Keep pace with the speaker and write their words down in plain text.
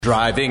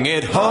Driving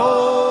it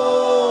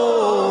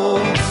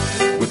home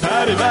with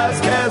Patty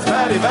Vasquez,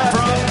 Patty Vasquez.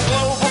 From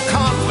global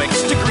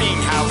conflicts to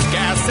greenhouse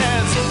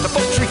gases, the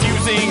folks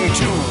refusing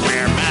to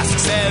wear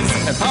masks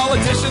says, and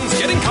politicians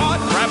getting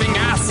caught grabbing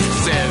ass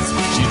says,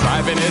 she's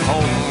driving it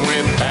home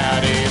with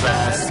Patty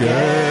Vasquez.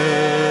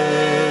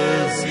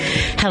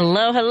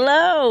 Hello,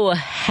 hello.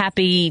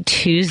 Happy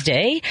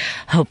Tuesday.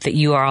 Hope that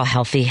you are all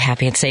healthy,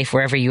 happy, and safe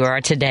wherever you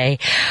are today.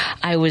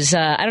 I don't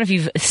know if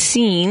you've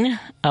seen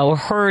or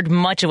heard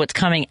much of what's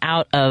coming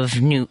out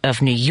of New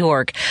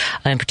York,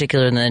 in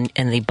particular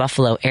in the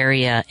Buffalo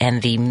area,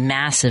 and the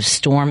massive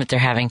storm that they're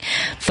having.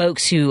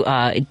 Folks who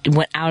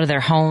went out of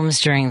their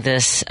homes during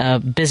this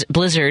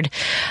blizzard,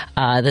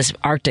 this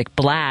Arctic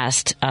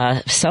blast,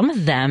 some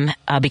of them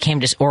became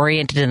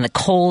disoriented in the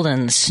cold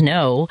and the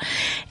snow.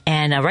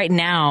 And right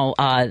now,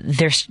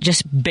 they're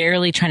just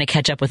barely trying to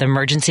catch up with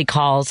emergency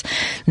calls.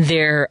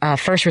 Their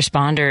first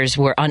responders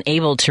were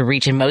unable to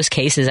reach, in most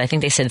cases, I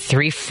think they said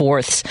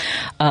 3/4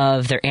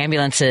 of their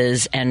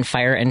ambulances and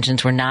fire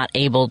engines were not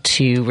able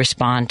to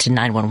respond to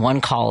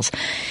 911 calls.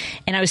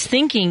 And I was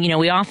thinking,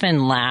 we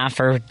often laugh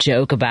or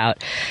joke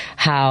about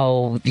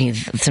how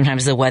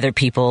sometimes the weather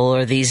people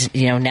or these,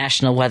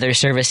 national weather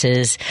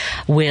services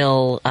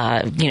will,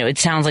 it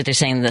sounds like they're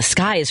saying the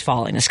sky is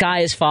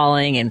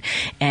falling,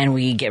 and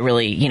we get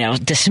really,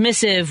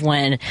 dismissive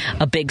when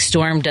a big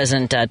storm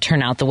doesn't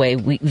turn out the way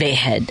they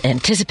had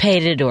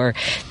anticipated or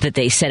that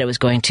they said it was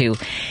going to.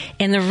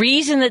 And the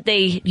reason that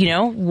they,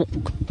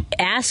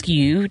 ask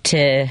you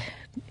to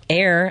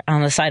err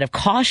on the side of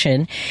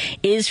caution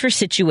is for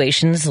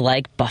situations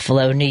like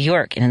Buffalo, New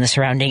York, and in the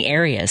surrounding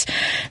areas.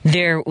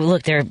 There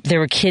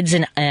were kids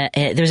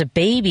there's a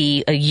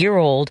baby, a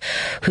year-old,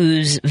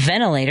 whose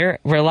ventilator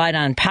relied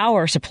on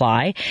power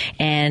supply,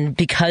 and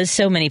because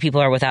so many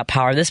people are without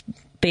power, this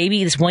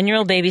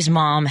 1-year-old baby's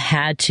mom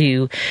had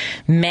to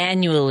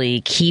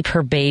manually keep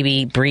her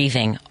baby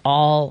breathing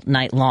all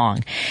night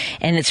long.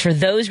 And it's for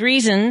those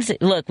reasons,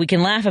 look, we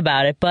can laugh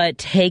about it, but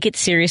take it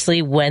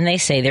seriously when they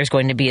say there's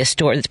going to be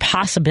the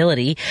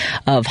possibility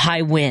of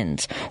high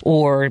winds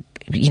or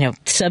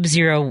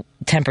sub-zero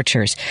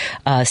temperatures,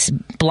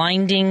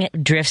 blinding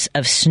drifts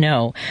of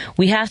snow.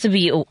 We have to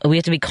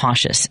be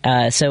cautious.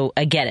 So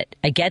I get it.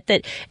 I get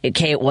that.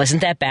 Okay, it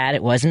wasn't that bad.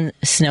 It wasn't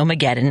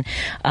Snowmageddon.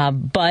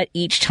 But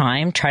each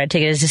time, try to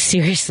take it as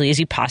seriously as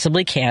you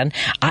possibly can.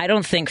 I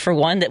don't think, for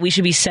one, that we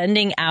should be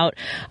sending out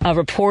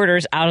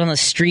reporters out on the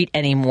street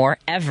anymore,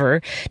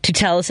 ever, to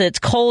tell us that it's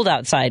cold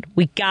outside.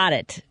 We got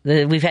it.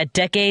 We've had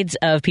decades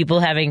of people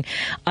having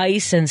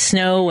ice and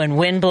snow and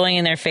wind blowing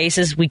in their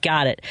faces. We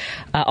got it.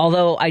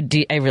 Although I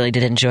really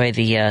did enjoy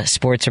the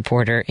sports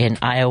reporter in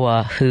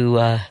Iowa who,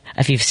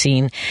 if you've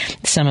seen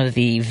some of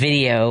the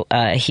video,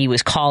 he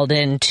was called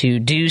in to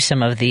do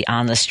some of the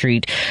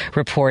on-the-street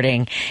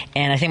reporting.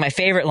 And I think my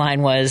favorite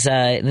line was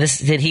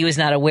that he was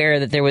not aware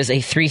that there was a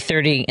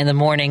 3:30 in the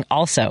morning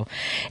also.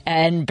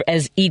 And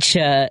as each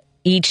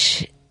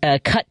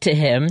cut to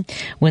him,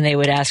 when they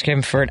would ask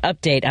him for an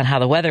update on how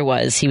the weather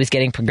was, he was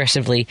getting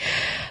progressively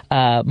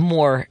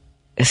more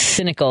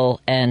cynical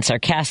and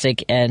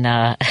sarcastic and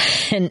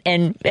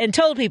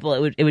told people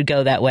it would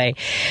go that way.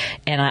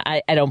 And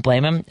I don't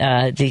blame him.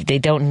 They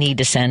don't need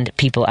to send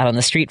people out on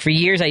the street. For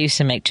years, I used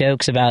to make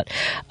jokes about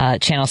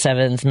Channel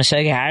 7's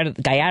Michelle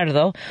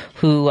Gallardo,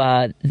 who,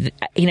 I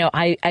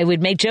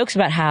would make jokes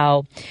about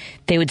how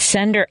they would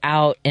send her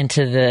out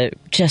into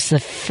the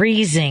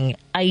freezing,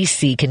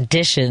 icy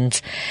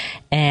conditions.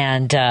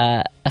 And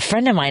a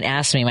friend of mine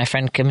asked me, my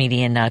friend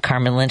comedian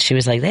Carmen Lynch, she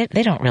was like,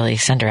 they don't really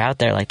send her out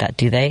there like that,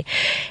 do they?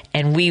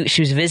 And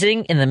she was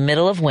visiting in the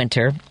middle of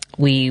winter.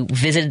 We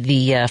visited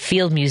the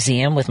Field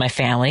Museum with my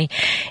family,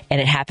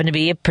 and it happened to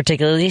be a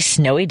particularly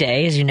snowy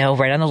day. As you know,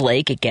 right on the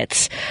lake, it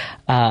gets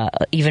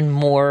even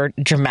more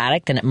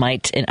dramatic than it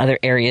might in other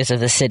areas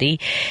of the city.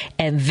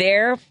 And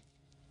there,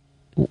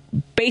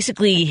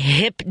 basically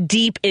hip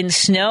deep in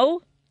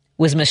snow,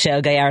 was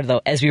Michelle Gallardo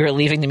as we were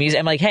leaving the museum.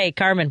 I'm like, hey,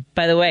 Carmen,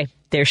 by the way,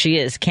 there she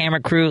is, camera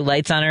crew,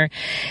 lights on her.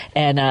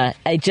 And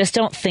I just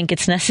don't think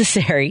it's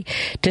necessary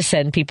to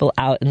send people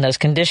out in those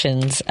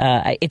conditions.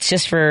 It's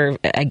just for,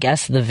 I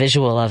guess, the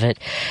visual of it.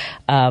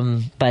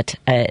 But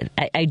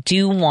I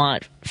do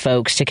want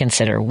folks to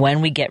consider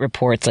when we get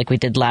reports like we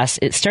did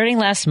starting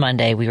last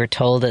Monday, we were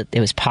told that it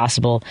was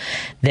possible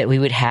that we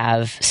would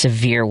have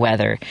severe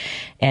weather.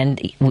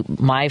 And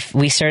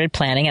we started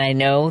planning, and I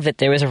know that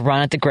there was a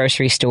run at the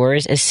grocery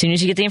stores. As soon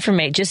as you get the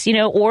information, just,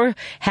 or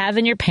have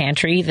in your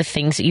pantry the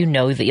things that you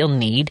know that you'll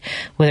need,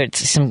 whether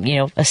it's some,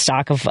 a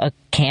stock of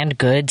canned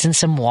goods and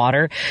some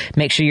water.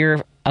 Make sure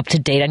you're up to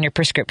date on your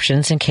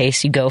prescriptions in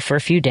case you go for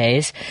a few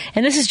days.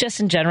 And this is just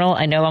in general.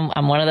 I know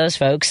I'm one of those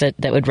folks that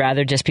would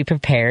rather just be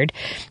prepared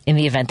in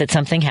the event that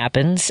something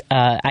happens.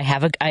 I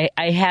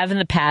have in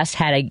the past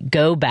had a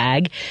go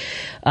bag,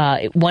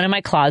 one in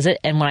my closet,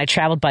 and when I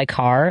traveled by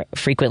car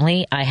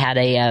frequently, I had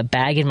a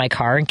bag in my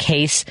car in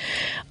case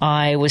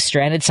I was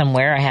stranded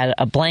somewhere. I had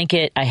a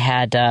blanket, I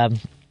had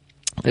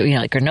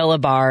like granola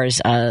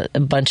bars, a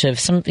bunch of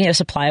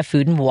supply of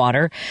food and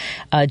water,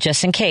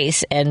 just in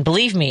case. And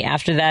believe me,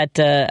 after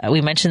that,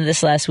 we mentioned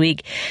this last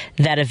week,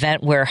 that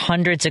event where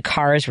hundreds of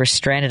cars were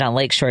stranded on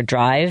Lakeshore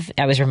Drive,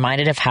 I was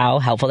reminded of how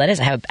helpful that is.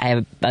 I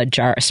have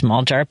a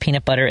small jar of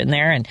peanut butter in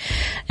there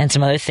and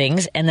some other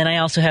things. And then I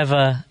also have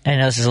I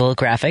know this is a little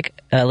graphic,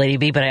 Lady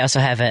B, but I also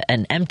have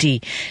an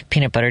empty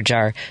peanut butter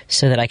jar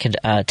so that I could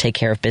take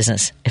care of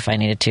business if I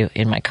needed to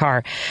in my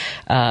car.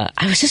 I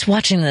was just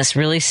watching this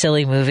really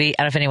silly movie.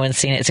 I don't know if anyone's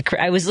seen it.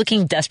 I was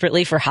looking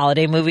desperately for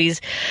holiday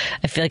movies.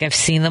 I feel like I've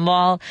seen them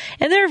all.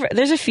 And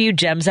there's a few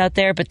gems out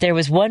there, but there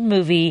was one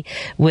movie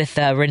with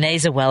Renee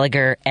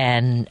Zellweger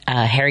and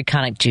Harry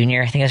Connick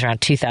Jr. I think it was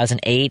around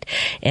 2008.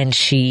 And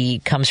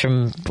she comes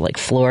from like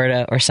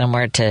Florida or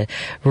somewhere to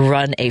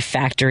run a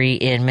factory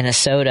in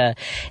Minnesota.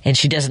 And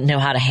she doesn't know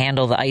how to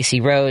handle the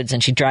icy roads.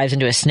 And she drives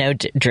into a snow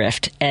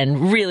drift.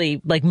 And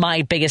really, like,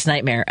 my biggest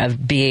nightmare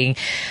of being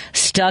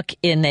stuck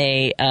in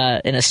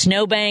a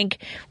snowbank.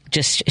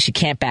 Just, she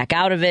can't back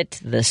out of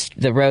it.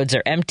 The roads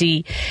are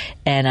empty.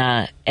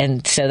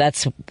 And so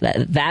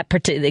that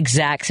particular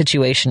exact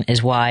situation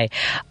is why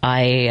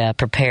I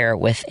prepare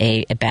with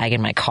a bag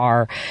in my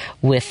car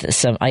with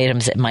some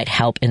items that might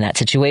help in that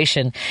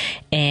situation.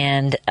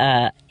 And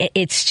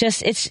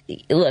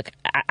look,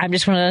 I'm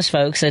just one of those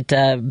folks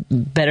that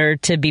better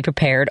to be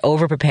prepared,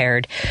 over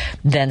prepared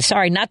than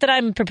sorry. Not that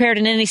I'm prepared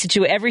in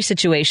every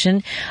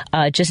situation,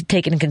 just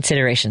take it in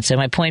consideration. So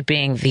my point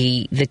being,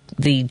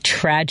 the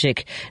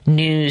tragic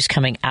news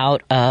coming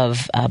out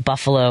of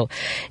Buffalo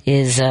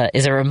is a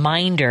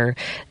reminder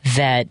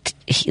that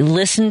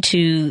listen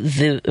to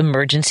the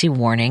emergency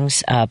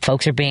warnings.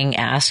 Folks are being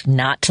asked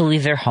not to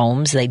leave their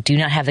homes. They do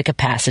not have the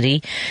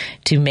capacity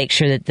to make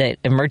sure that the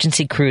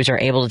emergency crews are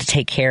able to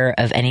take care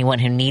of anyone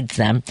who needs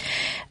them.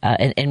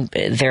 And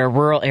there are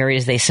rural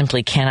areas they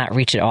simply cannot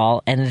reach at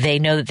all. And they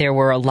know that there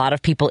were a lot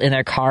of people in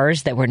their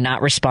cars that were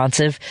not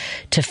responsive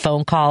to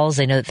phone calls.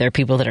 They know that there are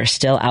people that are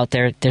still out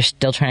there. They're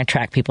still trying to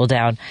track people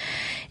down.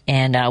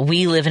 And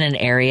we live in an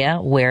area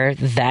where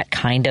that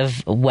kind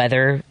of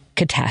weather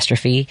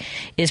catastrophe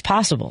is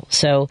possible.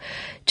 So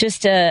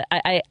just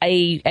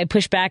I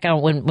push back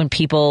on when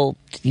people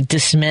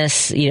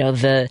dismiss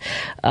the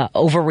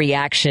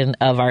overreaction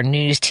of our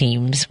news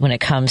teams when it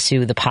comes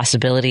to the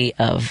possibility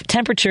of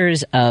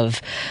temperatures,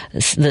 of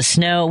the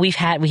snow. We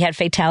had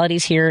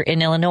fatalities here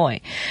in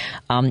Illinois.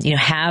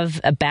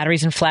 Have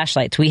batteries and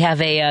flashlights. We have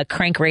a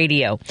crank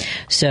radio,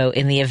 so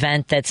in the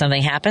event that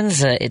something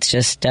happens, it's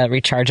just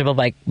rechargeable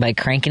by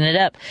cranking it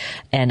up,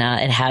 and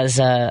it has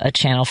a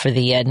channel for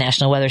the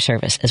National Weather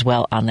Service as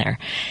well on there.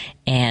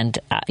 And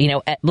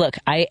look,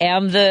 I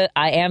am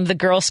the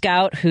Girl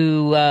Scout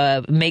who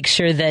makes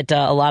sure that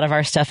a lot of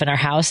our stuff in our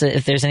house,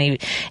 if there's anything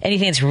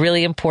that's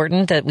really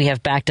important that we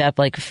have backed up,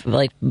 like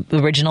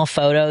original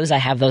photos, I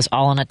have those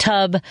all in a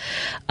tub,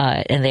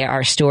 and they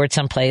are stored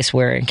someplace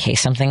where, in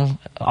case something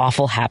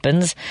awful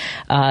happens,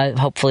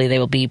 hopefully they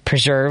will be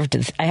preserved.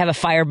 I have a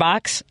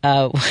firebox.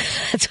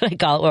 That's what I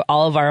call it, where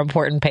all of our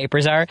important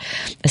papers are.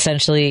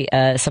 Essentially,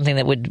 something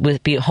that would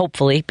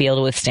hopefully be able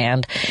to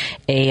withstand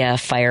a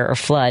fire or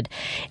flood.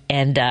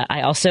 And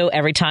I also,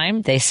 every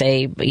time they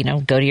say,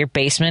 go to your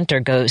basement or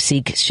go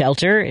seek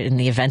shelter in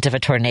the event of a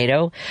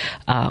tornado,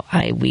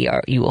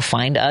 you will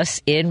find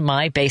us in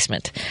my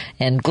basement.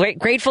 And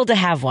grateful to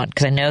have one,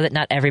 because I know that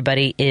not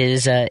everybody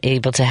is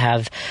able to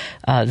have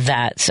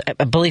that. So,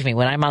 believe me,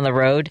 when I'm on the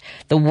road,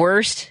 the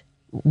worst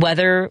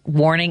weather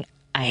warning,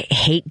 I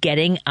hate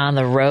getting on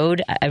the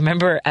road. I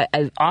remember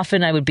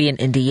often I would be in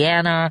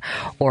Indiana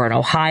or in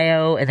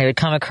Ohio, and they would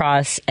come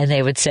across and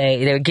they would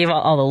give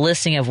all the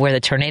listing of where the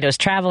tornado is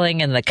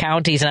traveling and the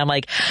counties. And I'm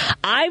like,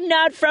 I'm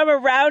not from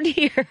around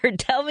here.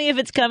 Tell me if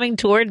it's coming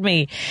toward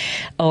me.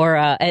 Or,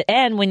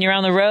 and when you're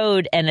on the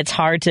road and it's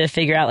hard to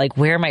figure out, like,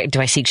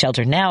 do I seek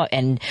shelter now?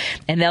 And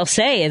they'll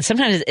say, and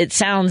sometimes it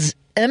sounds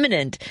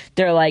imminent.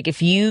 They're like,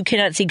 if you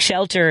cannot seek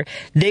shelter,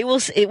 it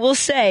will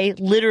say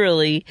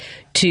literally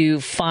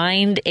to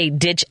find a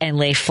ditch and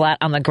lay flat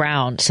on the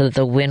ground so that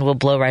the wind will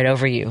blow right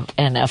over you.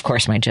 And of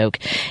course, my joke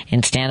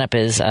in stand-up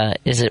is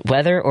it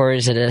weather or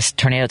is it a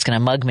tornado that's going to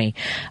mug me,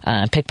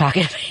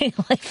 pickpocket me,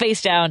 like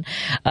face down,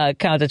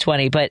 count to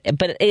 20. But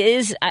it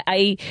is,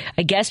 I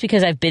guess,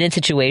 because I've been in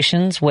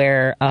situations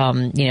where,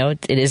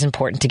 it is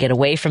important to get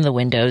away from the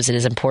windows. It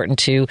is important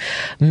to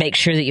make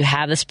sure that you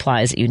have the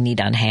supplies that you need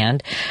on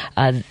hand.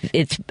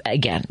 It's,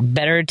 again,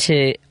 better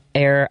to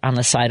err on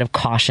the side of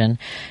caution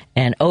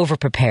and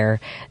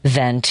over-prepare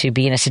than to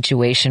be in a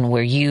situation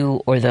where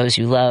you or those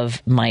you love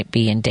might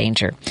be in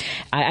danger.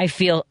 I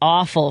feel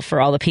awful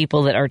for all the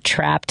people that are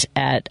trapped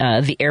at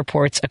the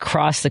airports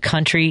across the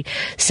country.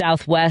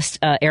 Southwest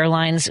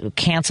Airlines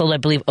canceled, I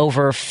believe,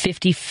 over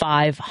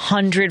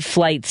 5,500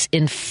 flights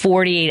in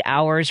 48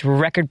 hours,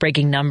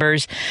 record-breaking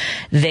numbers.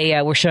 They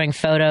were showing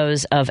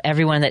photos of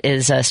everyone that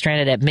is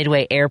stranded at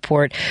Midway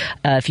Airport.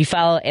 If you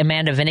follow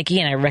Amanda Vinicky,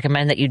 and I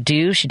recommend that you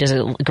do, she does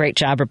a great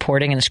job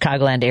reporting in the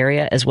Chicagoland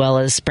area as well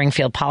as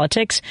Springfield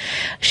politics.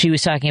 She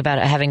was talking about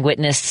having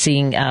witnessed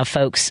seeing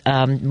folks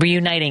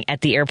reuniting at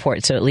the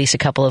airport, so at least a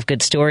couple of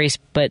good stories.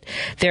 But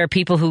there are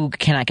people who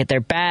cannot get their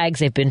bags.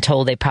 They've been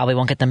told they probably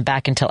won't get them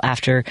back until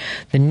after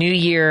the new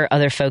year.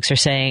 Other folks are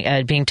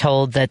saying, being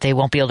told that they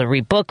won't be able to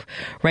rebook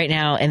right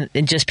now, and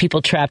just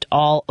people trapped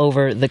all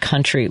over the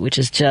country, which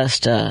is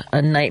just a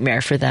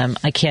nightmare for them.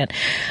 I can't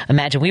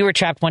imagine. We were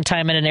trapped one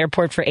time at an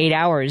airport for 8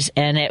 hours,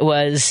 and it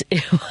was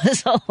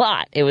a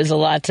lot. It was a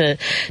lot to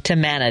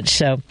manage.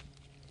 So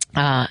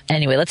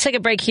anyway, let's take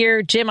a break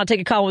here. Jim, I'll take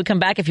a call when we come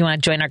back if you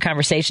want to join our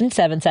conversation.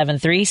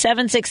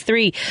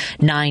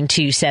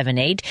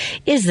 773-763-9278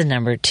 is the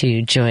number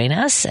to join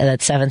us.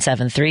 That's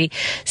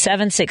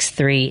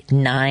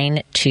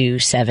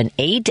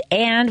 773-763-9278.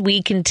 And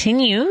we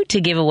continue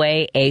to give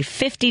away a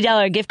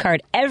 $50 gift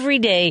card every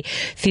day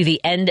through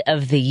the end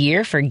of the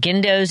year for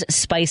Gindo's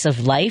Spice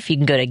of Life. You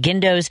can go to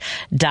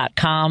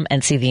gindos.com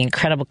and see the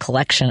incredible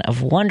collection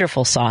of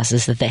wonderful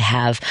sauces that they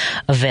have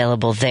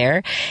available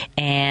there.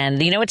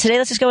 And you know what? Today,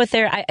 let's just go with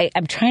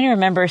I'm trying to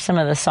remember some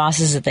of the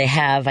sauces that they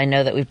have. I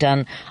know that we've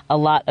done a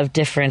lot of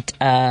different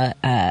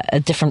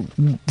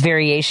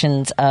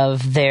variations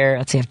of their.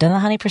 Let's see. I've done the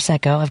honey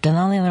prosecco. I've done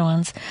all the other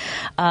ones.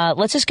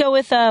 Let's just go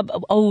with. I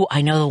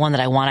know the one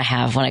that I want to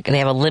have. They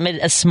have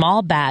a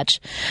small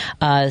batch.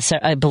 So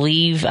I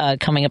believe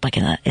coming up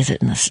in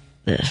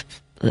the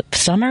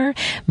summer,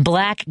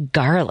 black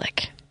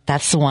garlic.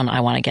 That's the one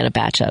I want to get a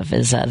batch of,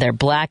 is their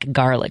black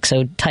garlic.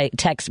 So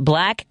text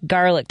black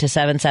garlic to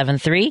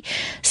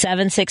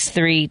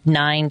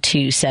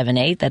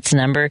 773-763-9278. That's the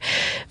number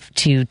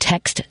to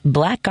text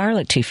black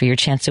garlic to for your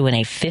chance to win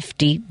a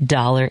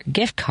 $50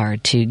 gift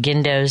card to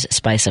Gindo's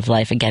Spice of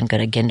Life. Again, go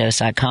to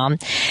gindos.com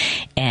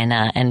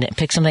and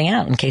pick something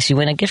out in case you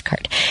win a gift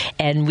card.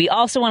 And we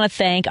also want to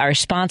thank our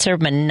sponsor,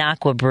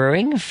 Minocqua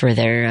Brewing, for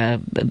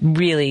their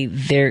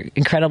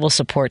incredible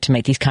support to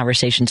make these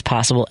conversations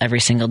possible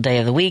every single day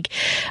of the week.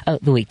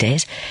 The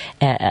weekdays,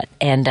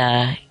 and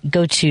go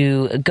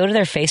to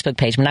their Facebook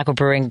page. Minocqua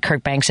Brewing,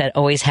 Kirk Bangstad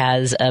always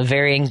has a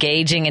very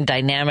engaging and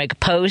dynamic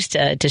post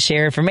to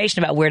share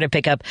information about where to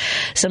pick up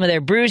some of their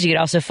brews. You can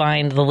also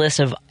find the list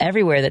of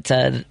everywhere that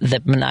the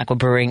Minocqua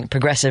Brewing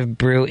Progressive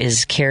Brew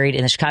is carried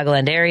in the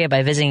Chicagoland area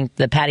by visiting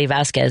the Patty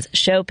Vasquez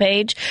show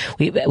page.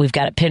 We've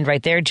got it pinned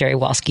right there. Jerry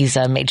Walski's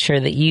made sure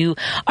that you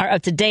are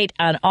up to date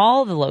on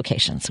all the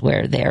locations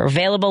where they're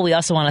available. We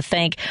also want to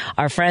thank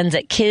our friends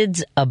at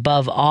Kids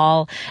Above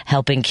All,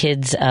 helping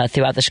kids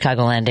throughout the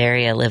Chicagoland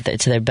area live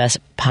to their best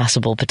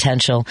possible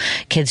potential.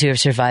 Kids who have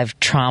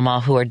survived trauma,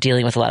 who are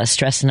dealing with a lot of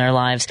stress in their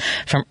lives,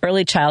 from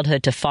early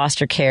childhood to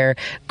foster care,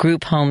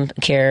 group home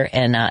care,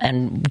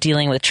 and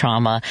dealing with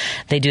trauma.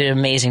 They do an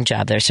amazing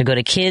job there. So go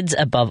to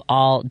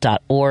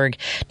kidsaboveall.org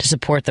to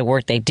support the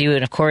work they do.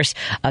 And of course,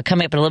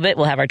 coming up in a little bit,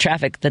 we'll have our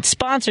traffic that's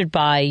sponsored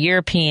by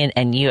European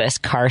and U.S.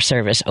 Car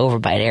Service over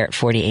by Air at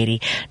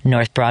 4080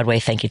 North Broadway.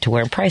 Thank you to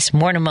Warren Price.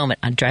 More in a moment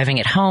on Driving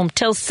It Home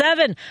till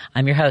 7.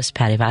 I'm your host,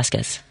 Patty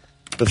Vasquez.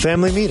 The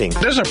family meeting.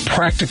 There's a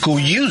practical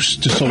use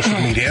to social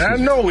media. And I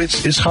know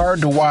it's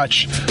hard to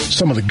watch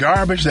some of the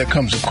garbage that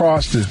comes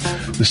across, the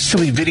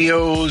silly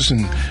videos,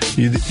 and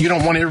you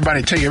don't want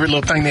everybody to tell you every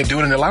little thing they're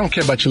doing in their life. I don't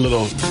care about you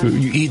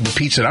eating the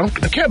pizza. I don't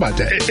care about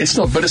that.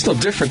 But it's no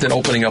different than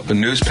opening up a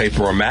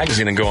newspaper or a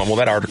magazine and going, well,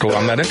 that article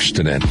I'm not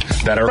interested in.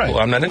 That article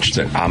I'm not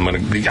interested in. I'm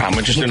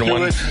interested in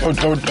one. Or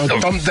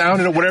thumbs down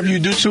or whatever you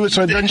do to it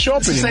so it doesn't show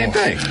up anymore. Same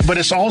thing. But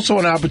it's also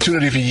an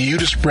opportunity for you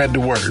to spread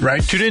the word,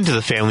 right? Tune into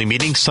the family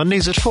meeting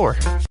Sundays at 4.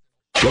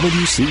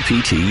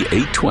 WCPT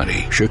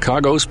 820,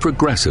 Chicago's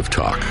Progressive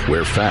Talk,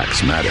 where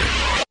facts matter.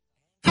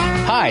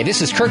 Hi,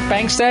 this is Kirk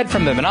Bangstad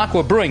from the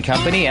Minocqua Brewing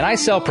Company, and I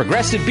sell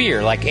progressive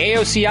beer like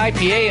AOC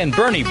IPA and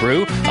Bernie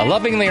Brew, a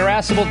lovingly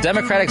irascible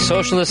democratic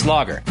socialist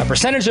lager. A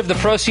percentage of the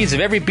proceeds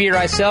of every beer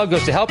I sell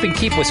goes to helping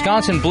keep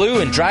Wisconsin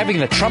blue and driving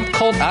the Trump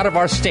cult out of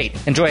our state.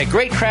 Enjoy a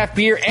great craft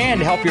beer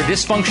and help your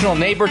dysfunctional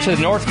neighbor to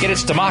the north get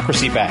its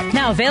democracy back.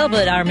 Now available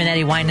at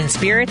Arminetti Wine and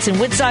Spirits in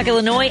Woodstock,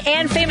 Illinois,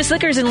 and Famous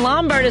Liquors in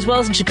Lombard, as well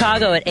as in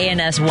Chicago at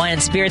A&S Wine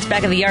and Spirits,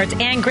 Back of the Yards,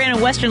 and Grand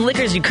and Western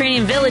Liquors,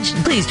 Ukrainian Village.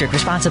 Please drink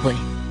responsibly.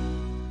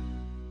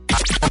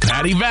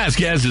 Patty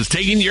Vasquez is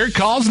taking your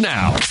calls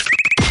now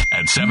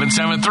at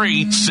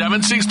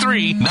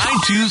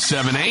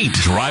 773-763-9278.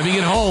 Driving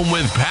it home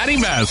with Patty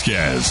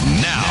Vasquez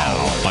now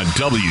on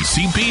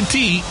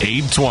WCPT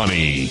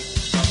 820.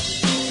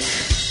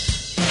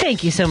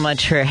 Thank you so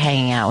much for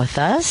hanging out with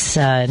us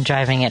and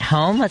driving it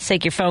home. Let's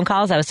take your phone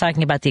calls. I was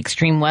talking about the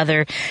extreme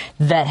weather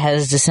that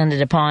has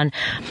descended upon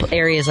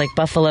areas like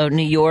Buffalo,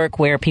 New York,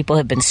 where people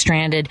have been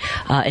stranded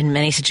in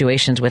many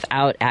situations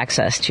without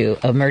access to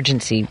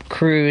emergency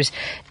crews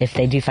if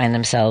they do find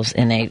themselves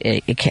in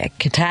a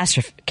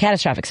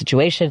catastrophic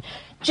situation.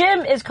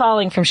 Jim is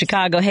calling from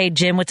Chicago. Hey,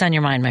 Jim, what's on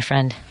your mind, my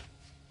friend?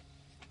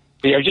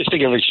 Yeah, I was just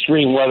thinking of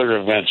extreme weather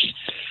events.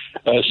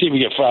 See if we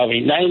can follow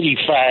me.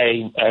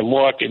 95, I'm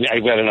walking.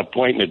 I've got an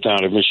appointment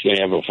down at Michigan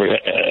Avenue for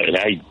an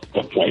eye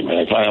appointment.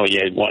 I finally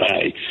had one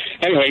eye.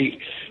 Anyway,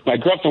 My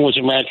girlfriend was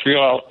in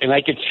Montreal, and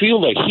I could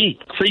feel the heat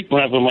creeping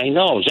up in my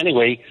nose.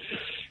 Anyway,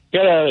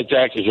 got out of the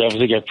doctor's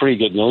office. I got pretty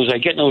good news. I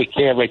get into a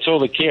cab. I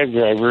told the cab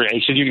driver, I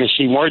said, "You're going to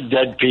see more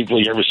dead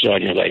people you ever saw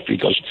in your life." He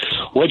goes,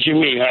 "What do you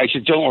mean?" I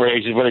said, "Don't worry."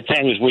 I said, "By the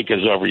time this week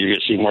is over, you're going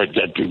to see more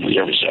dead people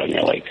you ever saw in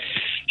your life."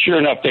 Sure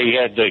enough, they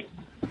had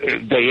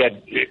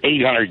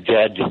 800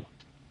 dead.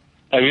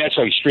 I mean, that's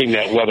how extreme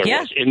that weather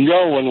was, and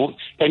no one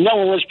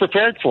was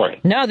prepared for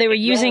it. No, they were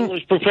using. No one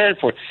was prepared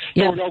for it.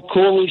 There were no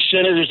cooling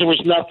centers. There was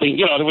nothing.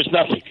 There was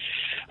nothing.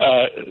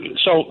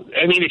 So,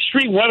 I mean,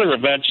 extreme weather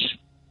events.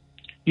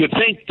 You'd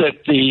think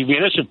that the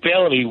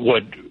municipality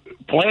would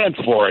plan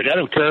for it. I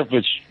don't care if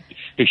it's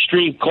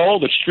extreme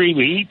cold, extreme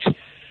heat.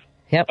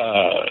 Yep.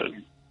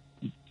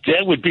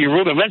 That would be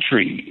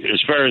rudimentary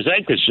as far as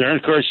I'm concerned.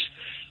 Of course,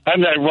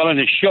 I'm not running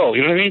the show.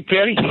 You know what I mean,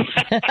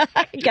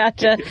 Patty?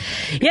 Gotcha.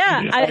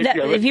 Yeah.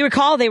 If you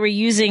recall, they were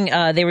using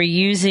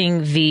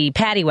the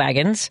paddy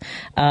wagons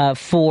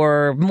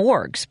for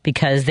morgues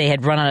because they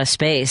had run out of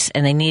space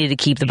and they needed to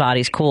keep the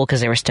bodies cool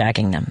because they were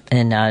stacking them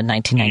in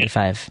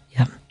 1995.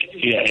 Yeah.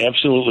 Yeah,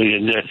 absolutely.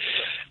 And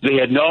they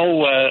had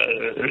no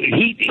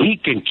heat.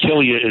 Heat can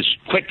kill you as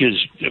quick as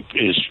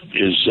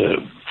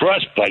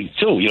frostbite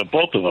too.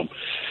 Both of them.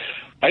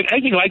 I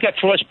got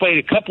frostbite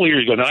a couple of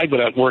years ago. Now I've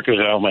been out working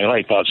all my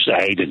life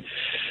outside, and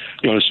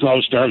the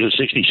snowstorms at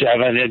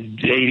 67 and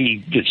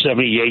 80 to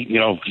 78.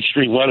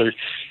 Extreme weather.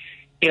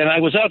 And I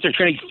was out there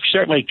trying to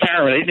start my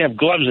car, and I didn't have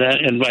gloves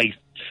on, and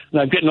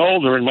I'm getting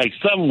older, and my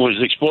thumb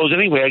was exposed.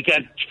 Anyway, I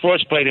got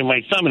frostbite in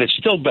my thumb, and it's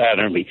still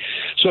bothering me.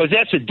 So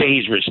that's a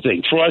dangerous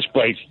thing.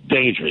 Frostbite's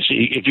dangerous.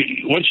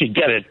 Once you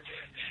get it,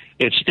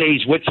 it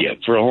stays with you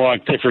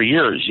for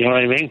years. You know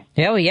what I mean?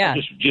 Oh yeah.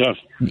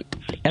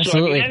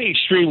 Absolutely. So,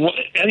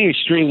 any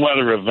extreme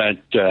weather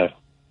event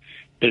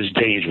is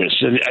dangerous,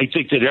 and I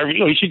think that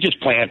you should just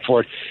plan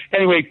for it.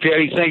 Anyway,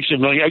 Patty, thanks a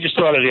million. I just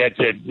thought of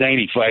that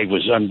 95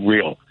 was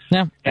unreal.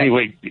 No.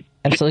 Anyway,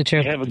 absolutely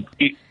true.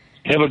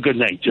 Have a good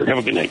night, sir. Have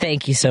a good night.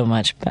 Thank you so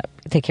much.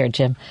 Take care,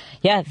 Jim.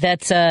 Yeah,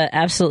 that's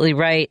absolutely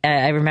right.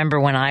 I remember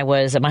when my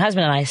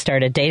husband and I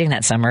started dating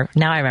that summer.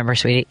 Now I remember,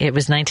 sweetie. It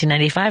was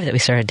 1995 that we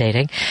started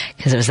dating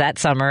because it was that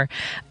summer.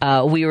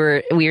 We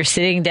were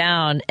sitting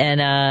down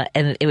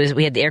and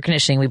we had the air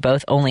conditioning. We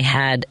both only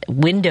had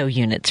window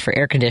units for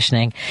air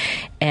conditioning,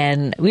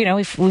 and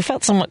we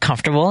felt somewhat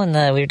comfortable, and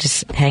we were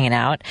just hanging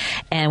out,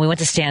 and we went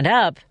to stand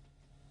up.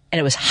 And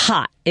it was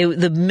hot.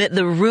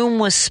 The room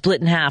was split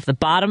in half. The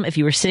bottom, if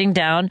you were sitting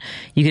down,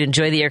 you could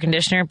enjoy the air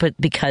conditioner, but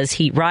because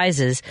heat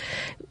rises,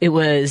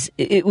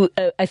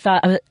 I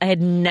thought I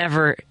had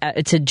never,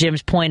 to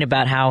Jim's point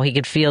about how he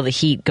could feel the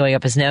heat going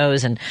up his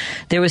nose, and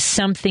there was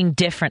something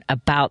different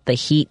about the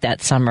heat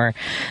that summer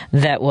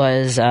that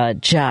was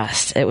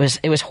it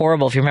was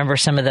horrible. If you remember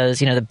some of those,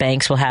 the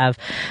banks will have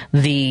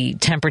the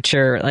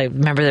temperature. Like,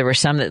 remember there were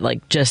some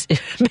that just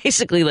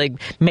basically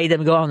made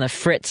them go on the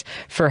fritz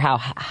for how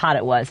hot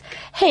it was.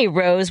 Hey,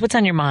 Rose, what's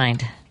on your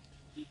mind?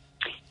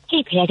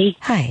 Hey, Patty.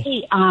 Hi.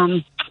 Hey,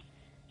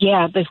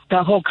 yeah,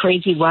 the whole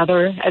crazy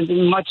weather,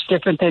 much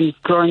different than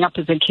growing up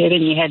as a kid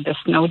and you had the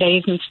snow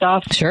days and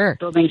stuff. Sure.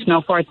 Building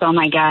snow forts, oh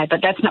my God. But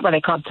that's not what I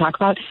called to talk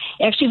about.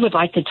 I actually would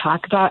like to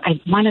talk about,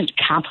 I wanted to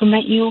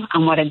compliment you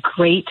on what a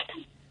great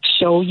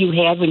show you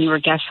had when you were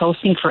guest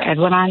hosting for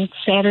Edwin on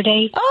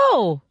Saturday.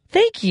 Oh,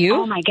 thank you.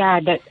 Oh my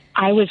God.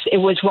 I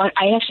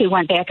actually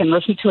went back and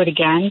listened to it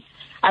again.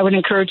 I would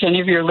encourage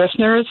any of your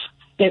listeners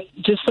that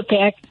just the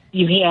fact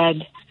you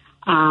had,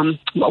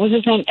 what was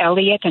his name,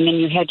 Elliot, and then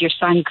you had your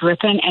son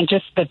Griffin, and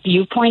just the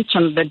viewpoints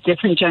from the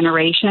different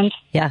generations.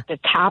 Yeah. The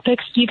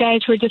topics you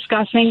guys were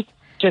discussing,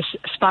 just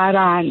spot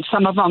on.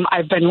 Some of them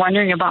I've been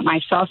wondering about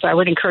myself, so I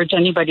would encourage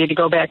anybody to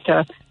go back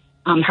to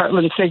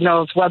Heartland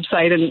Signal's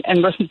website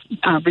and listen,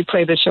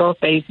 replay the show if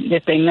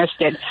they missed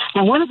it.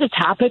 And one of the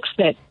topics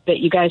that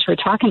you guys were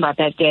talking about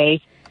that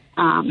day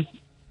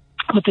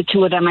with the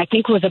two of them, I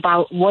think was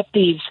about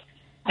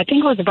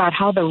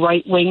how the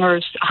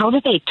right-wingers, how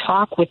do they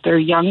talk with their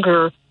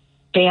younger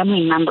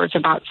family members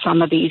about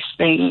some of these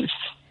things?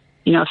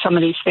 Some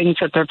of these things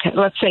that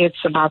let's say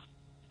it's about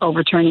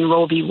overturning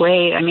Roe v.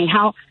 Wade. I mean,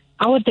 how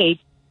do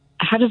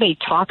they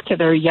talk to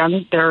their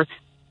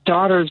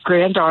daughters,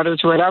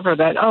 granddaughters, whatever,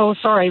 that, oh,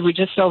 sorry, we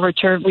just took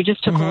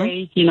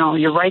away,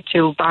 your right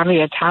to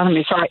bodily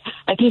autonomy. So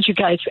I think you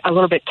guys a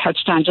little bit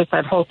touched on just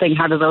that whole thing.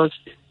 How do those,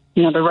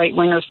 the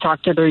right-wingers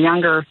talk to their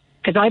younger?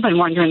 Because I've been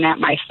wondering that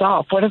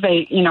myself. What do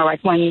they,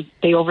 when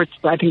they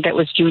I think that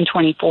was June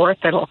 24th,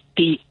 that'll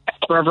be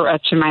forever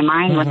etched in my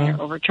mind when they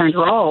overturned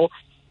Roe.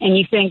 And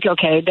you think,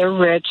 okay, they're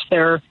rich,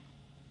 they're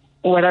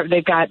whatever,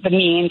 they've got the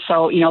means.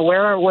 So,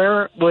 where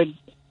would,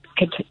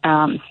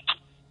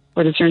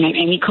 what is her name,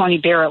 Amy Coney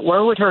Barrett,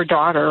 where would her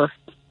daughter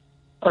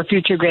or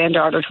future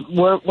granddaughters,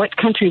 what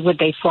country would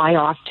they fly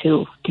off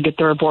to get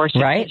their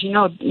abortion? Right.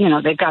 Because,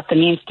 they've got the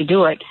means to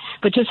do it.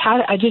 But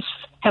I just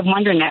have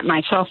wondered that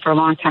myself for a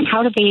long time.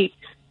 How do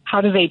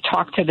they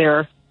talk to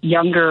their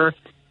younger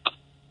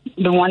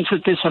the ones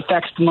that this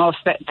affects the most,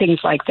 things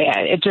like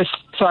that.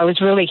 So I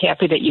was really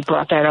happy that you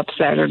brought that up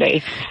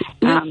Saturday.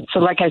 So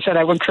like I said,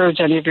 I would encourage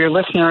any of your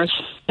listeners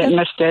that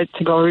missed it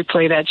to go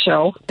replay that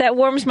show. That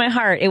warms my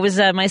heart. It was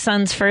my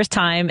son's first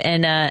time,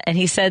 and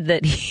he said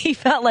that he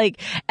felt like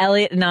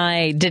Elliot and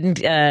I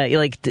didn't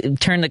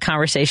turn the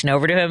conversation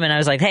over to him, and I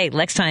was like, hey,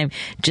 next time,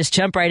 just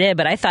jump right in.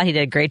 But I thought he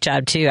did a great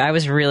job, too. I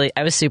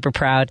was super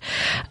proud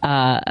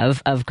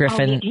of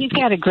Griffin. Oh, he's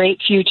got a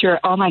great future.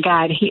 Oh, my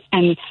God.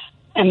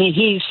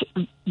 He's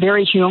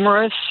very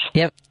humorous.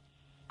 Yep.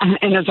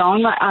 In his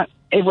own,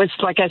 it was,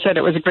 like I said,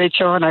 it was a great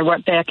show, and I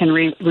went back and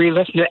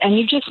re-listened to it. And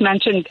you just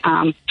mentioned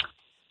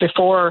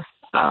before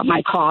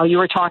my call, you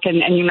were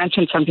talking, and you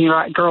mentioned something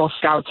about Girl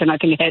Scouts, and I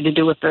think it had to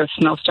do with the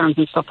snowstorms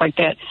and stuff like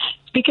that.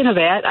 Speaking of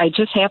that, I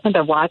just happened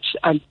to watch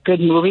a good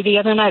movie the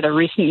other night, a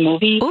recent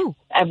movie,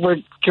 where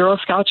Girl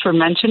Scouts were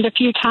mentioned a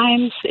few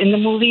times in the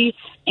movie,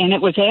 and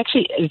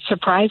it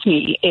surprised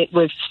me. It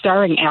was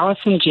starring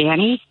Allison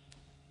Janney.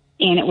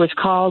 And it's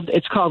called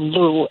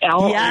Lou,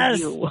 L-O-U.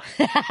 Yes.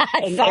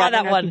 I saw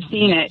that one.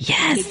 Seen it.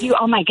 Yes. Did you?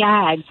 Oh, my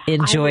God.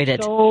 Enjoyed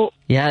it. So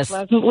yes.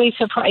 Pleasantly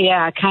surprised.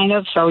 Yeah, kind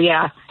of. So,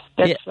 yeah.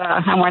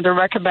 I wanted to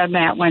recommend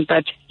that one.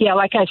 But, yeah,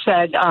 like I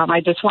said,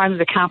 I just wanted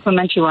to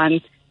compliment you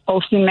on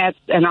hosting that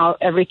and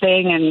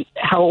everything and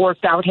how it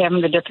worked out,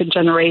 having the different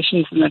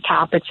generations and the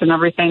topics and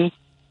everything.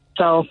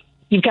 So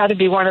you've got to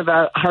be one of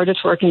the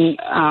hardest working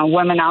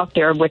women out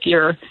there with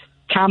your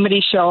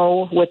comedy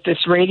show, with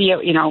this radio,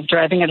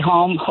 driving it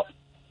home,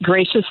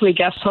 graciously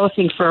guest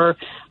hosting for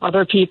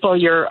other people.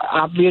 You're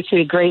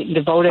obviously a great and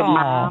devoted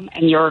mom,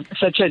 and you're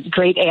such a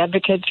great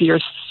advocate for your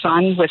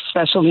son with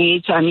special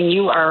needs. I mean,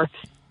 you are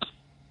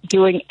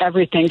doing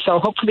everything. So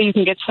hopefully you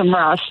can get some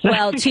rest.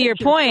 Well, to your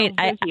point,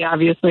 busy,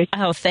 obviously.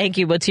 Oh, thank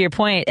you. Well, to your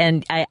point,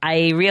 and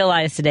I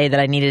realized today that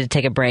I needed to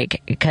take a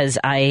break because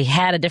I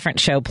had a different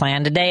show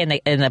planned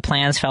today, and the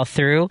plans fell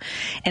through,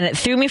 and it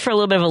threw me for a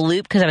little bit of a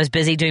loop because I was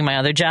busy doing my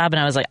other job,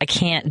 and I was like, I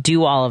can't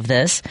do all of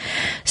this.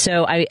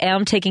 So I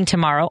am taking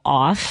tomorrow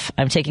off.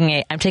 I'm taking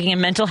a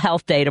mental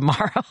health day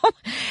tomorrow,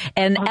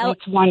 and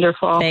that's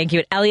wonderful. Thank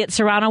you. Elliot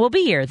Serrano will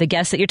be here, the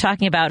guest that you're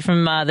talking about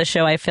from the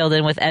show I filled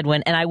in with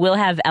Edwin, and I will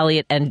have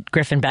Elliot and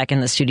Griffin back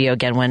in the studio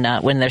again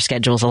when their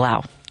schedules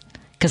allow.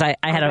 Because I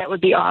had that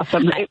would be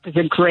awesome. It was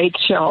a great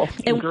show.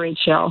 Great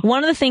show.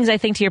 One of the things I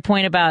think to your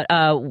point about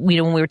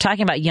when we were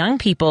talking about young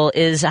people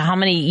is how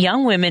many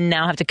young women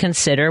now have to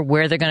consider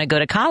where they're going to go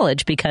to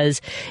college, because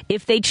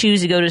if they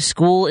choose to go to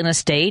school in a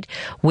state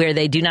where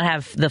they do not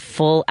have the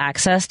full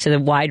access to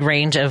the wide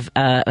range of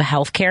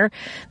health care,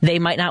 they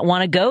might not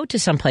want to go to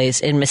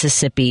someplace in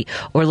Mississippi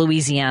or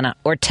Louisiana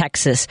or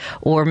Texas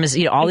or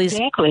all these.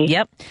 Exactly.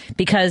 Yep.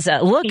 Because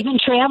look, even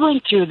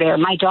traveling through there,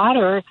 my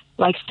daughter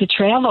likes to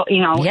travel,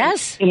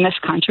 yes. in this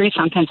country,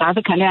 sometimes out of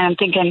the country. And I'm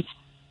thinking,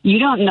 you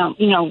don't know,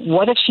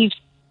 what if she's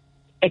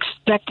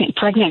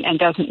pregnant and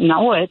doesn't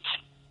know it,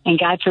 and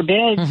God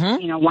forbid,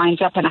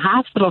 winds up in a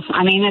hospital.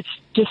 I mean, it's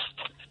just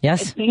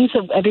it's things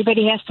that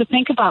everybody has to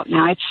think about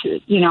now. It's,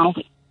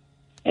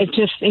 it's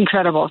just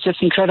incredible. It's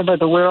just incredible,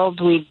 the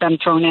world we've been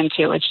thrown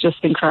into. It's just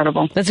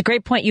incredible. That's a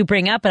great point you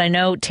bring up. And I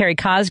know Terry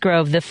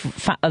Cosgrove, the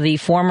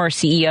former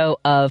CEO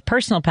of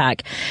Personal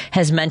Pack,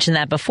 has mentioned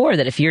that before,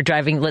 that if you're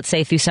driving, let's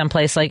say, through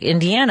someplace like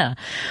Indiana,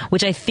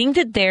 which I think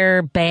that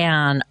their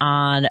ban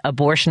on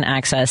abortion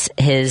access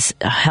is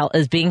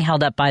being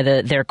held up by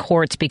their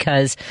courts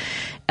because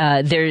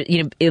a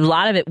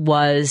lot of it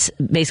was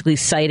basically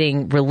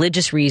citing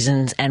religious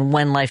reasons and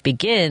when life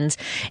begins.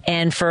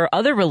 And for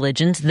other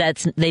religions,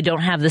 they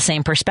don't have the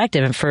same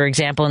perspective. And for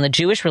example, in the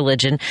Jewish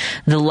religion,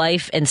 the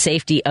life and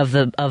safety of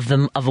a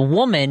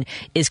woman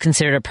is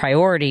considered a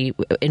priority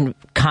in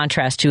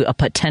contrast to a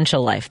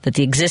potential life. That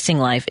the existing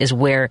life is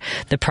where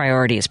the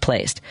priority is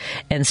placed.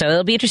 And so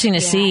it'll be interesting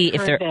to see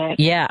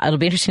it'll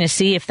be interesting to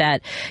see if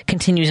that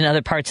continues in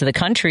other parts of the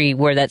country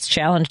where that's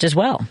challenged as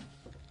well.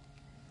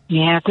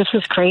 Yeah, this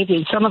is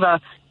crazy. Some of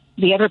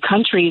the other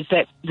countries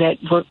that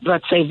were,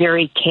 let's say,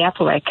 very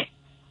Catholic,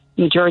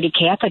 majority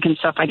Catholic and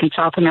stuff, like in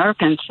South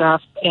America and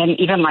stuff, and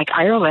even like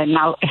Ireland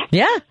now,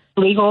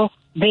 legal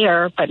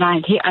there, but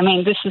not here. I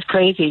mean, this is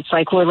crazy. It's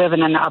like we're living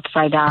in the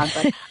upside down.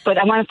 But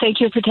I want to thank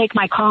you for taking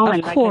my call. Of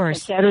and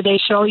course. Like Saturday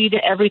show, you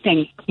did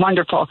everything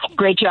wonderful.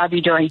 Great job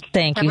you're doing.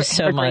 Thank you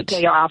so much. Great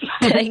day off.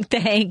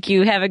 Thank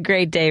you. Have a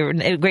great day.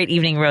 A great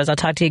evening, Rose. I'll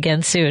talk to you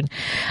again soon.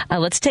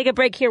 Let's take a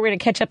break here. We're going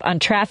to catch up on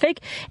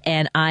traffic,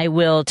 and I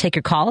will take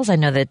your calls. I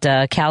know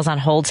that Cal's on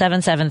hold.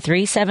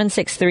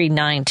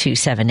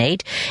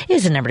 773-763-9278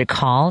 is the number to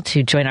call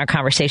to join our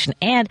conversation,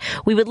 and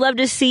we would love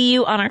to see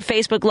you on our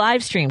Facebook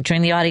live stream.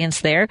 Join the audience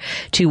us there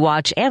to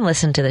watch and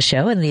listen to the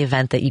show in the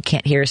event that you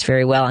can't hear us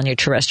very well on your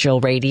terrestrial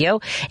radio.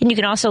 And you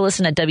can also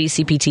listen at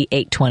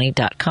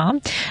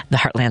WCPT820.com. The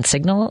Heartland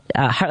Signal,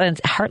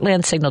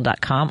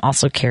 heartlandsignal.com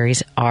also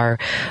carries our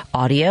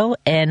audio.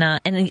 And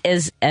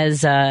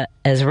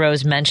as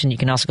Rose mentioned, you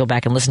can also go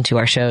back and listen to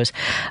our shows.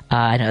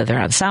 I know they're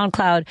on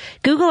SoundCloud.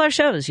 Google our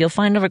shows. You'll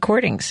find the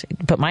recordings.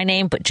 Put my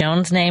name, put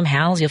Joan's name,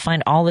 Hal's. You'll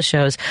find all the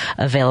shows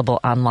available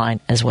online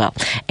as well.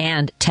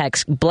 And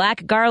text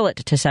Black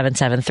Garlic to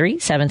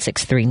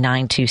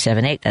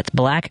 773-763-9278. That's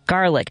Black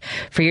Garlic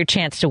for your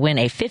chance to win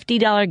a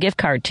 $50 gift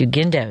card to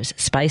Gindo's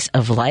Spice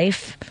of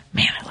Life.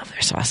 Man, I love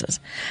their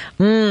sauces.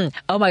 Oh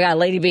my God,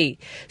 Lady B.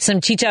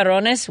 Some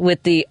chicharrones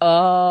with the,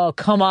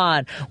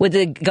 with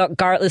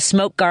the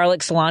smoked garlic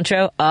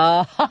cilantro.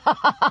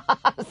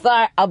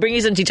 Sorry. I'll bring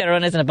you some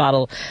chicharrones in a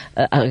bottle.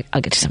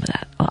 I'll get you some of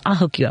that. I'll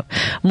hook you up.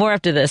 More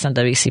after this on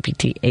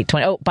WCPT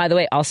 820. Oh, by the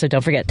way, also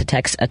don't forget to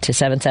text to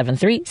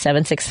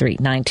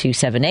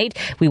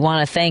 773-763-9278. We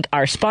want to thank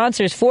our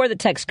sponsors for the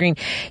text screen.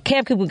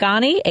 Camp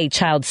Kupugani, a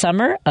child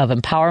summer of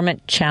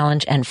empowerment,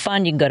 challenge, and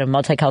fun. You can go to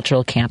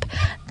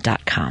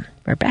multiculturalcamp.com.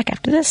 We're back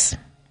after this.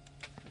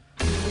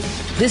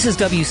 This is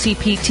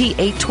WCPT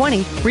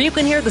 820, where you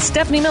can hear the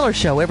Stephanie Miller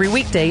Show every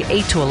weekday,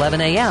 8 to 11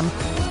 a.m.,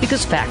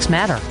 because facts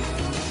matter.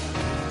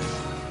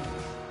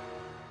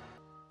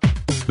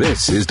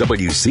 This is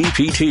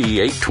WCPT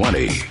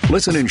 820.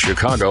 Listen in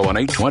Chicago on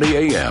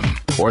 820 a.m.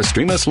 or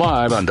stream us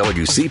live on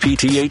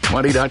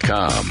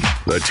WCPT820.com,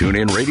 the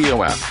TuneIn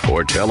radio app,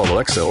 or tell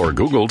Alexa or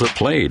Google to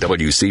play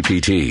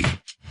WCPT.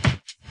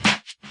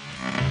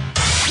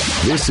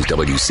 This is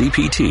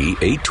WCPT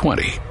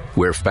 820,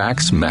 where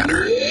facts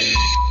matter.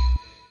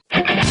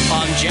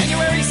 On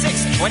January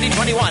 6,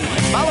 2021,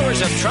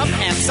 followers of Trump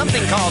and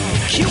something called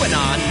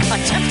QAnon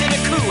attempted a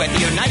coup at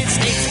the United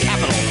States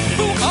Capitol.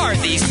 Who are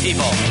these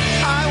people?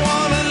 I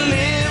want to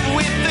live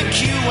with the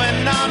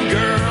QAnon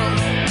girl.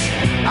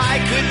 I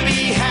could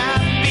be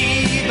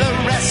happy the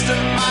rest of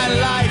my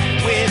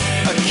life with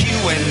a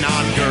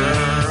QAnon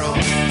girl.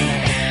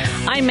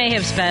 I may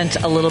have spent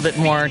a little bit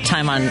more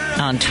time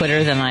on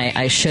Twitter than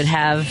I should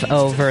have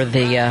over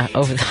the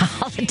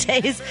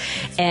holidays,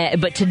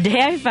 but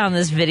today I found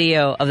this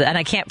video of and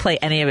I can't play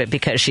any of it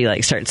because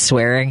she starts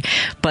swearing.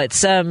 But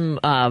some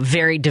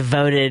very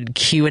devoted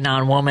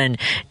QAnon woman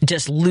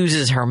just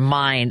loses her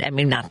mind. I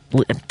mean, not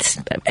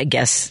I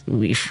guess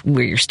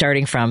where you're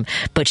starting from,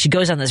 but she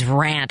goes on this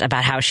rant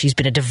about how she's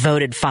been a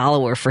devoted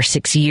follower for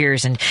 6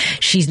 years and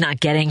she's not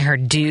getting her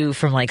due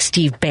from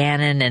Steve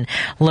Bannon and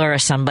Laura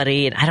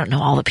somebody, and I don't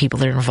know all the people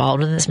that are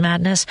involved in this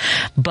madness,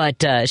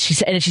 but she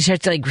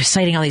starts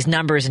reciting all these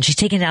numbers, and she's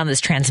taking down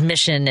this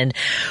transmission, and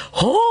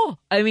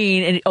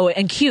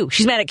and Q,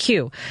 she's mad at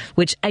Q,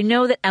 which I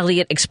know that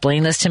Elliot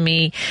explained this to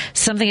me,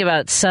 something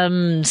about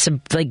some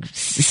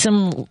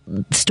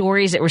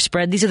stories that were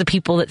spread. These are the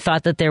people that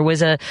thought that there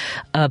was a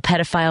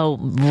pedophile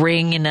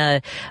ring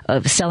and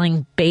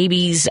selling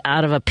babies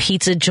out of a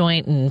pizza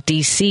joint in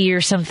DC or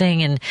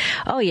something, and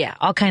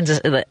all kinds of,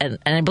 and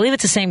I believe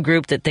it's the same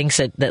group that thinks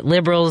that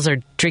liberals are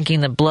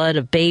drinking the blood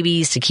of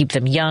babies to keep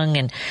them young,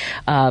 and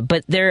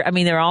but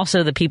they're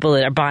also the people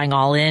that are buying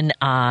all in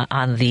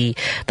on the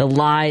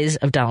lies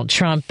of Donald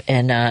Trump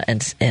and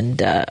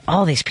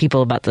all these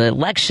people about the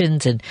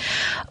elections, and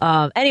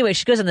anyway,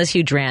 she goes on this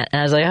huge rant, and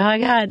I was like, oh my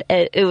God,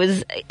 it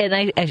was, and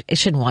I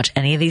shouldn't watch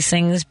any of these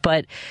things,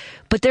 but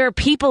there are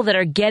people that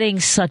are getting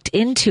sucked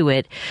into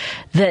it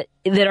that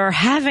are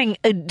having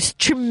a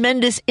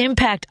tremendous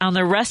impact on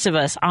the rest of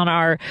us, on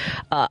our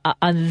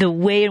on the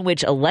way in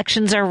which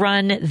elections are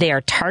run. They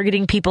are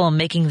targeting people and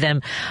making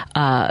them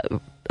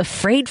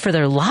afraid for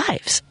their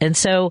lives. And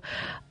so,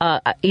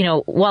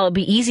 while it'd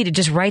be easy to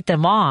just write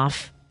them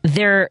off,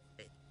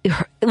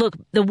 look,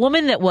 the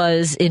woman that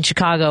was in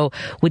Chicago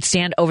would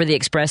stand over the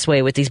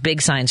expressway with these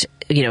big signs,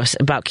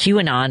 about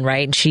QAnon,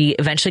 right? And she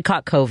eventually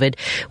caught COVID,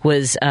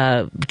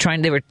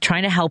 they were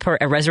trying to help her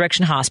at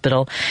Resurrection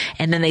Hospital.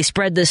 And then they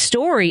spread this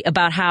story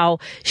about how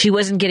she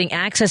wasn't getting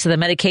access to the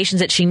medications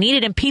that she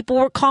needed. And people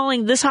were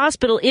calling this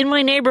hospital in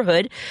my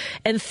neighborhood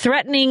and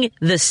threatening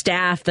the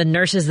staff, the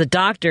nurses, the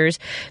doctors,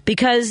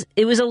 because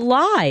it was a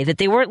lie that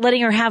they weren't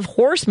letting her have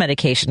horse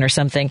medication or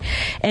something.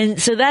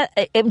 And so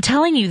I'm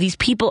telling you, these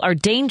people are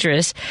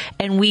dangerous,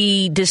 and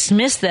we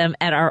dismiss them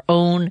at our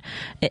own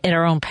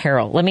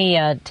peril. Let me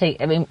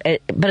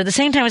but at the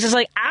same time, it's just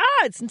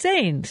it's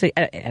insane. So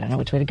I don't know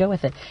which way to go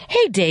with it.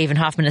 Hey, Dave in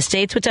Hoffman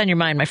Estates, what's on your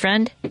mind, my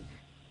friend?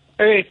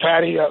 Hey,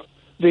 Patty.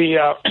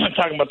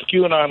 Talking about the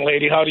QAnon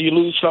lady. How do you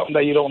lose something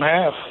that you don't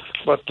have?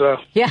 But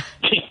yeah,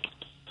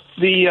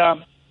 the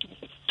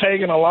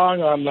tagging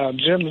along on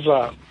Jim's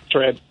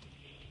thread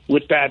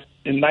with that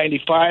in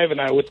 '95,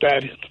 and with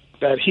that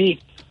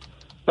heat.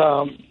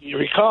 You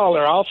recall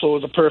there also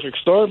was a perfect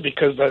storm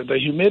because the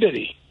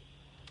humidity,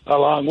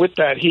 along with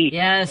that heat.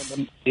 Yes.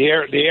 The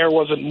air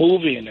wasn't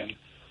moving,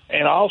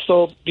 and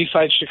also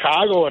besides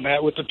Chicago and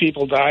that, with the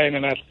people dying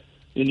and that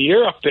in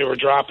Europe, they were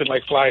dropping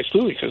like flies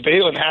too because they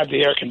didn't have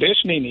the air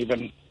conditioning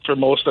even for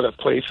most of the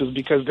places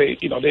because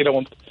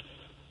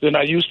they're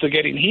not used to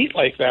getting heat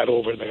like that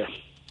over there.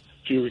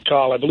 if you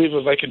recall. I believe it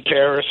was like in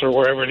Paris or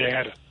wherever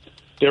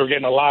they were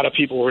getting a lot of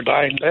people were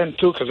dying then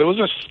too, because it was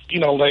just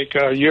like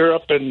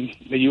Europe and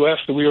the U.S.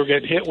 that we were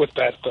getting hit with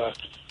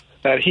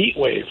that heat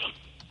wave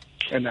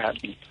and that.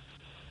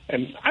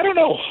 And I don't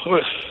know,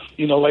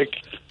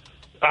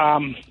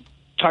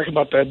 talking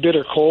about that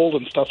bitter cold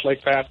and stuff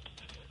like that.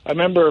 I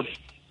remember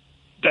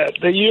that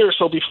the year or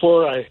so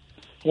before I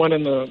went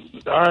in the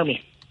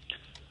Army,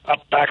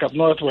 back up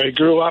north where I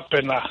grew up,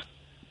 and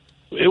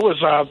it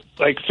was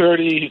like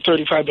 30,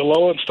 35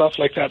 below and stuff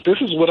like that. This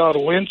is without a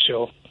wind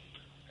chill.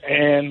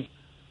 And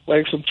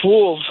like some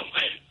fools,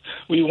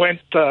 we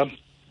went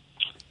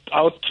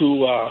out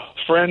to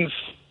friends'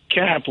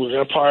 camp. We were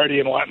going to party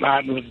and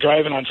whatnot, and we were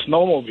driving on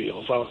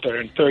snowmobiles out there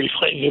in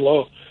 35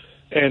 below.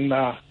 And,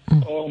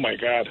 oh, my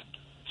God,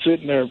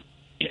 sitting there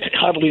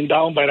huddling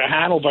down by the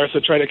handlebars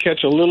to try to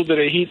catch a little bit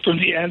of heat from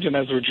the engine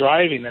as we're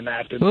driving and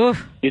that. And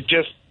it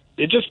just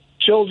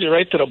chills you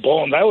right to the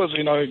bone. That was,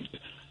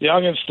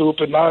 young and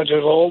stupid. Now I'm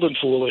just old and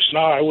foolish. No,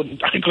 I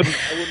wouldn't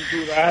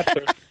do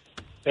that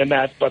and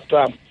that. But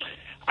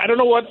I don't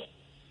know what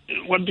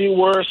would be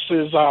worse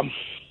is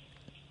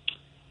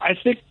I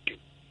think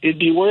it'd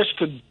be worse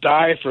to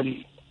die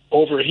from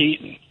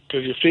overheating,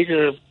 because you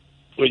figure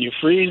when you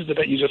freeze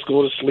that you just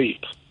go to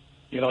sleep.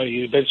 You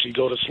eventually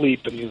go to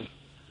sleep and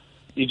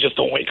you just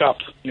don't wake up,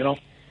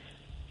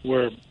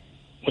 where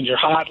when you're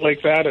hot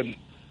like that and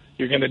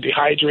you're going to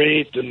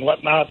dehydrate and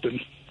whatnot, then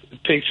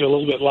it takes you a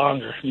little bit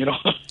longer,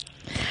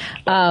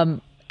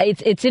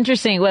 It's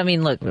interesting. Well, I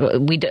mean, look,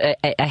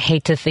 I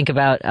hate to think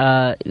about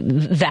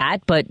that,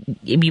 but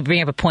you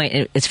bring up a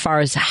point as far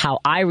as how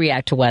I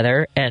react to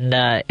weather. And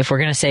if we're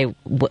going to say,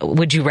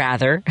 would you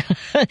rather?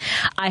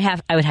 I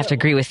would have to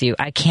agree with you.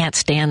 I can't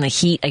stand the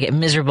heat. I get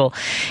miserable,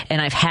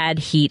 and I've had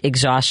heat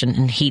exhaustion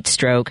and heat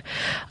stroke.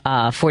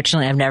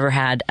 Fortunately, I've never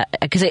had,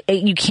 because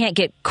you can't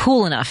get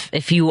cool enough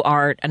if you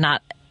are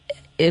not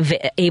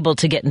able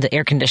to get into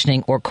air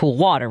conditioning or cool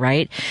water,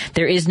 right?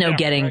 There is no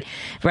getting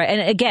right.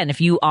 And again, if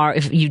you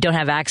don't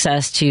have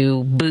access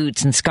to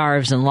boots and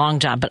scarves and long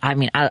john, but I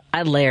mean,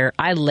 I layer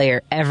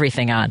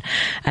everything on.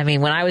 I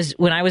mean, when I was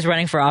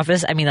running for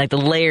office, I mean, like the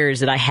layers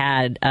that I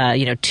had,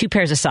 2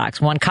 pairs of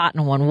socks, one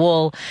cotton, one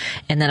wool,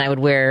 and then I would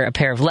wear a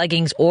pair of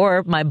leggings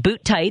or my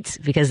boot tights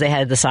because they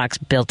had the socks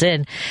built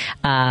in.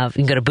 You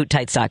can go to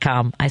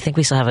boottights.com. I think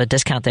we still have a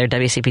discount there,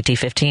 WCPT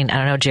 15. I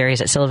don't know, Jerry,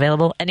 is it still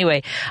available?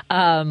 Anyway,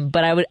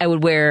 but I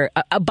would wear,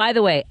 by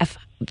the way,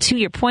 to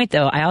your point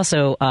though, I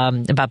also,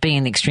 about being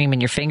in the extreme in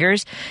your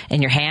fingers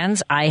and your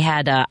hands,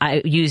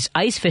 I use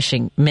ice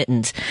fishing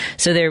mittens.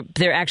 So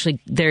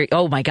they're,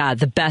 oh my God,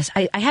 the best.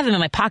 I have them in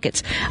my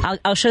pockets.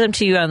 I'll show them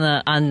to you on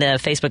the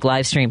Facebook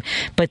live stream,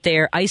 but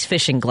they're ice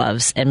fishing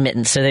gloves and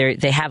mittens. So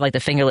they have like the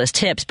fingerless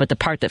tips, but the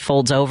part that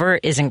folds over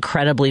is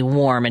incredibly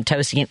warm and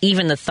toasty, and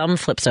even the thumb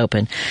flips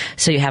open.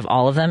 So you have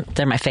all of them.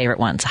 They're my favorite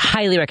ones.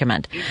 Highly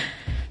recommend.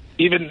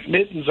 Even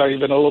mittens are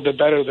even a little bit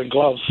better than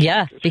gloves.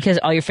 Yeah, because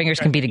all your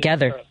fingers can be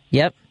together.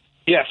 Yep.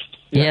 Yes.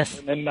 Yes.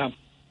 And then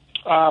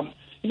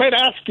you might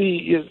ask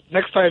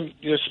next time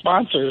your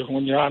sponsor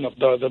when you're on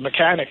the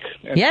mechanic.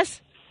 And yes.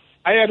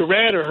 I had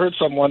read or heard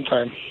some one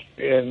time,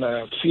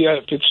 and see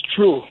if it's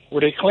true,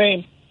 where they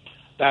claim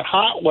that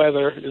hot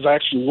weather is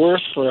actually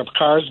worse for a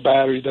car's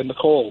battery than the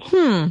cold.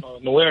 In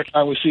the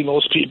wintertime, we see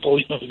most people,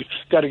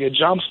 got to get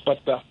jumps. But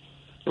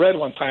read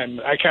one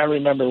time, I can't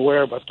remember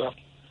where, but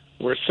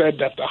where it said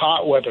that the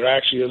hot weather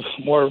actually is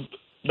more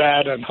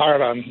bad and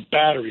hard on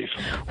batteries.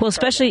 Well,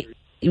 especially,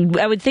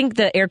 I would think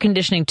the air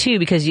conditioning too,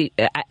 because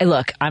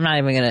look, I'm not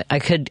even gonna. I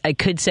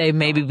could say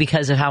maybe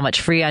because of how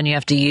much Freon you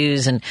have to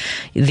use and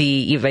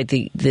the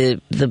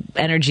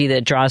energy that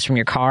it draws from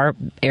your car.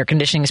 Air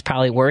conditioning is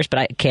probably worse, but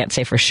I can't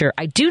say for sure.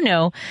 I do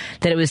know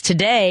that it was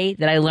today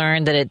that I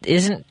learned that it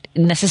isn't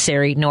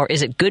necessary, nor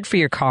is it good for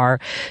your car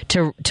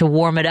to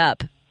warm it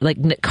up.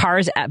 Like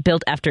cars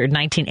built after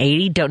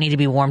 1980 don't need to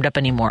be warmed up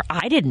anymore.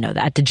 I didn't know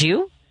that. Did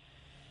you?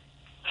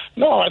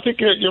 No, I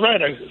think you're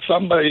right.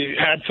 Somebody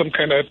had some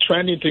kind of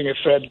trending thing that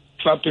said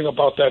something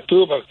about that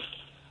too. But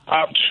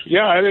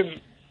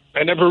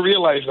I never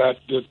realized that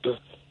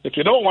if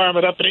you don't warm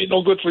it up, it ain't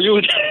no good for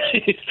you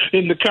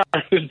in the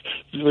car.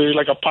 You're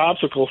like a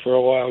popsicle for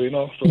a while,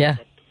 So, yeah.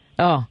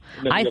 Oh,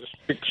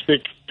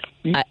 stick.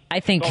 I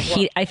think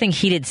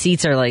heated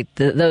seats are like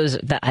those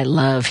that I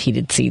love.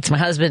 Heated seats. My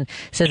husband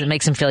says it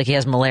makes him feel like he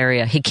has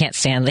malaria. He can't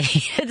stand the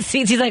heated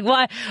seats. He's like,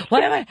 why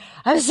am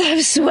I'm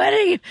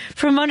sweating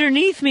from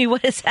underneath me.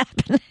 What is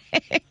happening?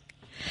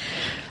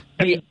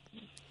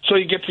 So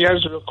you get the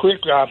answer real quick,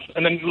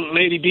 and then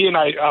Lady B and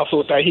I also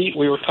with that heat,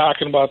 we were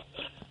talking about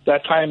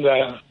that time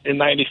in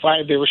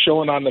 '95 they were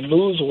showing on the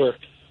news where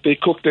they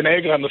cooked an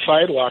egg on the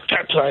sidewalk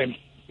that time,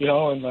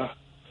 and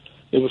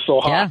it was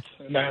so hot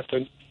and that.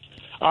 And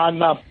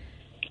on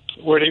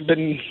where they've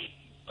been,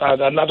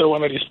 another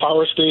one of these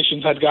power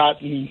stations had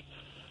gotten,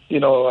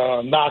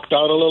 knocked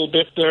out a little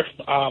bit there.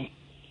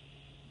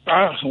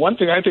 One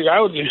thing I think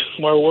I would be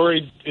more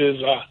worried is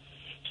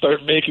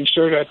start making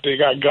sure that they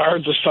got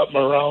guards or something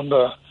around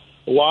the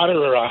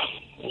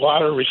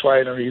water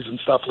refineries and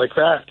stuff like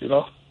that,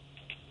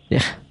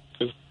 Yeah.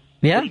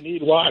 Yeah. We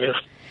need water.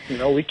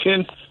 We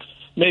can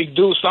make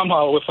do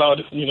somehow without,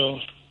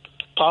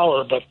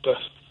 power, but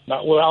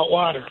not without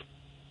water.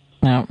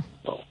 No.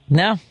 So,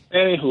 no.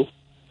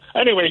 Anyway,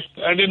 I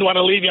didn't want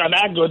to leave you on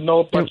that good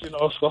note, but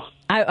so.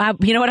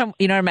 You know what I'm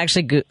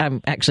actually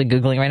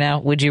Googling right now.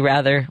 Would you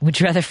rather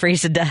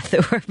freeze to death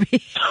or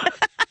be?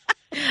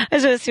 I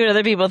just want to see what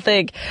other people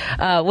think.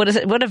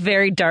 What a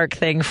very dark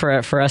thing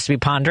for us to be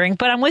pondering.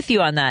 But I'm with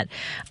you on that.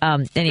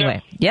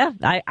 Anyway, yeah,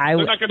 They're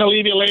not going to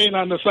leave you laying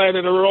on the side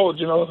of the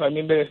road. I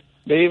mean, they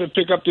even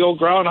pick up the old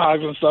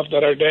groundhogs and stuff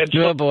that are dead.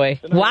 Oh boy!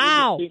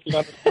 Wow.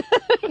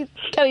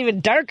 Got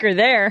even darker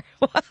there.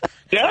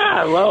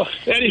 Yeah, well,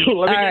 anyway,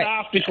 let me get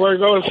off before it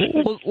goes.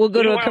 We'll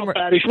go to a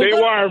commercial. Stay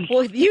warm.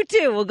 Well, you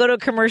too. We'll go to a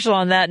commercial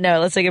on that note.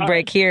 Let's take a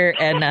break here.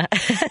 And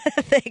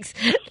thanks,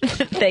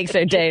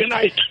 there, Dave. Good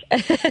night.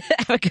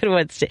 Have a good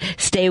one.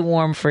 Stay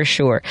warm for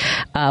sure.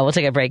 We'll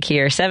take a break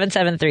here.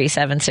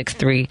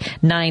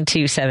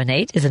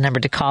 773-763-9278 is the number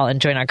to call and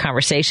join our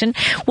conversation.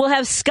 We'll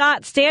have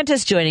Scott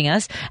Stantis joining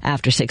us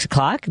after 6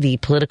 o'clock, the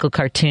political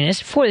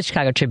cartoonist for the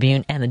Chicago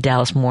Tribune and the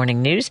Dallas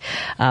Morning News.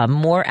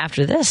 More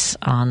after this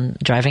on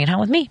Driving It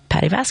Home with me,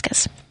 Patty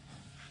Vasquez.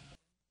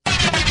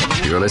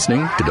 You're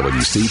listening to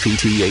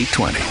WCPT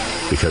 820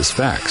 because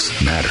facts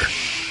matter.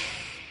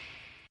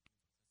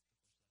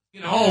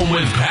 Home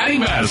with Patty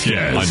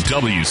Vasquez on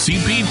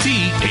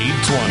WCPT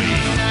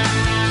 820.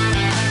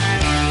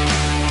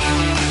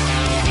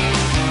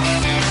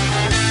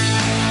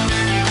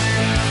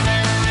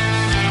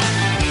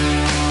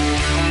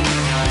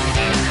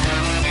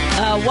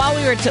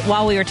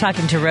 While we were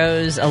talking to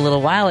Rose a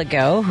little while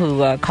ago,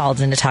 who called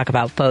in to talk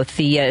about both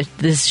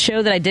this show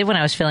that I did when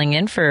I was filling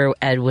in for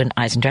Edwin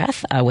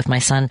Eisendrath with my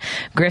son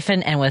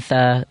Griffin, and with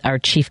our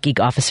chief geek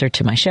officer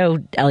to my show,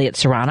 Elliot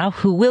Serrano,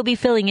 who will be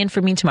filling in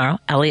for me tomorrow.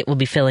 Elliot will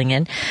be filling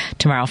in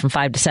tomorrow from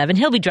 5 to 7.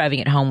 He'll be driving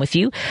it home with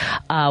you.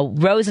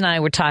 Rose and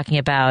I were talking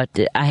about.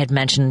 I had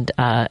mentioned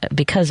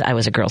because I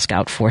was a Girl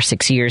Scout for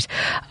 6 years,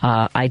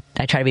 I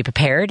try to be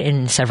prepared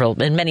in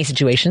many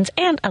situations,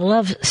 and I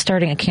love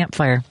starting a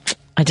campfire.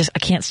 I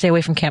can't stay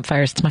away from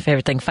campfires. It's my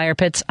favorite thing. Fire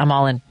pits, I'm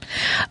all in.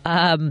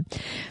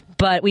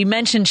 But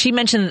she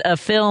mentioned a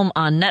film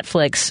on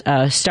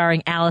Netflix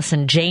starring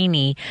Allison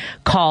Janney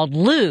called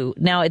Lou.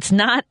 Now, it's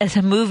not as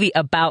a movie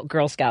about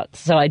Girl Scouts,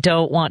 so I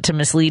don't want to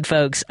mislead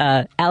folks.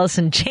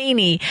 Allison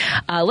Janney,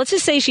 let's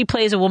just say she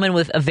plays a woman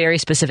with a very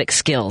specific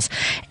skills.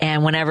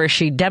 And whenever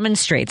she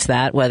demonstrates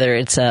that, whether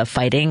it's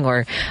fighting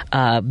or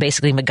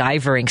basically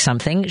MacGyvering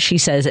something, she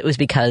says it was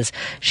because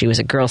she was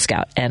a Girl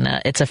Scout. And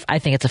I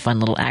think it's a fun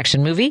little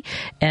action movie.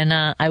 And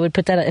I would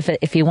put that,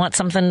 if you want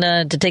something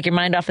to take your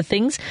mind off of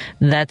things,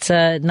 that's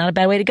not a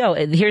bad way to go.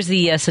 Here's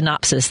the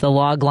synopsis, the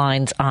log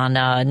lines on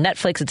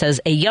Netflix. It says,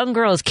 a young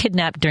girl is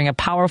kidnapped during a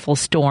powerful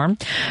storm.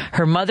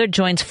 Her mother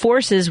joins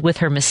forces with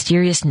her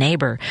mysterious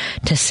neighbor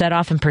to set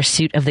off in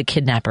pursuit of the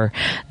kidnapper.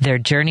 Their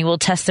journey will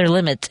test their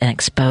limits and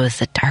expose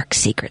the dark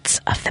secrets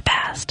of the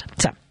past.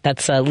 So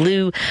that's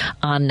Lou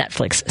on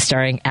Netflix,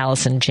 starring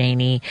Allison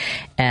Janney,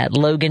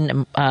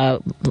 Logan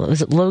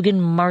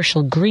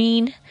Marshall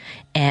Green,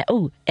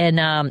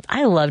 and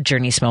I love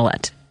Jurnee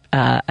Smollett.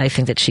 I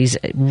think that she's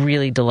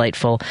really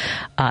delightful.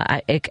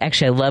 I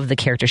love the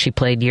character she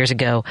played years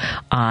ago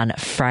on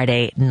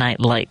Friday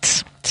Night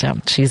Lights. So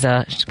she's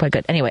quite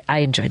good. Anyway, I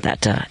enjoyed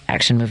that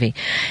action movie.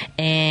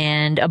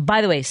 And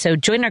by the way, so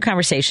join our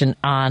conversation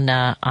on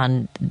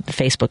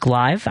Facebook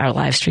Live, our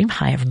live stream.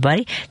 Hi,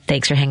 everybody.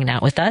 Thanks for hanging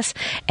out with us.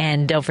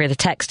 And don't forget to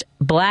text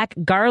Black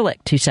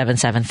Garlic to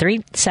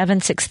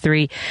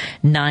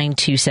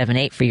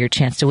 773-763-9278 for your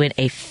chance to win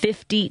a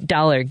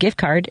 $50 gift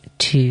card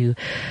to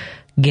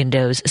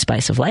Gindo's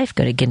Spice of Life.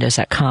 Go to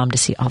gindos.com to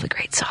see all the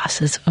great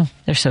sauces. Oh,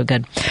 they're so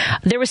good.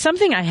 There was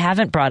something I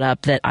haven't brought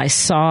up that I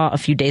saw a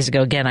few days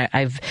ago. Again,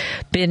 I've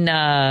been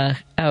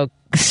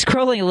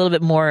scrolling a little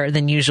bit more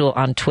than usual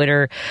on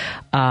Twitter,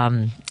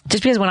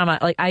 just because when I'm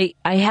I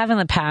have in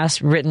the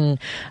past written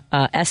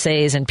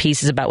essays and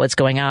pieces about what's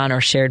going on, or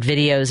shared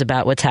videos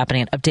about what's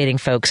happening and updating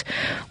folks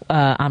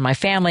on my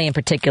family, in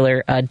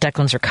particular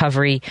Declan's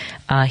recovery.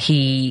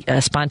 He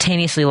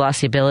spontaneously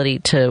lost the ability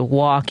to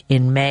walk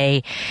in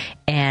May,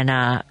 and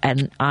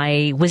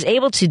I was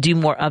able to do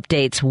more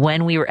updates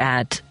when we were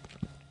at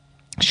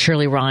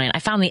Shirley Ryan. I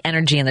found the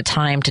energy and the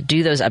time to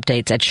do those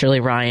updates at Shirley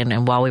Ryan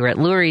and while we were at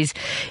Lurie's.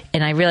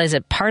 And I realized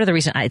that part of the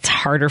reason it's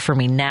harder for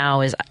me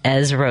now is,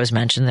 as Rose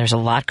mentioned, there's a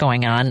lot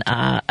going on.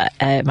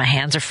 My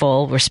hands are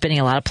full. We're spinning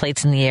a lot of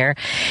plates in the air.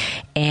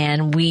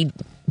 And we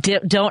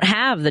don't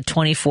have the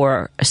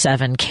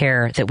 24/7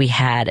 care that we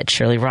had at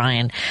Shirley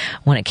Ryan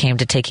when it came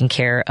to taking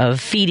care of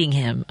feeding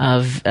him,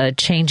 of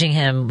changing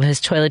him,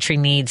 his toiletry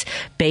needs,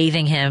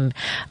 bathing him,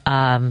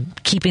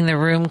 keeping the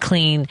room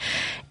clean.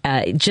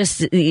 just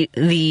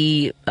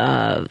the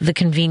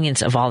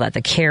convenience of all that,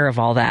 the care of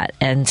all that,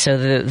 and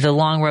so the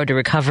long road to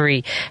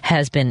recovery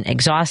has been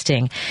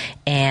exhausting,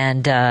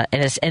 and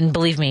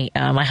believe me,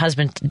 my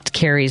husband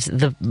carries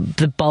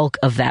the bulk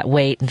of that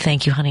weight. And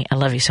thank you, honey, I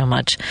love you so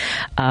much.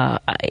 I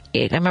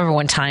remember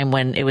one time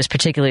when it was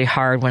particularly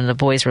hard when the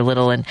boys were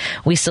little, and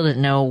we still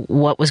didn't know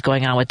what was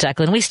going on with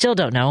Declan. We still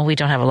don't know. We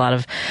don't have a lot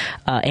of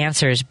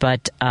answers,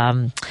 but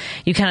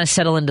you kind of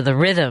settle into the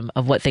rhythm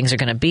of what things are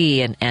going to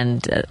be,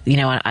 and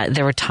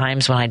there were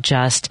times when I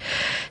just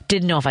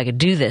didn't know if I could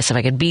do this, if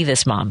I could be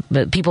this mom.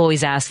 But people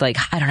always ask, like,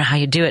 I don't know how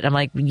you do it. I'm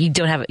like, you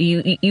don't have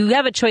you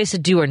have a choice to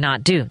do or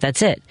not do.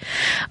 That's it.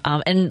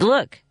 And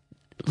look,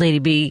 Lady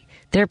B,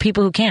 there are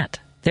people who can't.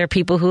 There are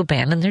people who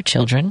abandon their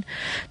children.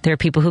 There are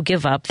people who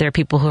give up. There are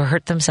people who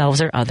hurt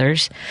themselves or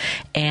others.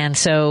 And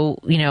so,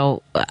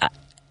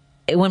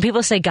 when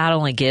people say God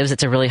only gives,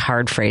 it's a really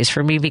hard phrase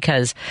for me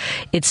because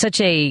it's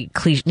such a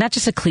cliche, not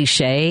just a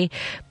cliche,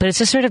 but it's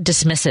just sort of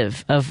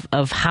dismissive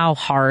of how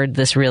hard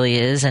this really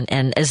is.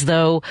 And as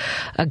though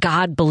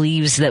God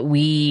believes that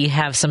we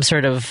have some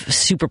sort of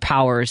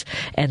superpowers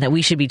and that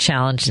we should be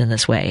challenged in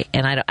this way.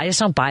 And I just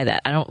don't buy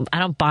that. I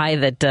don't buy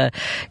that.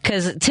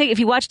 Cause if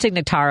you watch Tig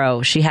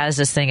Notaro, she has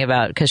this thing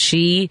about, cause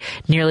she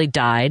nearly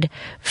died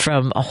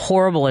from a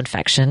horrible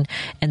infection.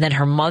 And then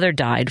her mother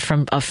died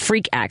from a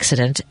freak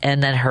accident.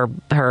 And then her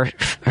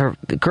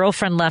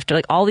girlfriend left her.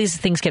 Like, all these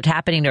things kept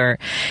happening to her,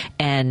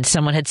 and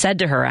someone had said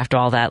to her after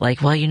all that,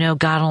 like, well,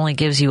 God only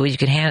gives you what you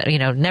can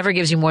handle, never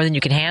gives you more than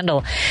you can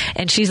handle.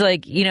 And she's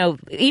like,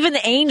 even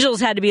the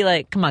angels had to be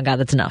like, come on, God,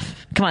 that's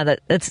enough. Come on,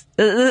 that's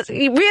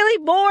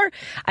really more.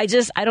 I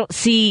don't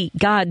see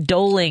God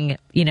doling,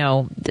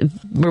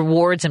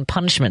 rewards and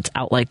punishments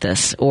out like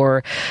this,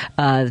 or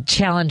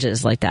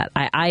challenges like that.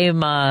 I am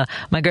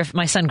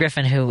my son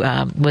Griffin, who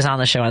was on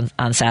the show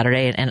on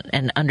Saturday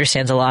and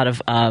understands a lot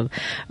of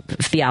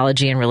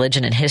theology and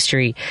religion and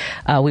history.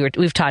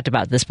 We've talked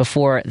about this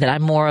before, that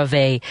I'm more of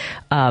a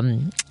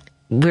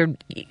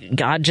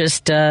God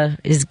just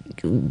is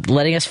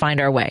letting us find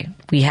our way.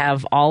 We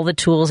have all the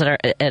tools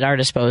at our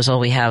disposal.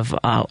 We have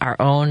our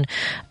own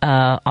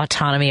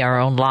autonomy, our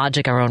own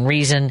logic, our own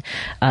reason,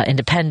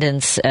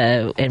 independence,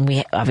 and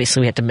we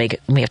have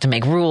to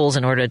make rules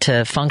in order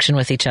to function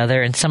with each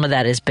other. And some of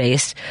that is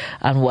based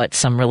on what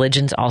some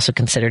religions also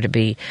consider to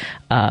be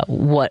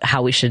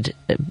how we should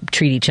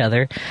treat each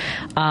other.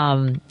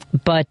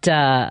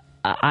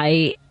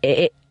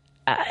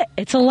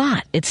 It's a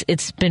lot.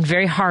 It's been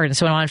very hard. And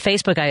so when I'm on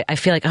Facebook, I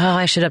feel like,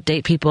 I should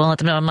update people and let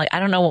them know. I'm like, I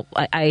don't know.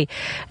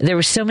 There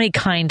were so many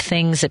kind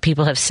things that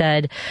people have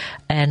said,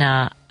 and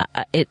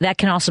that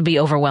can also be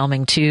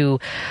overwhelming to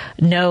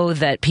know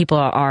that people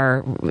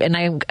are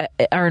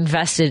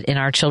invested in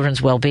our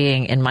children's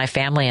well-being, in my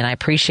family, and I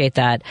appreciate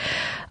that.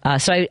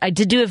 So I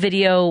did do a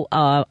video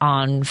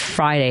on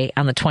Friday,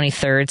 on the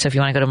 23rd. So if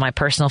you want to go to my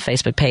personal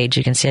Facebook page,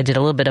 you can see I did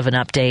a little bit of an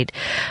update.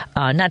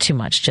 Not too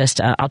much.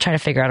 Just I'll try to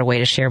figure out a way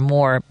to share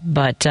more.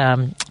 But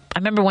I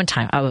remember one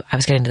time, I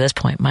was getting to this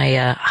point,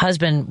 my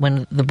husband,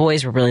 when the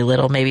boys were really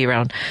little, maybe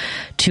around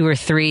 2 or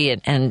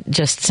 3, and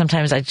just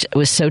sometimes I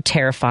was so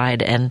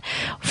terrified and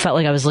felt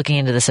like I was looking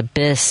into this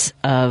abyss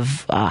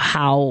of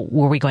how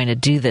were we going to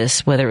do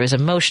this, whether it was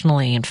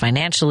emotionally and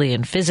financially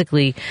and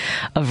physically,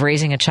 of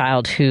raising a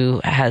child who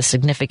has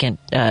significant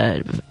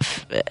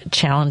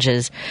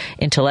challenges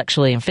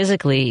intellectually and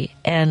physically.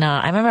 And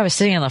I remember I was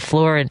sitting on the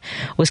floor and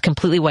was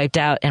completely wiped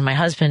out, and my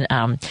husband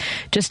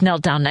just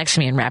knelt down next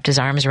to me and wrapped his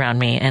arms around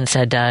me and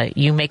said,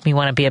 you make me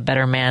want to be a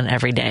better man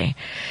every day.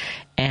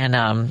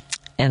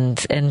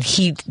 And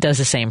he does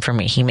the same for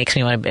me. He makes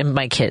me want to, and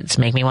my kids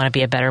make me want to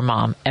be a better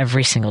mom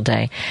every single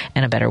day,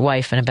 and a better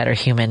wife, and a better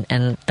human.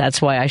 And that's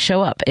why I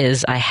show up,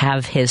 is I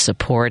have his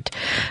support.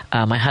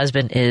 My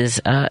husband is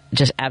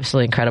just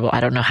absolutely incredible. I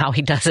don't know how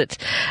he does it.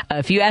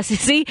 If you ask,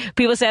 see,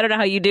 people say, I don't know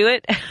how you do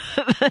it.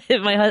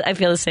 I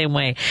feel the same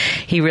way.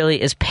 He really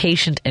is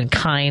patient and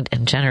kind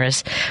and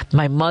generous.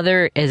 My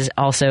mother is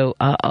also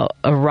a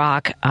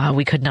rock.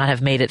 We could not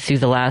have made it through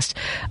the last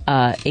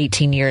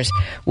 18 years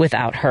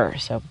without her.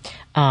 So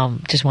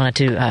just wanted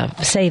to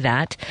say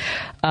that.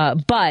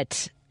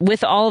 But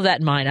with all of that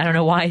in mind, I don't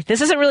know why this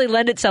doesn't really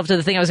lend itself to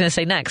the thing I was going to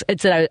say next.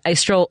 It's that I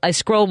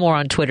scroll more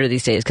on Twitter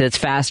these days because it's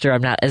faster.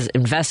 I'm not as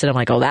invested. I'm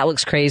like, oh, that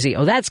looks crazy.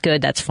 Oh, that's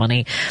good. That's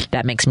funny.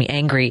 That makes me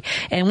angry.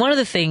 And one of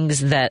the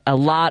things that a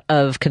lot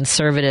of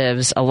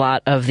conservatives, a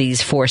lot of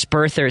these forced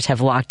birthers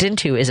have locked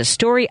into is a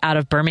story out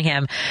of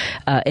Birmingham,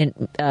 in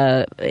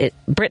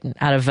Britain,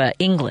 out of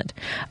England.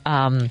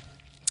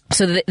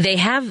 So they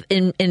have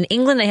in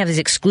England, they have these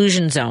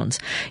exclusion zones.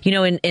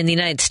 In the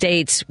United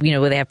States,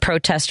 where they have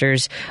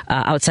protesters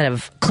outside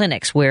of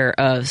clinics where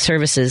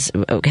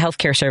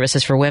healthcare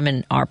services for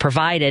women are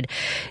provided.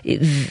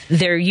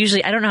 They're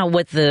usually, I don't know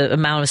what the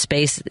amount of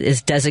space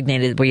is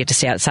designated where you have to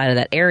stay outside of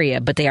that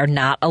area, but they are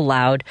not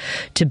allowed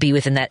to be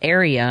within that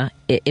area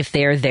if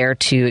they're there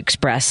to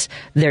express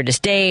their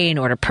disdain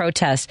or to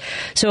protest.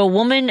 So a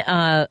woman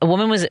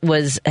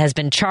has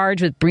been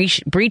charged with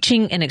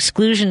breaching an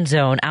exclusion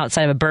zone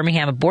outside of a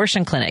Birmingham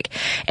abortion clinic.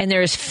 And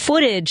there's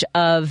footage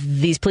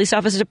of these police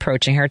officers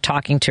approaching her,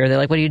 talking to her. They're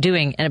like, what are you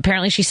doing? And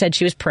apparently she said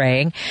she was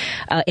praying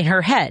in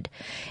her head.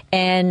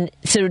 And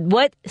so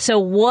what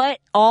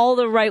all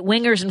the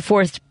right-wingers and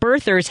forced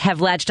birthers have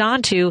latched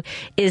onto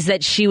is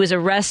that she was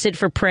arrested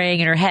for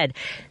praying in her head.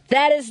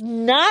 That is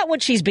not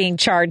what she's being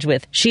charged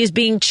with. She is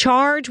being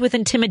charged with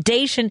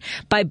intimidation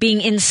by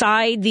being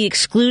inside the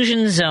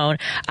exclusion zone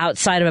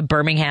outside of a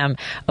Birmingham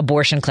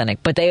abortion clinic.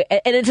 And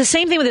it's the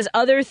same thing with this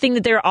other thing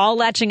that they're all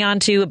latching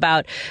onto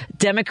about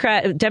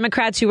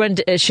Democrats who run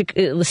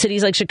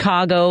cities like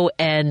Chicago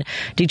and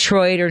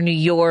Detroit or New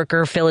York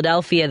or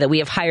Philadelphia, that we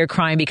have higher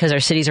crime because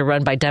our cities are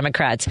run by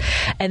Democrats.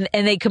 And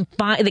they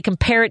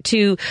compare it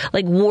to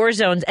like war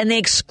zones, and they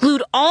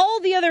exclude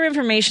all the other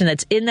information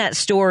that's in that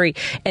story.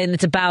 And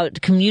it's about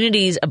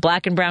communities,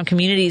 black and brown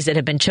communities that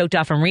have been choked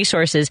off from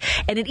resources.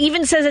 And it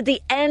even says at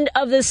the end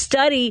of the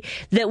study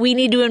that we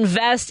need to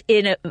invest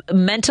in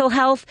mental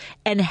health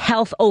and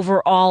health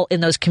overall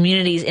in those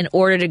communities in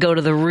order to go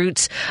to the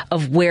roots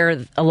of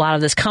where a lot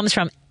of this comes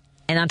from.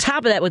 And on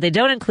top of that, what they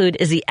don't include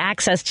is the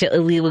access to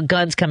illegal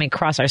guns coming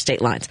across our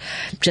state lines.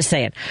 Just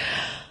saying.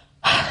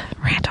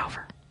 Rant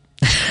over.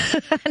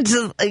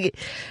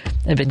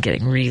 I've been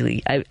getting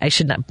really, I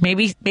should not,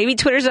 maybe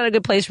Twitter's not a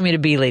good place for me to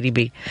be, Lady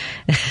B.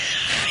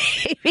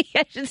 Maybe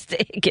I should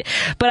stay.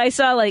 But I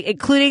saw, like,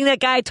 including that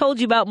guy I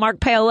told you about, Mark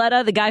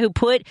Paoletta, the guy who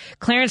put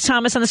Clarence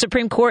Thomas on the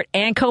Supreme Court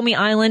and Comey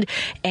Island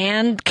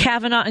and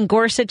Kavanaugh and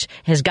Gorsuch,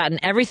 has gotten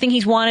everything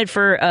he's wanted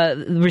for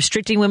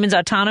restricting women's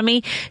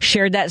autonomy,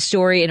 shared that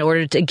story in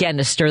order to, again,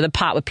 to stir the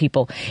pot with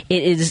people.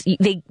 It is,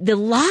 the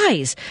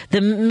lies,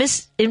 the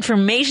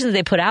misinformation that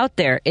they put out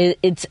there,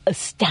 it's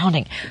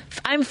astounding.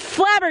 I'm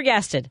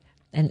flabbergasted,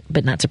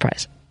 but not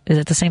surprised. Is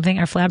it the same thing?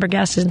 Are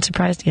flabbergasted and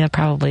surprised? Yeah,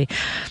 probably.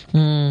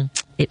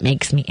 It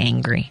makes me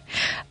angry.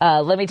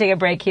 Let me take a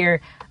break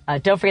here.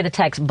 Don't forget to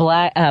text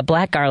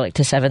black garlic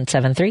to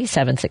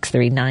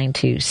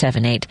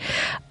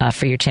 773-763-9278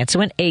 for your chance to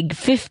win a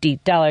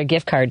 $50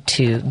 gift card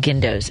to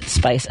Gindo's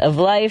Spice of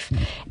Life.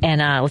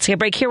 And let's take a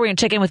break here. We're going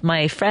to check in with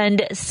my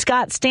friend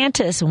Scott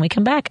Stantis when we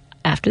come back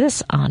after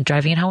this on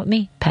Driving It Home with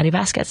me, Patty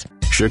Vasquez.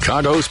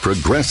 Chicago's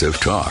Progressive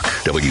Talk,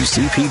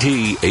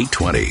 WCPT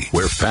 820,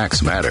 where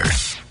facts matter.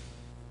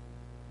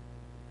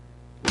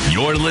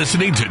 You're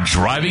listening to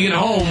Driving It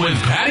Home with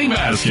Patty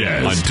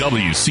Vasquez on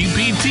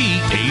WCPT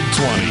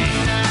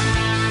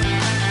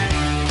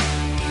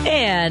 820.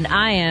 And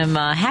I am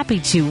happy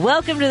to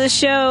welcome to the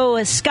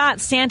show Scott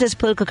Stantis,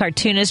 political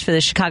cartoonist for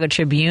the Chicago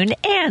Tribune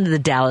and the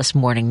Dallas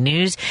Morning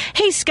News.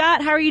 Hey,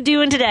 Scott, how are you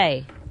doing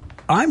today?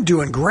 I'm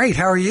doing great.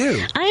 How are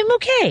you? I'm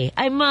okay.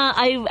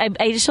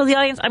 I just told the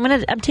audience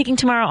I'm taking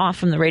tomorrow off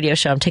from the radio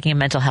show. I'm taking a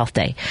mental health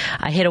day.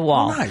 I hit a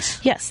wall. Oh,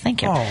 nice. Yes,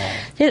 thank you. Oh,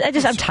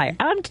 I'm tired.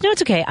 No,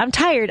 it's okay. I'm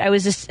tired. I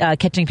was just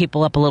catching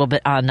people up a little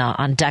bit on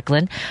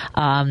Declan.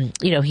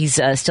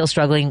 He's still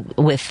struggling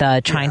with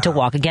trying to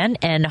walk again,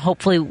 and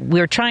hopefully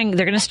they're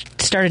going to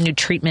start a new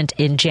treatment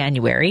in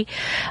January.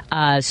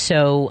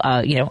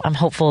 I'm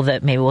hopeful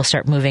that maybe we'll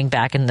start moving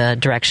back in the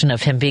direction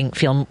of him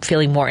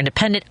feeling more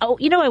independent. Oh,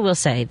 I will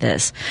say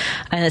this.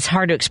 And it's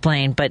hard to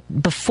explain, but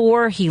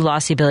before he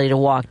lost the ability to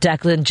walk,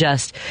 Declan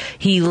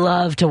he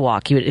loved to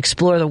walk. He would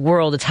explore the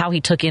world. It's how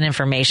he took in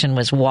information,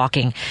 was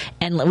walking.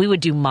 And we would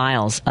do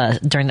miles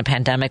during the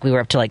pandemic. We were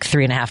up to like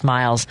 3.5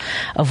 miles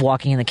of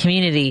walking in the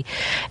community.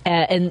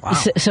 Wow.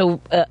 So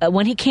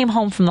when he came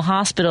home from the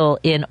hospital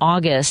in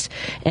August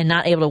and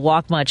not able to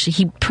walk much,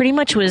 he pretty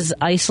much was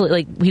isolated.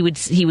 Like he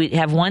would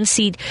have one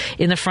seat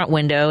in the front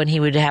window, and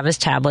he would have his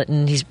tablet,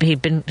 and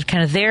he'd been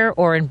kind of there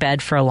or in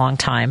bed for a long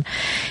time.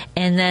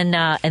 And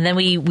then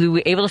we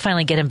were able to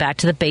finally get him back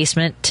to the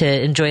basement to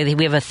enjoy.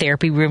 We have a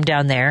therapy room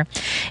down there.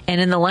 And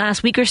in the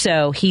last week or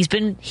so, he's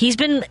been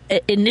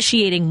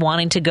initiating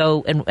wanting to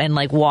go and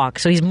like walk.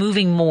 So he's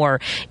moving more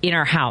in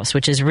our house,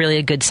 which is really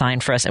a good sign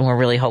for us, and we're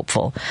really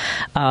hopeful.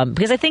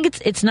 Because I think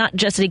it's not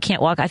just that he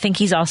can't walk. I think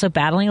he's also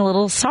battling a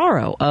little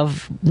sorrow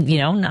of,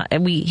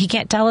 he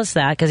can't tell us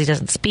that because he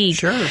doesn't speak.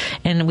 Sure.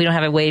 And we don't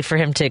have a way for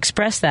him to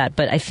express that.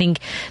 But I think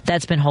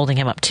that's been holding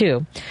him up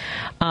too.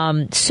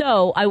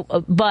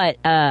 But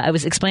I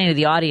was explaining to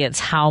the audience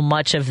how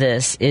much of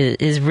this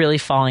is really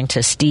falling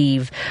to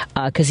Steve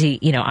because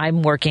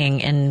I'm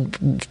working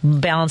and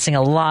balancing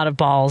a lot of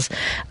balls.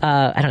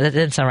 I don't know, that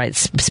doesn't sound right.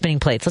 Spinning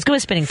plates. Let's go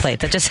with spinning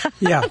plates. That just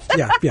yeah.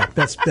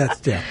 That's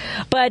yeah.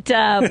 But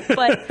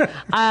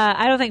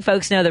I don't think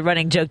folks know the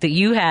running joke that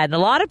you had and a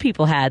lot of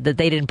people had that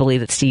they didn't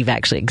believe that Steve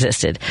actually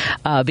existed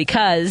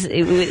because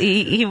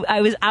I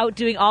was out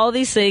doing all of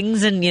these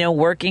things and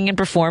working and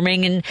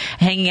performing and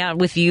hanging out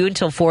with you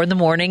until 4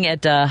 a.m.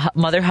 at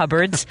Mother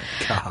Hubbard's.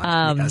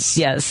 God,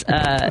 yes.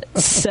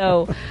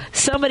 So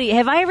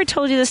have I ever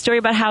told you the story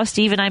about how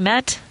Steve and I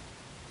met?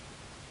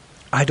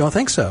 I don't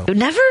think so.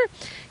 Never?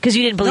 Because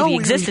you didn't believe he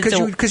existed.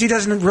 Because he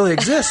doesn't really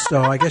exist,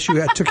 so I guess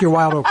it took you a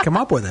while to come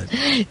up with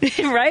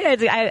it. Right?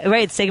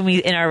 Right. It's taken me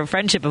in our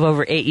friendship of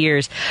over 8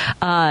 years.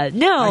 No.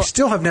 I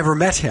still have never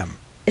met him.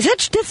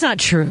 That's not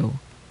true.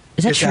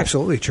 Is that it's true?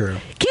 Absolutely true.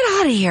 Get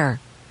out of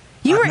here.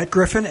 I met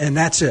Griffin, and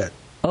that's it.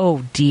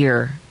 Oh,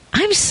 dear.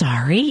 I'm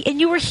sorry.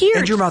 And you were here.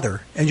 And your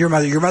mother.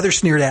 Your mother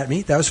sneered at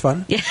me. That was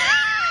fun. Yeah.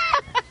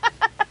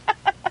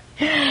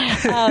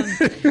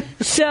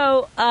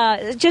 So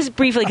just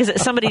briefly,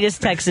 because somebody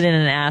just texted in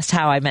and asked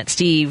how I met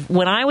Steve.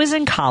 When I was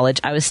in college,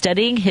 I was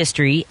studying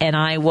history, and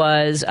I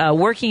was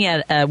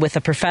working with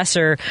a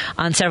professor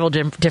on several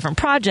different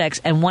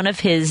projects. And one of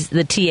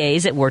the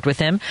TAs that worked with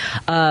him,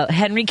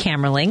 Henry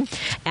Kamerling,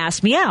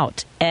 asked me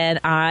out.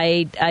 And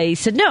I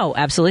said, no,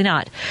 absolutely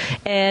not.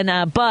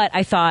 And but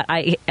I thought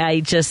I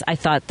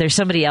thought there's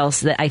somebody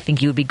else that I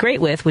think you would be great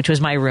with, which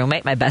was my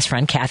roommate, my best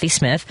friend, Kathy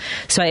Smith.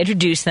 So I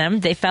introduced them.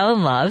 They fell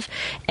in love,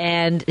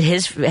 and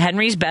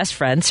Henry's best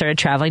friend started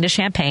traveling to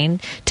Champaign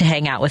to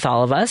hang out with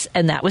all of us,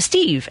 and that was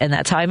Steve. And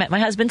that's how I met my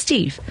husband,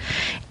 Steve.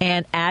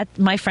 And at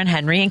my friend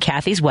Henry and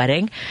Kathy's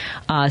wedding,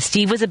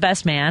 Steve was the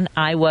best man.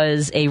 I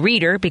was a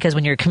reader, because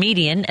when you're a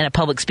comedian and a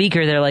public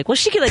speaker, they're like, well,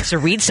 she likes to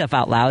read stuff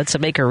out loud, so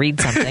make her read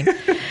something.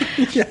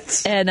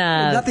 Yes. And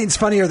nothing's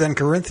funnier than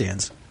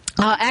Corinthians.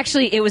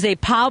 Actually, it was a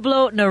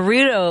Pablo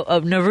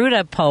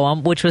Neruda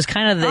poem, which was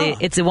kind of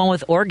it's the one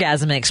with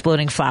orgasm and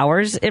exploding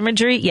flowers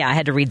imagery. Yeah, I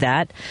had to read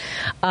that.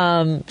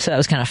 So that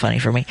was kind of funny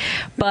for me.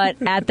 But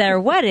at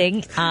their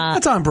wedding...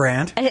 that's on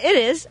brand. It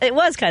is. It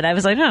was kind of. I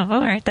was like, oh,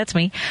 all right, that's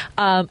me.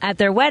 At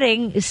their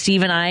wedding,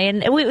 Steve and I,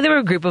 and there were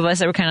a group of us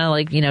that were kind of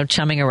like,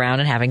 chumming around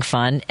and having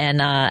fun.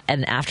 And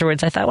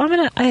afterwards, I thought, well,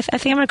 I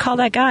think I'm going to call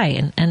that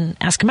guy and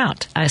ask him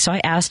out. So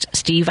I asked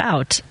Steve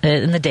out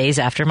in the days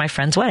after my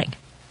friend's wedding.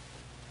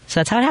 So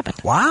that's how it happened.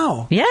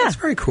 Wow. Yeah. That's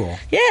very cool.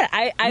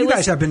 Yeah. You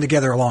guys have been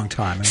together a long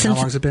time. And how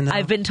long has it been now?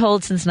 I've been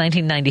told since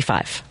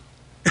 1995.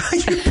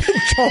 You've been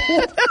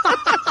told?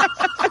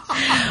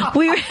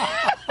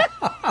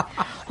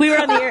 We were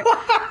on the air.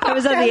 I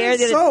was on the air.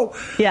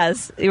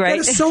 Yes, you're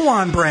right. That is so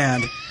on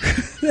brand.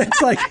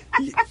 It's like,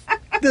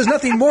 there's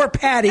nothing more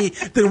Patty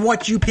than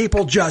what you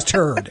people just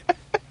heard.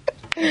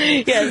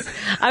 Yes,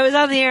 I was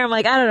on the air. I'm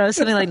like, I don't know,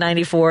 something like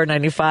 94,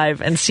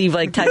 95, and Steve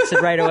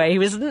texted right away. He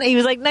was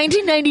like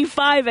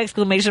 1995 !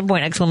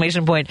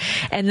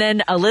 And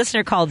then a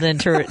listener called in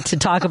to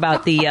talk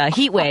about the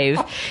heat wave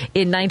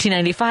in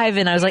 1995,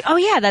 and I was like, oh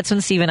yeah, that's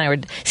when Steve and I were.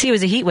 See, it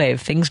was a heat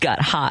wave. Things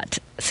got hot.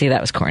 See,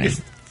 that was corny.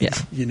 Yeah,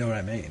 you know what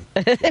I mean.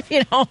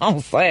 You know what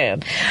I'm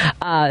saying.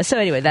 So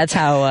anyway, that's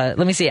how. Let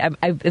me see. I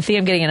think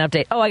I'm getting an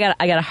update. Oh, I got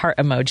a heart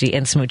emoji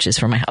and smooches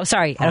for my. Oh,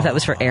 sorry. I don't know if that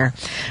was for air,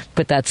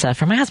 but that's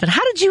for my husband.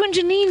 How did you and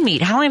Janine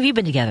meet? How long have you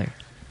been together?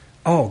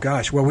 Oh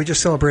gosh, well, we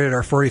just celebrated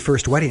our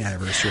 41st wedding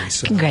anniversary.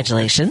 So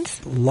congratulations!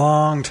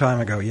 Long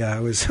time ago. Yeah,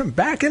 it was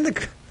back in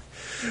the.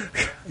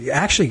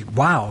 Actually,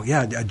 wow.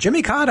 Yeah,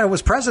 Jimmy Cotta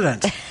was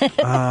president.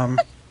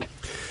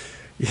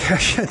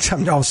 Yeah,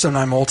 all of a sudden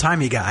I'm an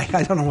old-timey guy.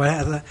 I don't know what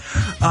happened.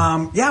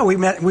 Yeah, we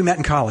met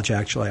in college,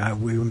 actually.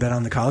 We met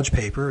on the college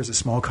paper. It was a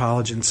small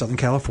college in Southern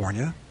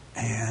California,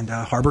 and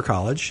Harbor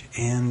College.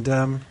 And,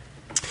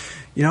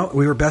 we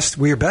were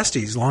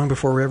besties long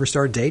before we ever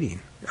started dating.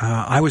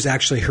 I was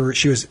actually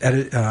she was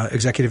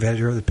executive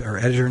editor or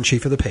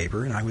editor-in-chief of the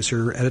paper, and I was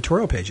her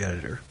editorial page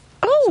editor.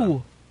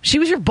 Oh, she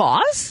was your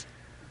boss?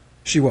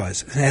 She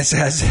was,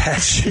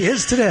 as she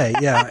is today.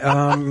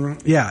 Yeah,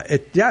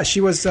 she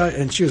was,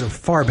 and she was a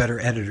far better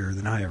editor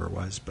than I ever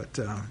was. But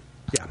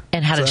yeah.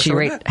 And how did she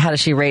rate? How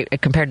does she rate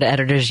compared to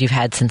editors you've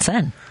had since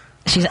then?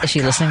 Is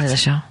she listening to the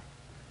show?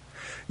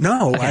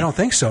 No, okay. I don't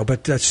think so.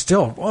 But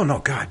still, oh no,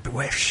 God! But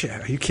wait,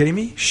 shit, are you kidding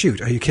me? Shoot,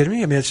 are you kidding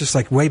me? I mean, it's just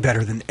like way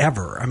better than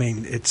ever. I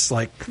mean, it's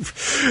like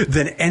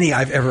than any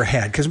I've ever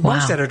had. Because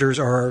most editors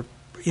are,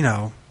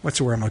 what's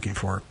the word I'm looking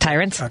for?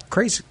 Tyrants.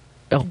 Crazy.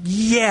 Oh.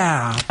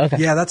 Yeah. Okay.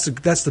 Yeah, that's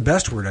the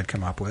best word I'd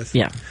come up with.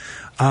 Yeah.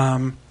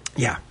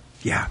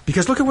 Yeah.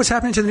 Because look at what's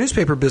happening to the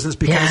newspaper business,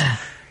 because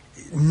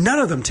none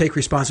of them take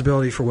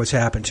responsibility for what's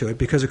happened to it,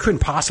 because it couldn't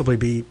possibly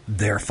be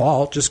their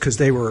fault just because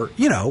they were,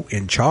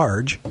 in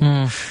charge.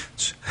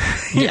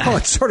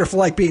 It's sort of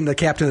like being the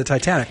captain of the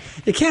Titanic.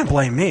 You can't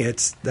blame me.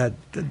 It's the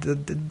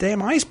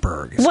damn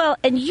iceberg. Well,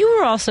 and you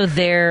were also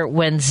there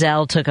when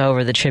Zell took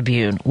over the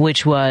Tribune,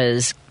 which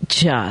was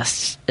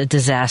just a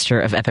disaster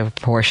of epic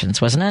proportions,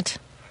 wasn't it?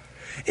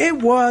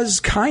 It was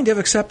kind of,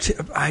 except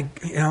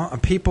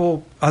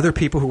other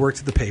people who worked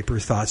at the paper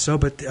thought so,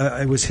 but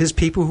it was his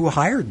people who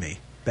hired me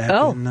back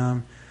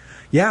in.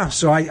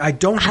 So I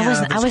don't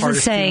have as hard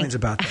feelings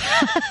about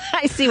that.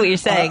 I see what you're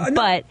saying,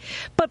 no.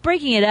 but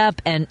breaking it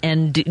up and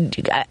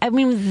I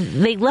mean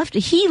he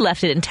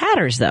left it in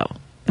tatters though.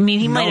 I mean,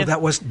 he might have.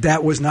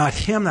 That was not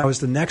him. That was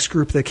the next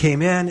group that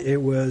came in.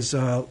 It was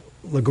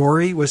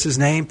Ligori was his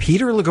name,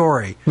 Peter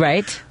Ligori.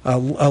 Right.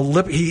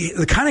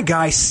 The kind of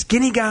guy,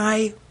 skinny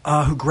guy,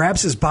 who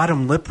grabs his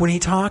bottom lip when he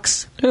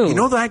talks. Ooh. You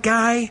know that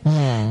guy,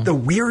 the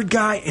weird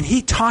guy, and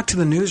he talked to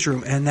the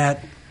newsroom and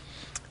that.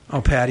 Oh,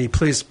 Patty,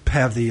 please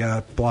have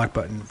the block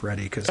button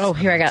ready.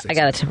 Here, I got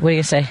it. What do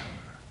you say?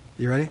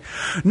 You ready?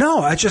 No,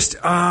 I just,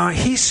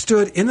 he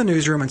stood in the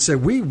newsroom and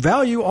said, we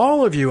value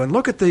all of you, and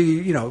look at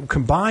the,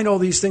 combine all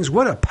these things.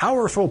 What a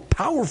powerful,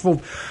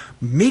 powerful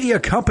media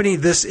company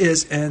this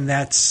is. And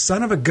that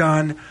son of a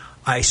gun,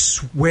 I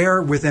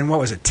swear within,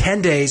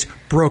 10 days,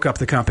 broke up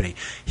the company.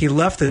 He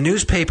left the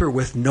newspaper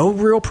with no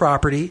real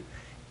property.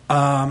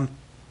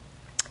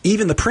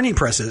 Even the printing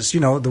presses,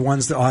 the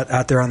ones that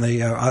out there on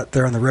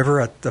the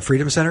river at the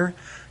Freedom Center,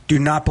 do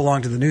not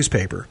belong to the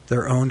newspaper.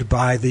 They're owned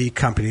by the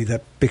company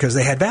because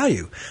they had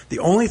value. The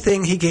only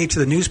thing he gave to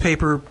the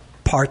newspaper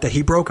part that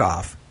he broke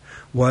off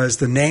was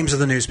the names of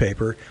the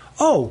newspaper.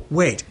 Oh,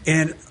 wait,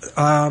 and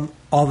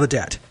all the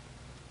debt.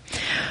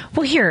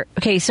 Well, here,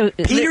 okay, so...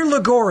 Peter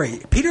Liguori,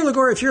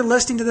 if you're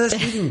listening to this,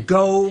 you can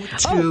go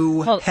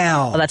to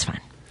hell. Oh, that's fine.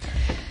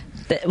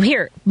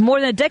 Here, more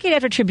than a decade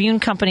after Tribune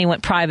Company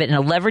went private in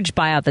a leveraged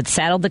buyout that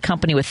saddled the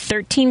company with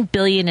 $13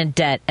 billion in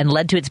debt and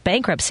led to its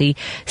bankruptcy,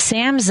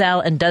 Sam Zell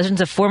and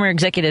dozens of former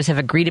executives have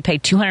agreed to pay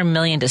 $200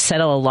 million to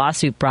settle a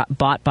lawsuit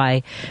brought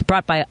by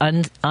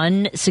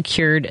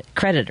unsecured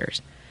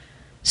creditors.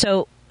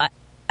 So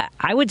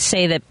I would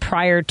say that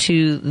prior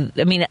to...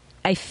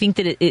 I think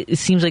that it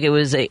seems like it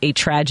was a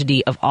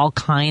tragedy of all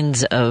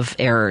kinds of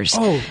errors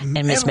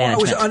and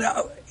mismanagement.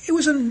 It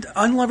was an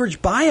unleveraged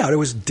buyout. It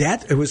was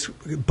debt. It was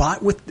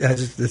bought with,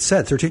 as it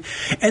said, 13.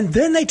 And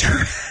then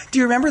do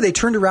you remember they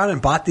turned around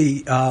and bought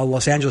the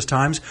Los Angeles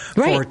Times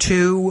for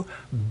 $2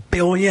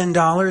 billion?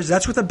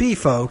 That's with a B,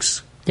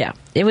 folks. Yeah.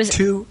 It was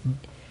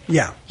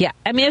Yeah. Yeah.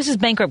 This is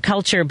bankrupt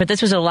culture, but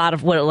this was a lot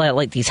of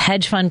like these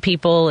hedge fund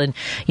people and,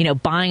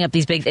 buying up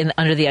these big, and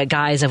under the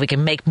guise of we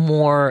can make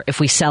more if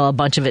we sell a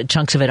bunch of it,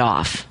 chunks of it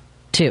off,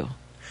 too.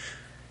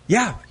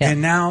 Yeah.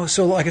 And now,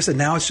 so like I said,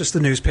 now it's just the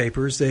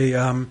newspapers. They,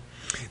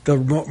 the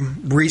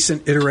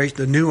recent iteration,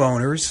 the new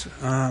owners,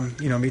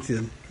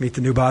 meet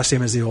the new boss,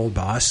 same as the old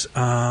boss,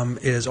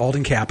 is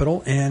Alden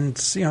Capital. And,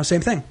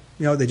 same thing.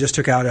 They just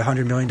took out a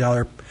 $100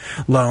 million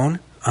loan,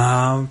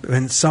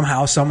 and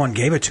somehow someone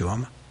gave it to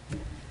them.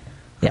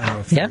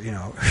 Yeah.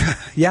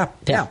 Yeah.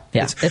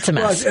 It's a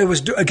mess. Well, it was.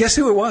 Guess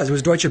who it was? It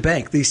was Deutsche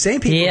Bank. The same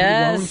people who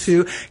loaned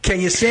to.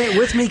 Can you say it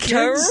with me,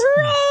 kids?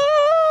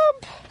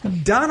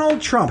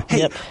 Donald Trump.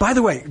 Hey, by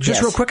the way,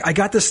 just real quick, I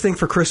got this thing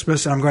for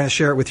Christmas, and I'm going to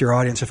share it with your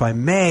audience, if I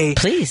may.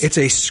 Please. It's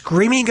a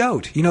screaming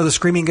goat. You know the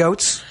screaming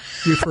goats?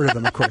 You've heard of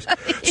them, of course.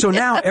 So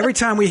now, every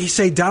time we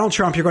say Donald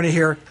Trump, you're going to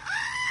hear,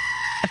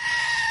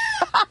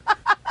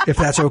 if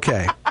that's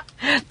okay.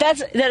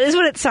 That is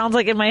what it sounds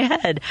like in my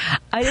head.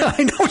 I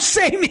know,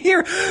 same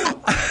here.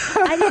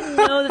 I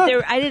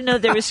didn't know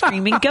there were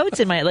screaming goats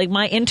in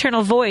my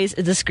internal voice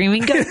is a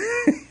screaming goat.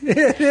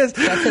 It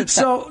is.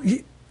 So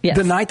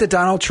the night that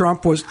Donald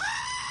Trump was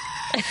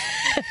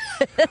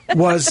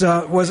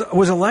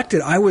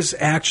elected, I was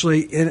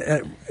actually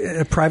in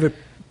a private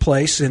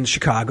place in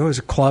Chicago. It was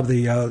a club,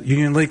 the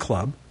Union League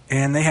Club,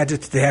 and they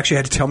actually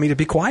had to tell me to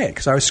be quiet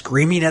because I was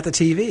screaming at the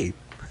TV.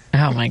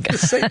 Oh, my God.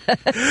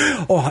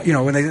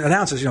 When they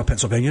announced this,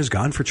 Pennsylvania's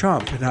gone for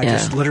Trump. And I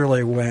just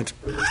literally went...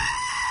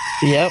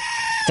 Yep.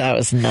 That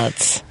was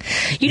nuts.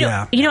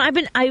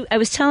 I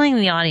was telling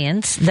the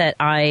audience that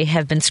I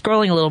have been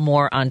scrolling a little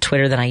more on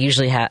Twitter than I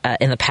usually have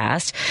in the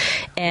past,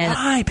 and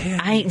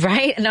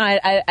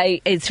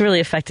it's really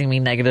affecting me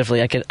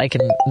negatively. I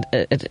can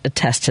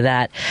attest to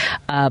that.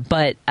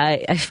 But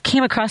I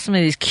came across some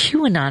of these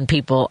QAnon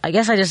people. I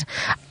guess I just,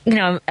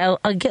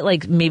 I'll get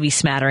like maybe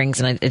smatterings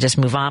and I just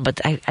move on.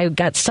 But I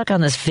got stuck on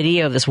this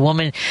video of this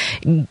woman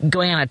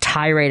going on a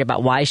tirade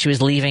about why she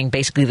was leaving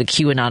basically the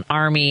QAnon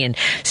army, and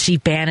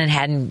Steve Bannon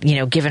hadn't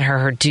given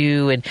her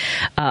due, and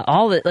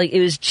all that. Like, it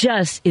was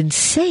just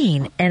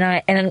insane,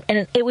 and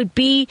it would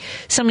be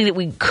something that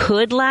we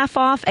could laugh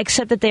off,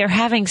 except that they are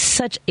having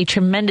such a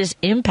tremendous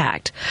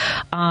impact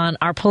on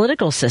our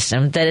political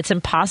system that it's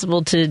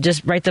impossible to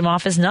just write them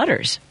off as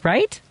nutters,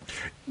 right?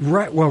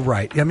 Right. Well,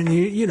 right.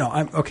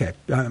 I'm okay.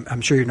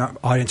 I'm sure your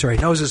audience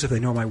already knows this if they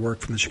know my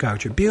work from the Chicago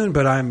Tribune,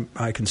 but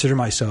I consider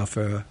myself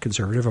a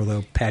conservative,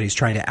 although Patty's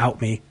trying to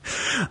out me.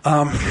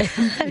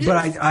 But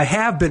I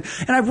have been,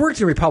 and I've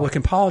worked in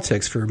Republican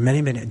politics for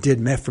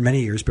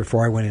many years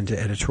before I went into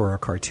editorial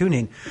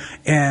cartooning.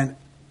 And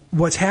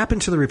what's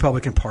happened to the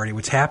Republican Party,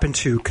 what's happened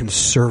to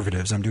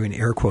conservatives, I'm doing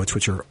air quotes,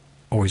 which are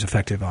always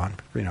effective on,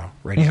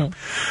 radio.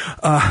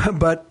 Mm-hmm.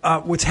 But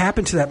what's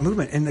happened to that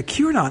movement and the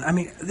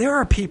QAnon, there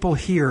are people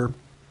here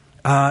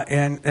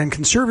and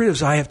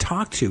conservatives I have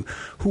talked to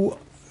who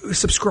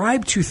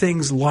subscribe to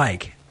things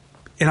like,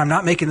 and I'm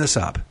not making this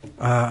up,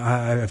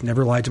 I've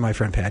never lied to my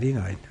friend Patty,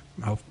 and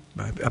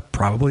I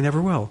probably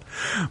never will,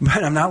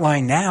 but I'm not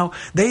lying now.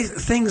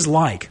 Things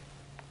like,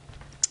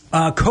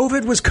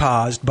 COVID was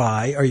caused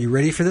by, are you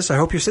ready for this? I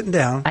hope you're sitting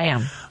down. I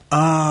am.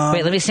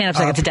 Wait, let me stand up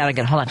so I can sit down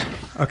again. Hold on.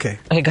 Okay.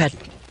 Okay, go ahead.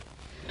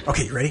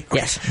 Okay, you ready? Okay.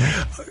 Yes.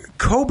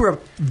 Cobra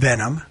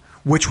venom,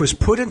 which was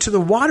put into the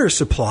water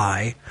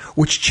supply,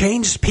 which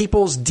changed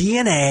people's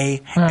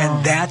DNA,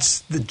 and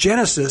that's the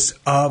genesis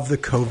of the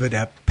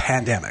COVID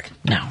pandemic.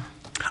 No.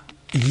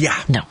 Yeah.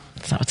 No,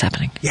 that's not what's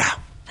happening. Yeah.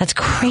 That's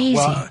crazy.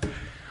 Well,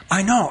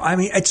 I know.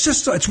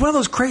 It's one of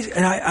those crazy,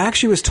 and I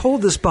actually was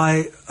told this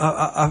by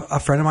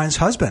a friend of mine's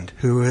husband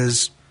who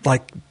is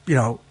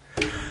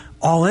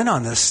all in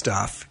on this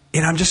stuff.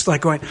 And I'm just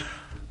like going,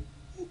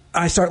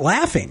 I start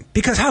laughing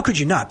because how could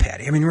you not,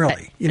 Patty? I mean,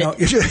 really, you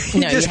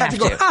just have to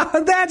go,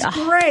 that's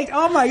great.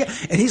 Oh my God.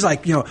 And he's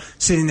like,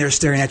 sitting there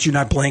staring at you,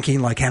 not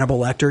blinking like Hannibal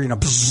Lecter,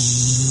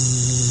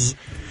 bzzz.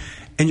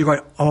 And you're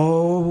going,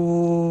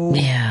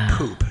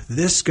 poop.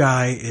 This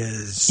guy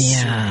is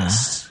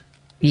serious.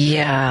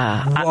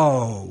 Yeah.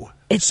 Whoa.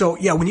 So,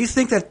 when you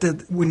think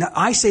that when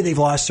I say they've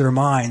lost their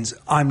minds,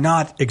 I'm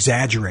not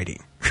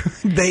exaggerating.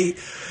 The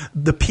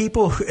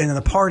people in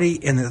the party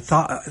and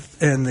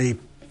the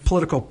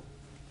political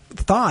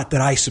thought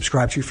that I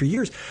subscribed to for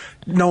years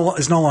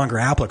is no longer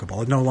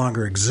applicable. It no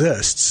longer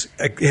exists,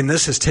 and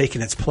this has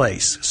taken its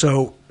place.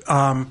 So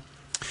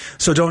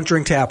don't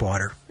drink tap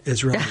water.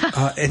 Is really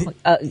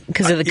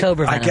because of the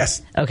cobra venom. I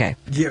guess. Okay.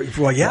 Yeah,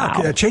 well,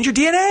 wow. Change your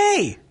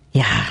DNA.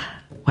 Yeah.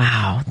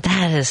 Wow,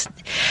 that is.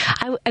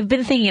 I've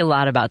been thinking a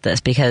lot about this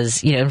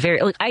because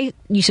I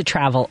used to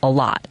travel a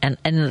lot,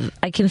 and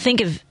I can think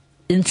of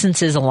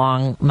instances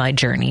along my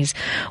journeys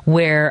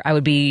where I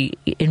would be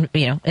in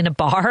a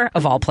bar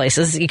of all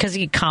places, because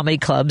comedy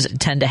clubs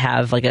tend to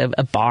have like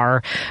a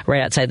bar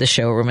right outside the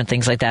showroom and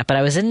things like that. But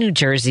I was in New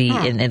Jersey,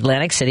 in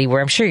Atlantic City,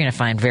 where I'm sure you're going to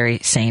find very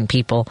sane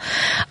people.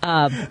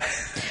 But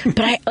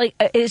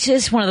it's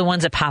just one of the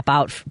ones that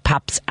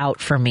pops out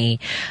for me.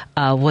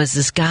 Was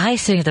this guy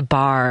sitting at the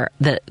bar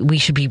that we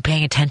should be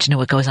paying attention to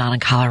what goes on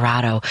in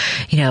Colorado?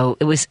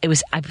 It was.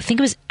 I think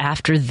it was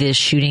after this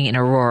shooting in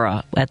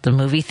Aurora at the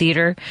movie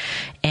theater.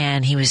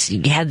 And he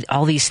had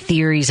all these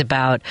theories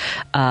about,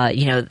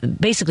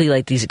 basically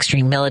like these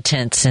extreme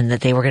militants, and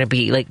that they were going to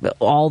be like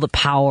all the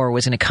power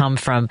was going to come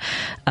from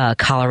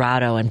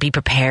Colorado, and be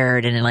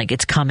prepared, and like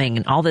it's coming,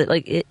 and all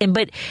that.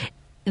 But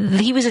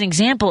he was an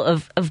example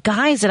of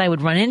guys that I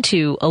would run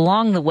into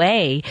along the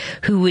way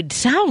who would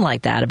sound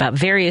like that about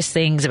various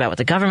things, about what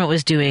the government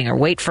was doing, or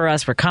wait for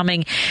us, we're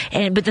coming.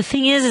 But the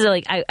thing is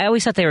like, I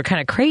always thought they were kind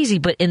of crazy,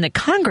 but in the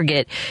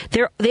congregate,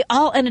 they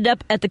all ended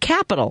up at the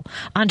Capitol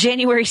on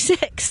January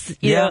 6th.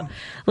 You know?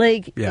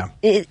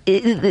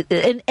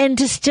 And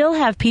to still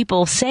have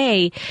people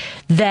say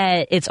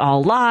that it's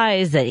all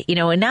lies, that,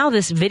 and now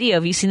this video,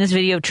 have you seen this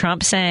video of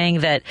Trump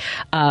saying that,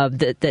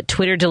 that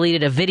Twitter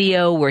deleted a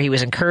video where he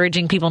was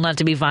encouraging people not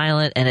to be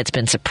violent, and it's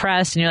been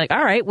suppressed, and you're like,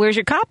 all right, where's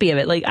your copy of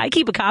it? Like, I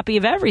keep a copy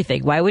of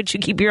everything. Why would you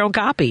keep your own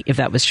copy if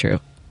that was true?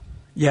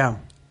 Yeah.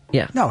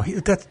 No,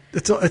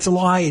 it's a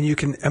lie, and you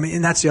can. I mean,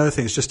 and that's the other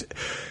thing. It's just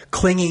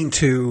clinging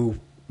to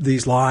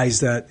these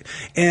lies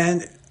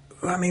and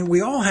I mean,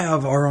 we all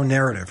have our own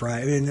narrative,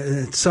 right? I mean,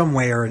 in some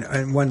way or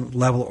in one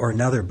level or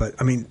another. But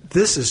I mean,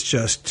 this is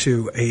just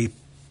to a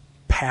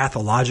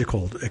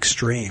pathological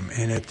extreme,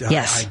 and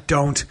I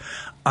don't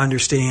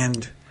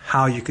understand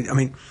how you could. I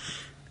mean.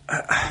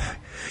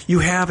 You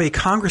have a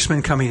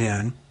congressman coming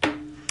in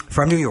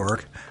from New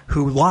York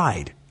who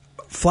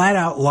flat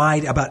out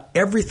lied about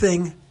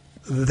everything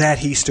that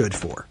he stood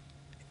for.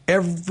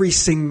 Every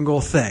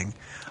single thing.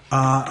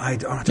 I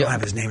don't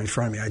have his name in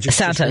front of me. I just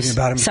was reading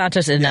about him.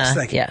 Santos,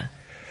 thank you.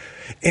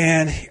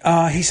 And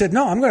he said,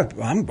 "No, I'm going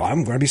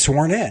to be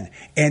sworn in."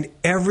 And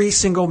every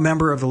single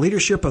member of the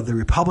leadership of the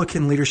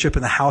Republican leadership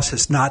in the House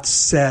has not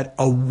said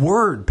a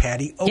word,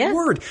 Patty, a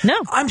word. No,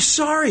 I'm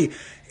sorry.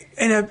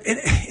 In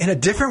a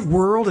different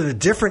world, in a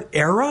different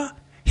era,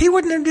 he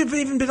wouldn't have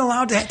even been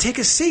allowed to take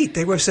a seat.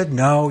 They would have said,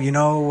 no,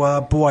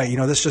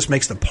 this just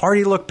makes the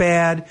party look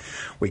bad.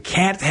 We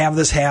can't have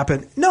this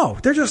happen. No,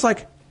 they're just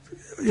like,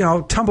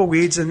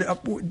 tumbleweeds. And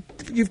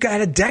you've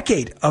got a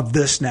decade of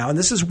this now. And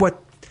this is what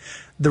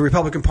the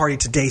Republican Party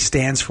today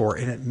stands for.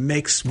 And it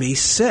makes me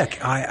sick.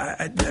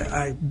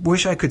 I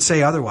wish I could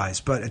say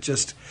otherwise, but it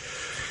just...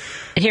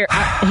 Here,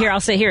 I'll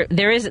say here,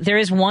 there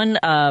is one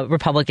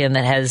Republican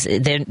that has,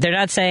 they're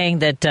not saying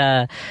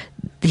that,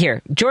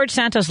 George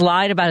Santos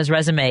lied about his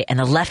resume, and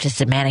the left is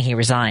demanding he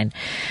resign.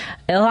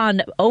 Ilhan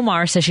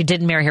Omar says she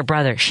didn't marry her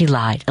brother. She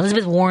lied.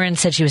 Elizabeth Warren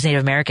said she was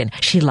Native American.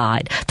 She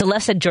lied. The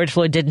left said George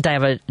Floyd didn't die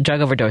of a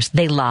drug overdose.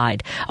 They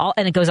lied.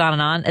 And it goes on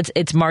and on.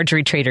 It's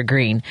Marjorie Taylor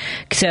Greene.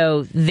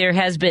 So they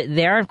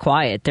aren't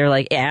quiet. They're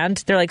like,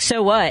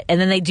 so what? And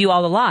then they do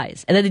all the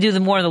lies. And then they do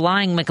more of the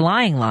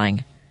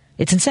lying.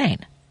 It's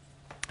insane.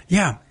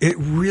 Yeah, it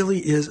really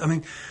is. I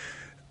mean,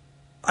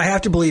 I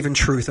have to believe in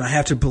truth, and I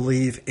have to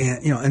believe in,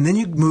 and then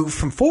you move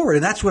from forward,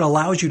 and that's what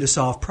allows you to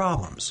solve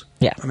problems.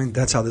 Yeah. I mean,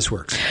 that's how this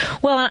works.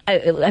 Well,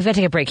 I've got to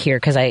take a break here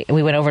because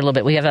we went over a little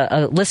bit. We have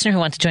a listener who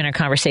wants to join our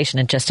conversation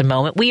in just a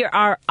moment. We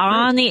are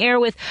on the air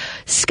with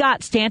Scott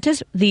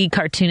Stantis, the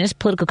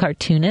political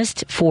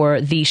cartoonist for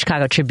the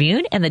Chicago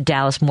Tribune and the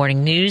Dallas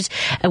Morning News.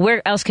 And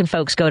where else can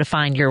folks go to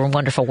find your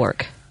wonderful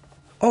work?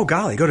 Oh,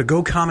 golly. Go to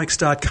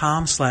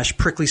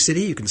gocomics.com/Prickly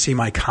City. You can see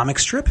my comic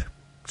strip,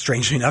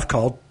 strangely enough,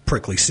 called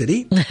Prickly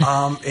City.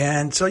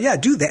 And so, yeah,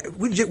 do that.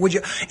 Would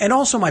you? And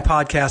also my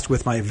podcast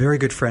with my very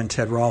good friend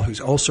Ted Rall, who's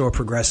also a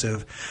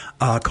progressive,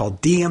 called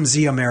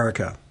DMZ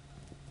America.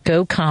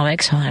 Go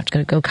Comics. I'll have to go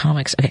to Go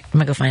Comics. Okay, I'm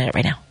going to go find it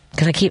right now.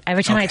 Because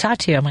every time I talk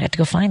to you, I'm going to have to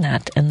go find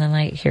that. And then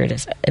here it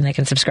is. And I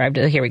can subscribe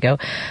to it. Here we go.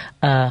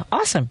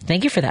 Awesome.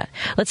 Thank you for that.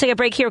 Let's take a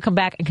break here. We'll come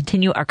back and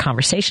continue our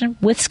conversation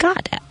with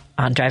Scott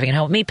on Driving It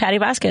Home with me, Patty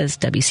Vasquez,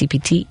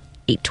 WCPT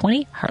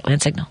 820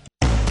 Heartland Signal.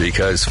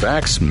 Because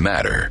facts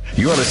matter.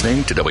 You're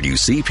listening to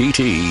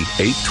WCPT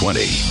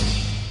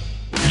 820.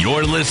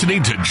 You're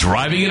listening to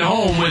Driving It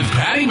Home with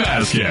Patty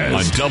Vasquez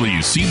on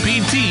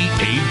WCPT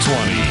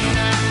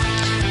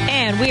 820.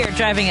 And we are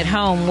driving it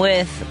home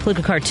with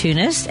political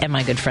cartoonist and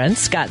my good friend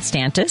Scott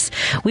Stantis.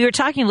 We were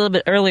talking a little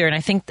bit earlier, and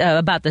I think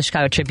about the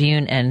Chicago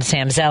Tribune and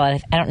Sam Zell.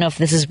 I don't know if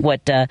this is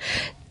what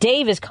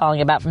Dave is calling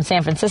about from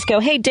San Francisco.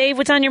 Hey, Dave,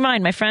 what's on your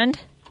mind, my friend?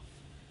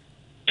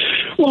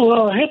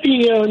 Well, Happy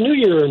New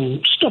Year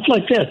and stuff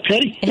like that,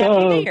 Patty.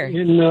 Happy New Year.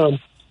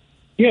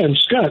 And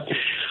Scott.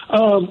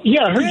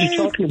 I heard you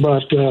talking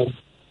about the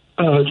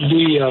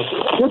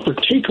corporate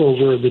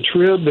takeover of the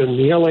Trib and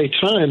the LA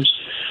Times.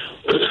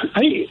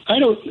 I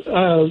don't,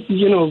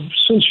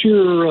 since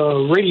you're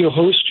a radio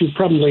host, you're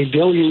probably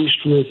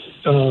deluged with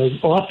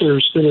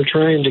authors that are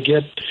trying to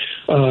get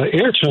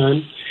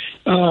airtime.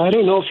 I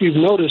don't know if you've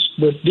noticed,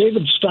 but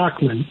David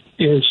Stockman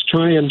is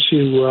trying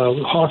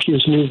to hawk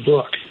his new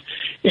book.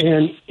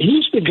 And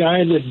he's the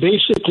guy that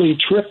basically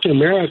tricked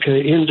America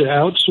into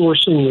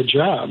outsourcing the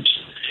jobs.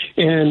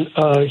 And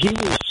he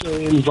was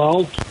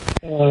involved,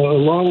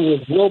 along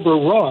with Wilbur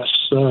Ross.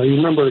 You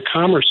remember the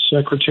Commerce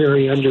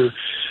Secretary under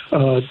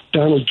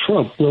Donald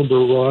Trump,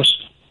 Wilbur Ross.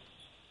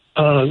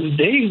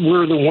 They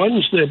were the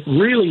ones that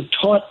really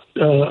taught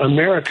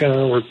America,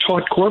 or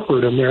taught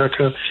corporate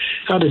America,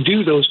 how to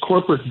do those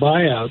corporate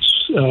buyouts,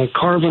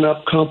 carving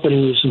up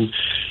companies and,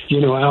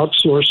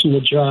 outsourcing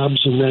the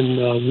jobs and then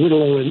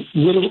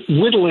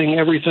whittling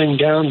everything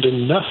down to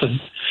nothing.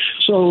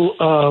 So,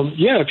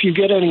 if you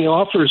get any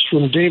offers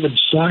from David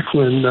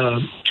Stockman,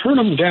 turn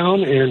them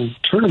down and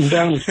turn them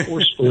down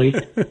forcefully,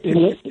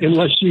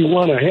 unless you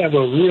want to have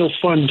a real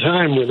fun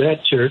time with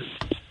that jerk.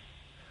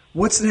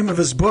 What's the name of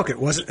his book?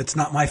 It's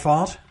Not My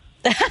Fault?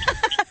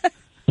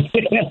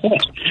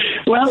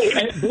 Well,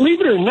 believe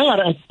it or not,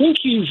 I think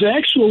he's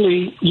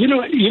actually, you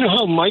know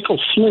how Michael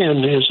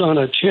Flynn is on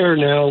a tear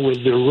now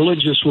with the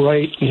religious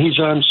right, and he's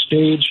on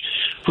stage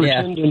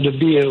pretending to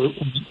be a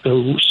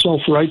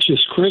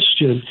self-righteous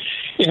Christian.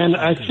 And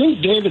I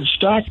think David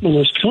Stockman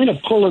is kind of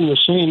pulling the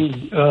same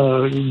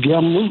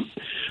gamut.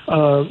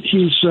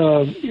 He's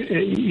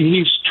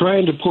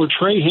trying to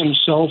portray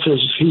himself as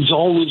he's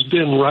always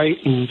been right,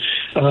 and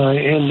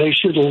they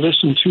should have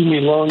listened to me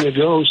long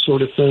ago,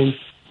 sort of thing.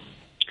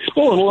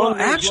 Oh, and along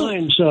those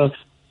lines, go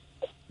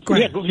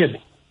ahead.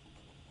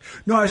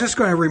 No, I was just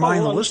going to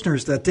remind the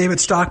listeners that David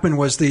Stockman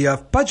was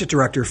the budget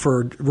director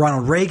for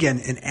Ronald Reagan,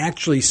 and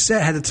actually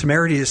had the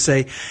temerity to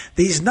say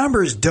these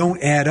numbers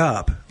don't add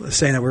up,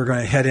 saying that we're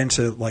going to head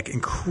into like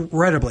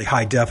incredibly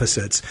high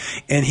deficits.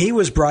 And he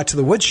was brought to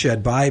the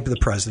woodshed by the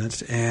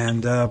president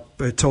and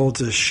told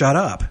to shut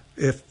up.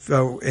 You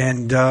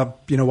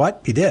know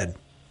what? He did.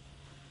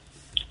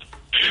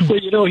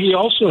 Well, he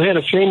also had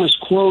a famous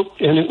quote,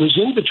 and it was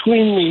in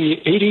between the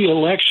 80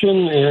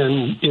 election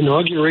and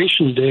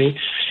Inauguration Day,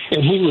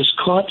 and he was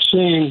caught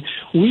saying,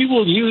 "We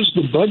will use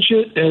the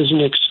budget as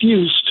an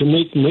excuse to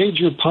make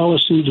major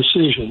policy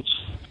decisions."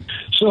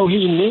 So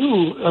he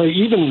knew,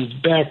 even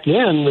back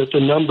then, that the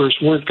numbers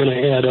weren't going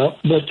to add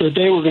up, but that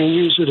they were going to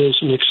use it as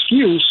an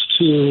excuse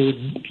to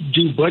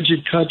do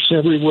budget cuts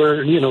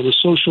everywhere, the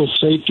social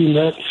safety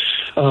net,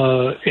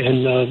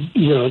 and the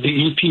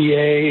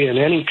EPA and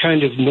any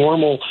kind of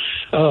normal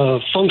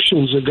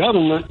functions of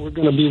government were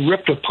going to be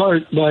ripped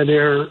apart by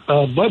their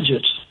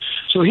budgets.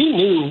 So he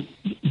knew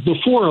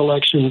before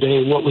Election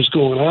Day what was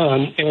going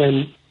on,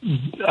 and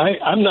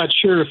I'm not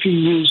sure if he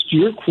used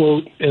your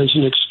quote as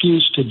an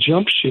excuse to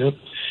jump ship,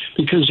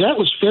 because that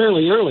was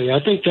fairly early. I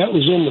think that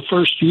was in the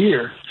first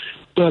year.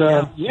 But,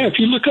 if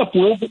you look up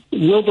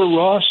Wilbur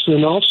Ross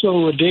and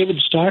also David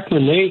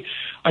Stockman,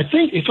 I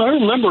think, if I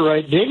remember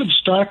right, David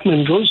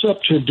Stockman goes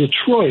up to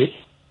Detroit,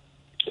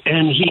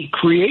 and he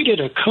created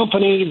a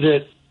company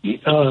that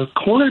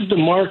cornered the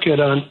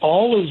market on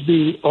all of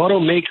the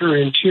automaker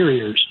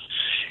interiors.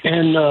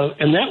 And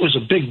that was a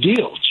big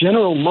deal.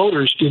 General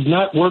Motors did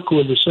not work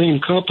with the same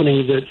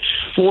company that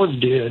Ford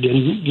did,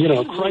 and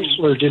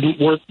Chrysler didn't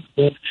work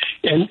with.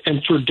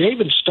 And for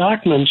David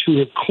Stockman to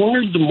have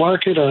cornered the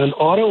market on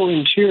auto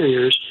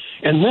interiors,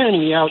 and then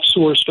he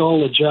outsourced all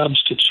the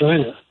jobs to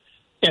China.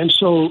 And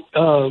so,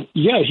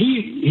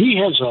 he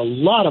has a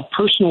lot of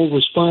personal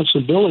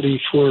responsibility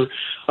for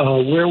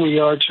where we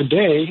are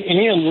today.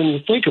 And when you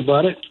think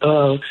about it,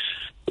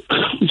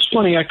 it's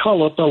funny, I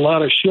call up a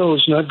lot of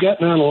shows, and I've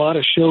gotten on a lot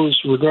of shows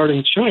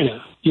regarding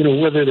China,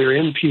 whether they're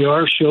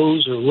NPR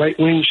shows or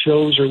right-wing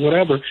shows or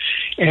whatever.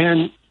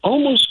 And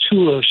almost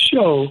to a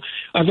show,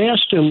 I've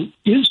asked them,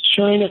 is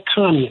China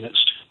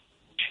communist?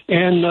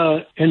 And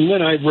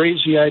then I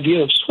raised the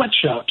idea of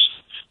sweatshops,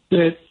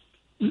 that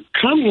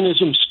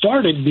communism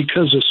started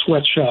because of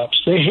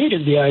sweatshops. They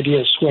hated the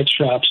idea of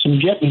sweatshops and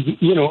getting,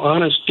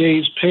 honest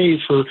day's pay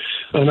for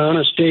an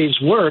honest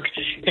day's work.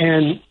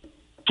 And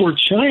for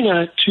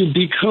China to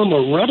become a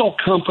rental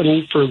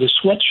company for the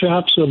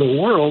sweatshops of the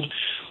world,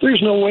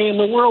 there's no way in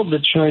the world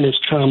that China's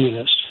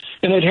communist.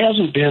 And it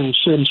hasn't been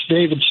since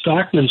David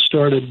Stockman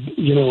started,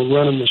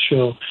 running the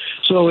show.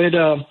 So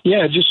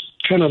just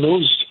kind of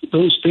those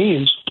those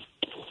beans.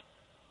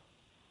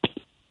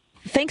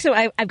 Thanks. So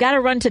I've got to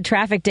run to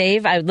traffic,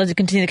 Dave. I'd love to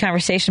continue the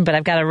conversation, but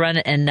I've got to run,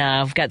 and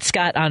I've got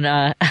Scott on.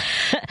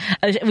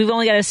 We've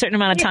only got a certain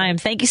amount of time.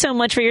 Thank you so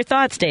much for your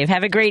thoughts, Dave.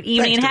 Have a great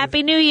evening, and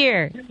Happy New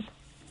Year.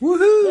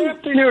 Woohoo!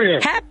 Happy New Year.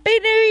 Happy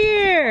New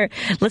Year.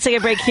 Let's take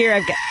a break here.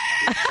 I've got...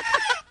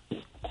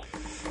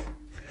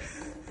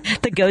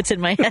 The goat's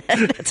in my head.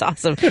 That's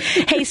awesome.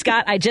 Hey,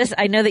 Scott, I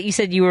know that you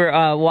said you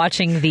were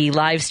watching the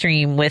live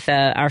stream with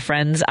our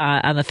friends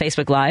on the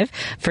Facebook Live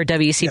for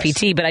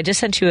WCPT, but I just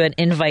sent you an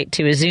invite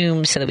to a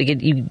Zoom so that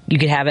you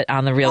could have it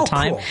on the real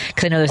time,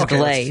 because I know there's a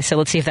delay. So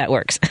let's see if that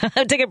works.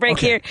 I'll take a break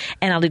here,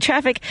 and I'll do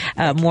traffic.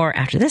 More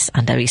after this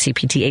on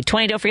WCPT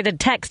 820. Don't forget to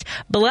text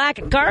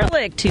Black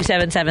Garlic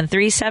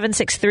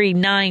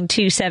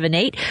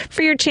 277-3-763-9278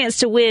 for your chance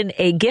to win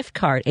a gift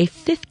card, a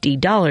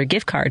 $50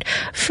 gift card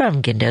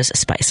from Gindo's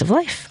Spice of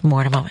Life.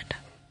 More in a moment.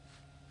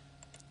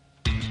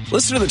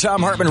 Listen to the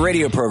Thom Hartmann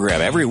radio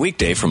program every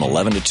weekday from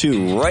 11 to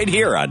 2 right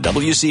here on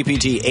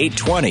WCPT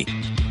 820,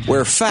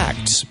 where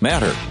facts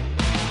matter.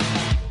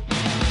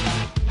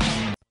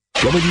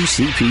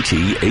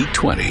 WCPT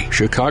 820,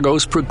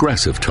 Chicago's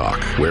progressive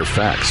talk, where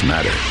facts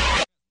matter.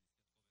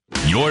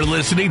 You're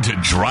listening to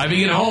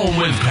Driving It Home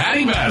with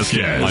Patty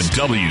Vasquez on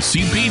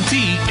WCPT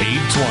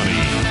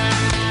 820.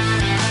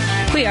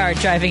 We are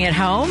driving it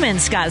home, and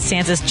Scott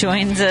Santos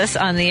joins us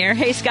on the air.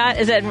 Hey, Scott,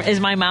 is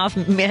my mouth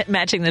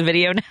matching the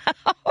video now?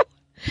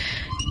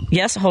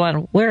 Yes, hold on.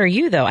 Where are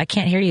you, though? I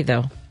can't hear you,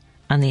 though,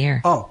 on the air.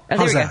 Oh, there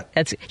how's we go.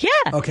 that?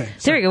 Okay.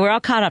 There we go. We're all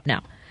caught up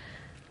now.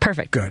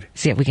 Perfect. Good.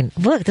 See, we can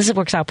look. This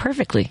works out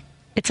perfectly.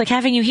 It's like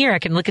having you here. I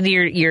can look into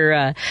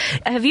your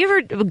have you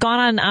ever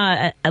gone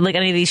on like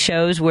any of these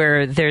shows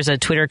where there's a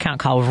Twitter account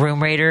called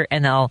Room Raider,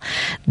 and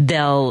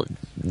they'll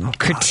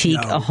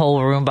critique a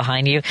whole room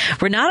behind you?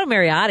 Renato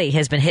Mariotti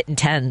has been hitting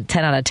 10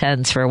 out of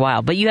 10s for a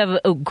while, but you have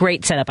a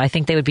great setup. I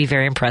think they would be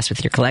very impressed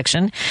with your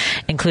collection,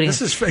 including...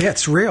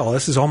 it's real.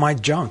 This is all my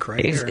junk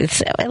right here.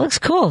 It looks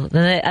cool.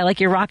 I like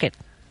your rocket.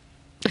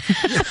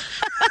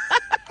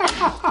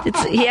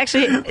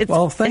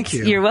 Well, thank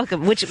you. You're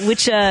welcome. Which is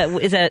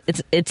that?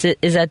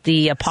 Is that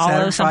the Apollo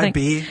Saturn something?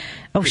 5B.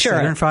 Oh, sure.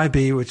 Saturn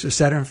 5B, which is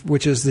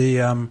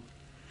the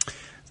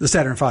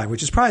Saturn V,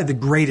 which is probably the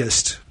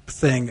greatest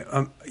thing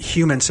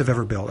humans have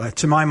ever built.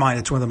 To my mind,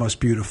 it's one of the most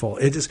beautiful.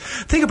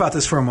 Think about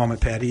this for a moment,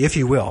 Patty, if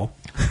you will.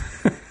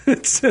 I'm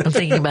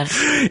thinking about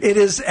it. It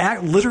is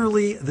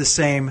literally the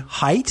same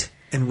height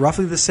and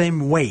roughly the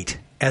same weight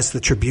as the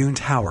Tribune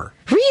Tower.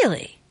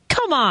 Really?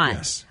 Come on.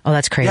 Yes. Oh,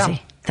 that's crazy. Yeah.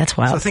 That's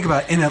wild. So think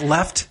about it. And it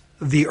left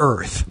the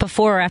Earth.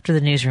 Before or after the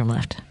newsroom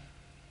left?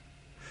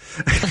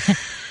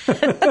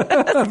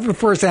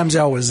 Before Sam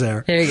Zell was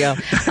there. There you go.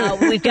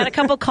 We've got a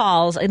couple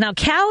calls. Now,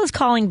 Cal is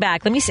calling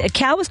back. Let me see.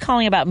 Cal was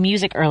calling about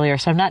music earlier,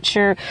 so I'm not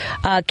sure.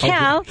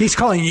 Cal. Okay. He's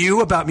calling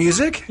you about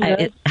music?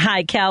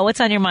 Hi, Cal.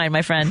 What's on your mind,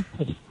 my friend?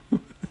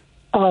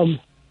 How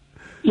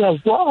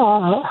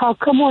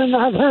come we're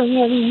not hearing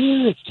any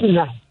music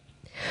tonight?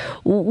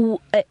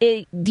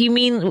 Do you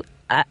mean...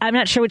 I'm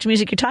not sure which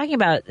music you're talking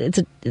about.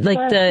 It's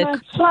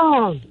that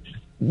song.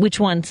 Which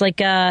ones? Like,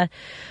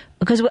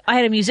 because I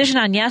had a musician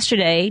on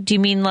yesterday. Do you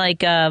mean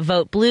like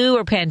Vote Blue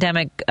or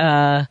Pandemic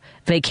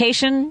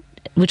Vacation?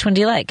 Which one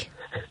do you like?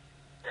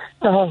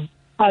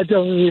 I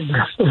don't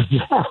remember.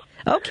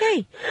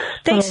 Okay.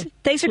 Thanks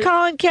for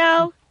calling,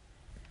 Cal.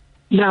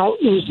 Now,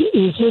 is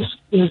this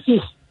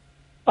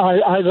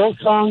are those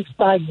songs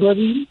by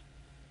Goody?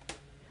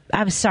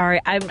 I'm sorry,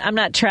 I'm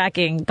not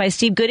tracking. By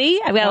Steve Goody?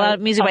 I've got a lot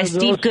of music by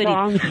Steve Goody.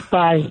 Songs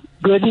by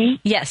Goody?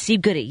 Yes,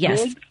 Steve Goody.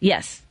 Yes, Good?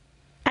 Yes.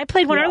 I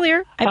played one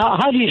earlier.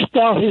 How do you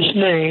spell his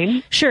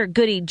name? Sure,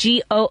 Goody.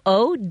 Goodie.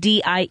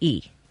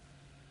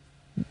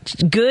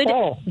 Good.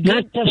 Oh,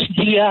 not just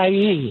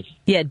D-I-E.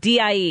 Yeah,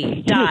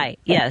 D-I-E. Die.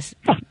 Yes.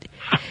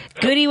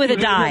 Goody with a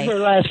die.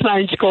 Remember last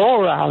night's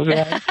go-around,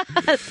 right?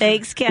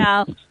 Thanks,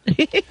 Cal.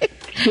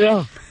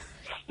 Yeah.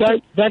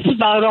 That's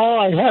about all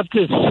I have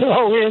to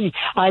throw in.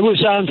 I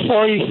was on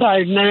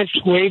 45 minutes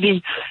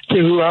waiting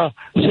to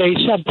say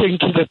something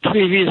to the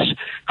previous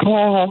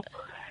call,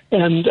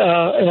 and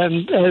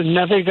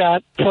never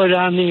got put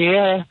on the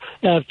air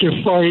after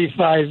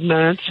 45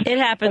 minutes. It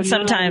happens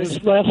sometimes.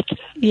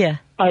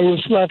 I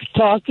was left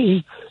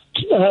talking,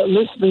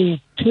 listening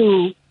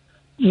to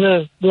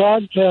the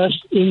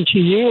broadcast into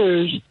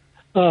yours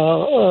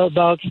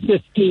about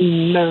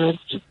 15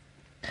 minutes.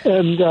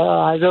 And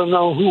I don't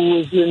know who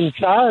was in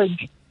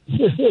charge.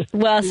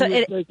 Well, so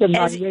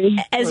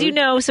as you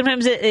know,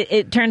 sometimes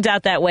it turns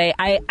out that way.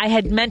 I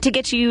had meant to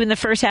get you in the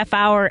first half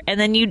hour, and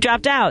then you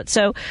dropped out.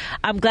 So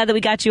I'm glad that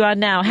we got you on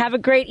now. Have a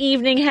great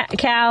evening,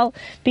 Cal.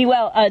 Be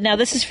well. Now,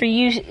 this is for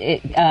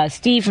you.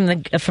 Steve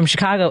from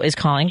Chicago is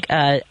calling.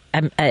 I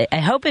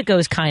hope it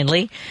goes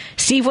kindly.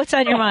 Steve, what's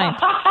on your mind?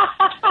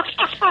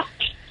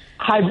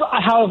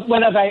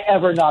 When have I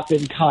ever not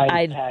been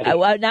kind, Patty?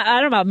 I don't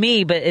know about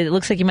me, but it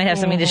looks like you might have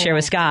something to share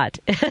with Scott.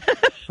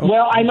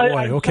 Well, I'm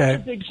such a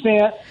big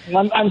fan.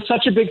 I'm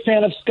such a big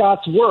fan of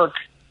Scott's work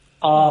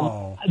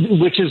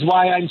which is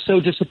why I'm so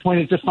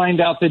disappointed to find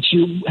out that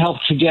you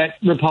helped to get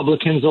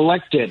Republicans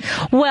elected.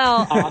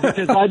 Well,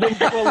 because let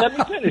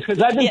me finish.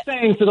 Because I've been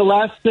saying for the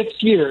last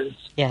 6 years,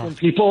 when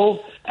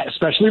people,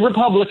 especially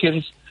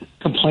Republicans,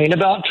 complain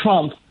about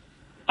Trump,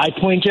 I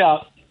point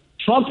out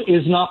Trump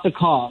is not the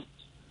cause.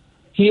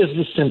 He is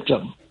the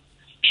symptom.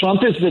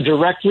 Trump is the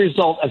direct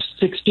result of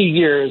 60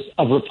 years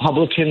of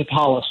Republican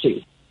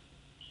policy.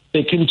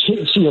 They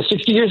continue,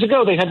 60 years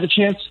ago, they had the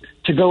chance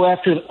to go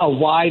after a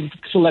wide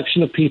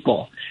selection of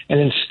people. And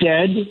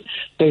instead,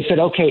 they said,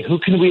 okay, who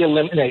can we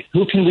eliminate?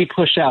 Who can we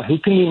push out? Who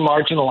can we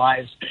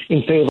marginalize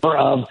in favor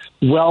of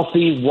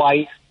wealthy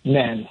white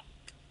men?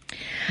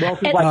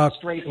 Wealthy white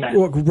straight men.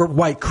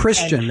 White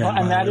Christian men.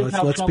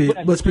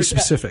 Let's be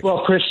specific.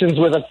 Well, Christians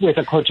with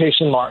a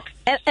quotation mark.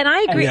 And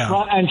I agree.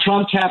 And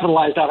Trump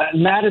capitalized on it.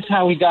 And that is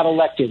how he got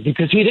elected,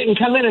 because he didn't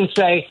come in and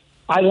say,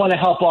 I want to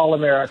help all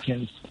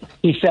Americans.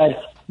 He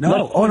said,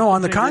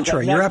 on the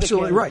contrary. You're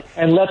absolutely right.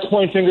 And let's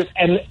point fingers.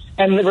 And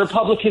the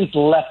Republicans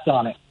left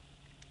on it.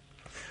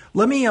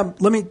 Let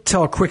me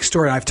tell a quick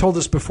story. I've told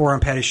this before on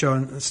Patty's show.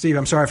 And Steve,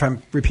 I'm sorry if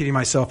I'm repeating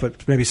myself,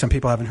 but maybe some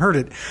people haven't heard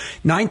it.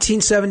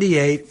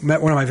 1978,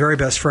 met one of my very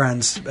best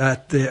friends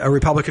at a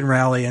Republican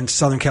rally in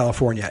Southern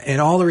California.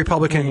 And all the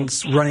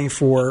Republicans running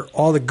for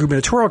all the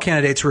gubernatorial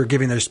candidates were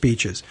giving their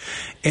speeches.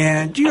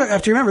 And you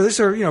have to remember,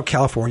 this are,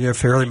 California,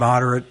 fairly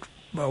moderate,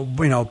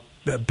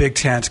 big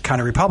tent kind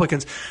of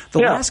Republicans. The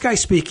last guy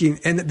speaking,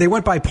 and they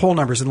went by poll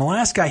numbers, and the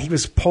last guy, he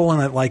was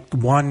polling at like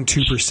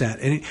 1-2%.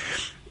 And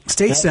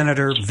state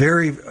senator,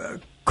 very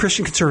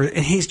Christian conservative,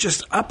 and he's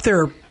just up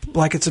there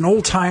like it's an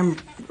old-time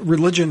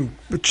religion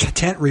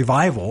tent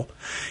revival.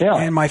 Yeah.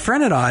 And my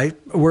friend and I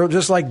were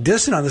just like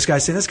dissing on this guy,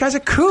 saying, this guy's a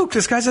kook,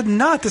 this guy's a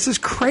nut, this is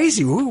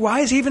crazy.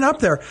 Why is he even up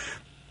there?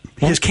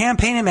 His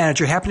campaigning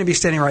manager happened to be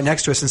standing right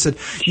next to us and said,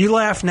 you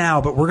laugh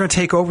now, but we're going to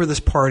take over this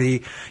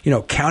party,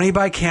 county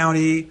by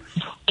county,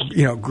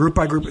 group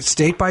by group,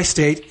 state by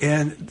state,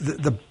 and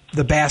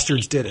the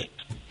bastards did it.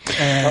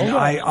 And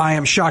I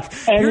am shocked.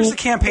 Here's the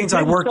campaigns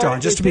I worked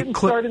on, just to be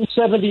clear. It didn't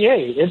start in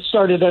 78. It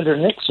started under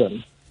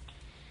Nixon.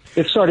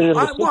 It started in the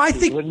 60s. Well, I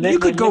think you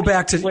could go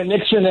back to when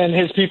Nixon and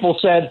his people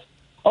said,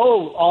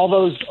 all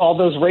those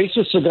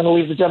racists are going to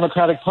leave the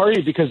Democratic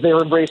Party because they're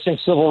embracing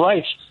civil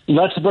rights.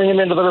 Let's bring them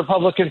into the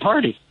Republican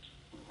Party.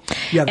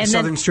 Yeah, the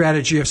Southern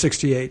strategy of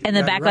 68. And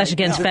the backlash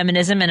against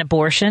feminism and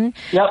abortion.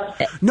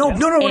 Yep. No.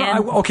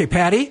 Okay,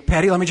 Patty,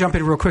 let me jump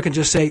in real quick and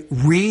just say,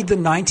 read the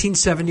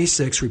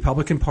 1976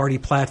 Republican Party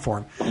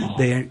platform.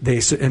 They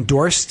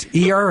endorsed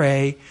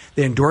ERA.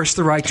 They endorsed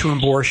the right to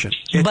abortion.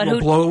 It will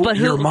blow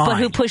your mind. But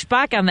who pushed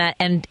back on that?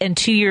 And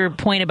to your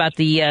point about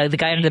the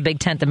guy under the big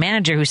tent, the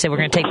manager who said we're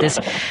going to take this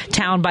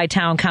town by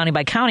town, county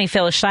by county,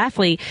 Phyllis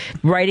Schlafly,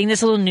 writing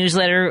this little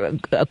newsletter,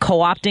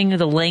 co-opting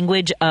the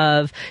language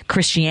of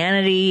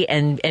Christianity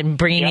and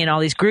bringing in all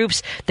these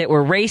groups that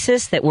were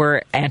racist, that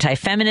were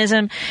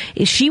anti-feminism.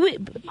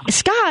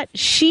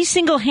 She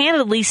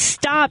single-handedly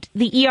stopped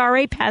the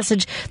ERA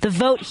passage, the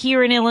vote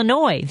here in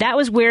Illinois. That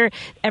was where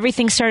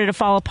everything started to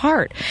fall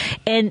apart.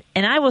 And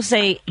I will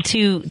say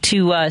to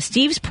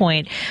Steve's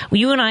point,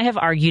 you and I have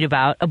argued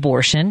about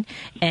abortion,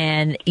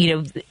 and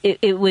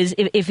it was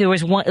if there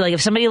was one, like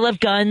if somebody loved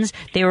guns,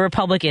 they were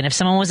Republican. If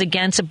someone was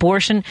against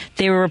abortion,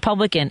 they were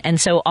Republican.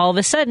 And so all of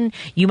a sudden,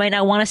 you might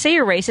not want to say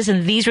you're racist,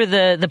 and these were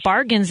the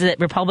bargains that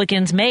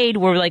Republicans made.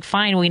 Were like,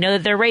 fine, we know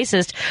that they're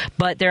racist,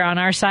 but they're on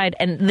our side.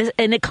 And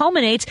it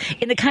culminates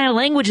in the kind of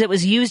language that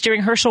was used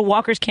during Herschel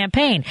Walker's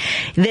campaign,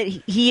 that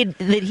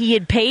he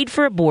had paid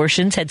for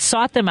abortions, had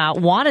sought them out,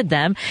 wanted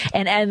them,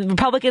 and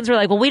Republicans were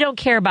like, well, we don't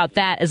care about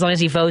that as long as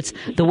he votes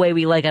the way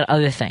we like on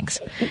other things.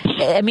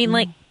 I mean,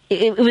 like,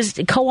 it was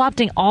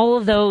co-opting all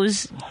of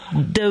those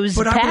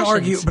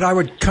passions. But I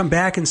would come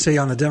back and say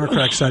on the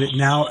Democratic side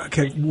now,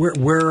 okay, where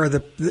are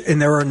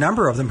and there are a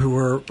number of them who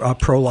were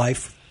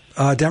pro-life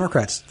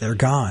Democrats. They're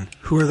gone.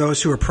 Who are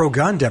those who are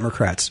pro-gun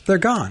Democrats? They're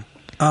gone.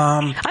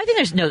 I think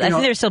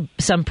there's still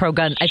some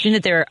pro-gun. I think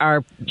that there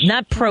are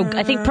not pro.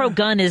 I think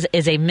pro-gun is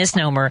a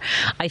misnomer.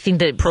 I think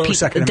that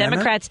pro-Second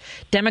Amendment?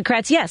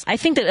 Democrats, yes. I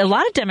think that a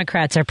lot of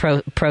Democrats are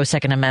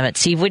pro-Second Amendment.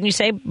 Steve, wouldn't you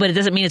say? But it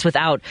doesn't mean it's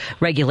without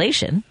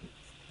regulation.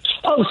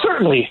 Oh,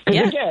 certainly.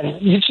 Because again,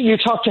 you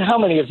talk to how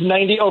many of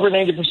over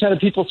 90% of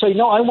people say,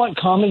 no, I want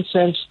common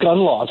sense gun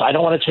laws. I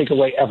don't want to take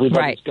away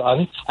everybody's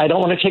gun. I don't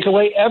want to take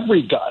away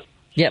every gun.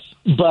 Yep.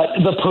 But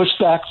the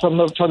pushback from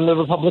the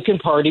Republican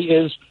Party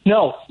is,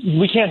 no,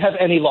 we can't have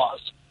any laws.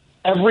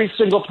 Every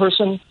single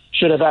person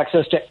should have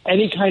access to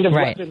any kind of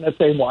weapon that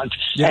they want.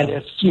 Yeah, and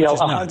if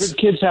 100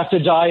 kids have to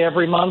die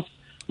every month,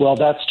 well,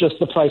 that's just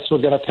the price we're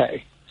going to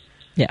pay.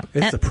 Yeah,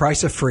 it's the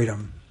price of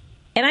freedom.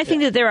 And I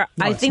think that there are.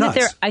 I think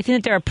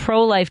that there are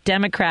pro-life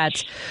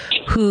Democrats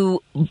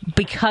who,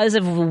 because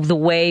of the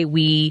way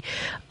we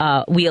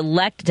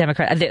elect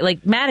Democrats,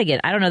 like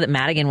Madigan. I don't know that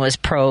Madigan was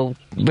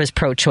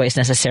pro-choice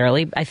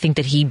necessarily. I think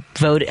that he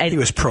voted. He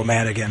was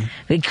pro-Madigan.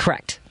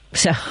 Correct.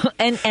 So,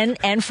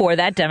 and for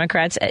that,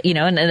 Democrats,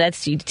 and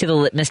that's to the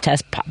litmus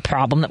test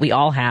problem that we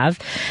all have,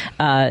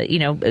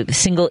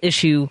 single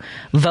issue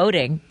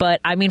voting.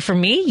 But I mean, for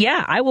me,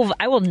 yeah, I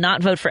will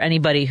not vote for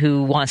anybody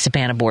who wants to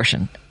ban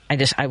abortion.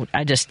 That's fine.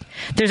 As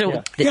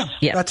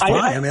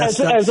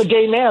a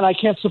gay man, I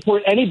can't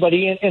support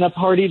anybody in a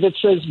party that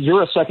says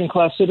you're a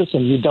second-class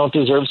citizen. You don't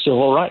deserve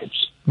civil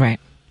rights. Right.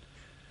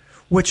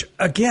 Which,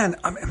 again,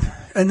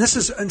 and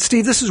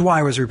Steve, this is why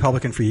I was a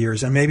Republican for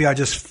years, and maybe I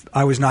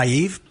was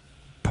naive,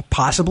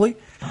 possibly,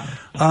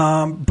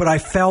 but I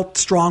felt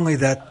strongly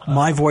that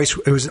my voice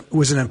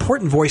was an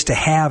important voice to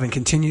have and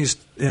continue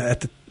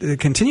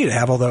to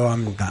have, although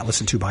I'm not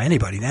listened to by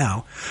anybody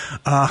now.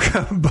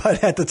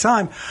 But at the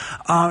time,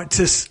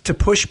 to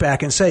push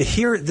back and say,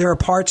 there are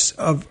parts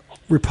of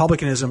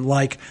Republicanism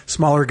like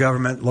smaller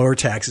government, lower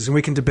taxes, and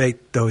we can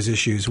debate those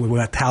issues with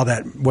what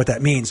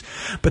that means.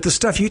 But the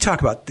stuff you talk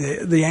about,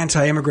 the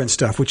anti-immigrant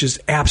stuff, which is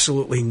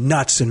absolutely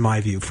nuts in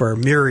my view for a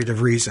myriad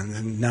of reasons,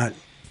 and not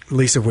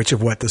least of which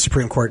of what the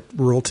Supreme Court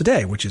ruled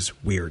today, which is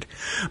weird.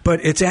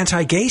 But its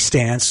anti-gay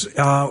stance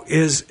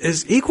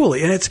is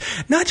equally, and it's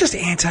not just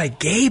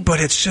anti-gay, but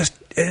it's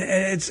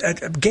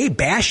gay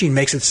bashing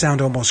makes it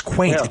sound almost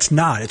quaint. Yeah. It's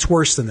not. It's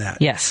worse than that.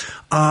 Yes.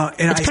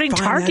 And it's putting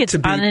targets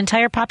on an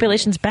entire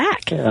population's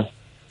back. Yeah.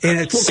 And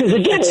it's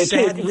because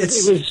again, it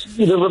was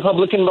the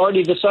Republican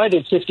Party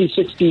decided 50,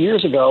 60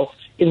 years ago,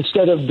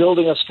 instead of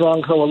building a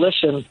strong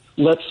coalition,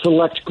 let's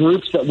select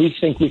groups that we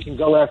think we can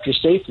go after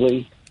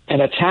safely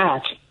and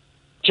attack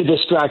to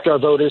distract our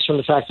voters from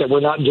the fact that we're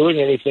not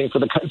doing anything for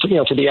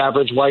the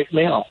average white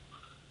male.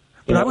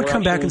 But I would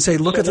come back and say,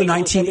 look at the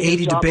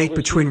 1980 debate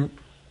between.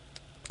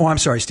 Oh, I'm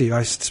sorry, Steve.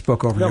 I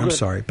spoke over you. I'm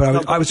sorry,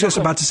 but I was just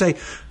about to say,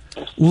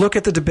 look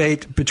at the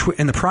debate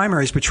in the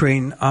primaries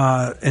in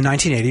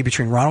 1980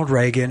 between Ronald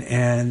Reagan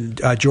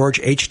and George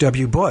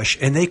H.W. Bush,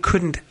 and they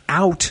couldn't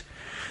out.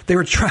 They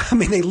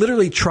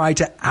literally tried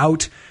to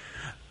out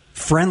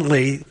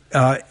friendly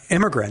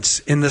immigrants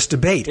in this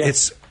debate. Yeah.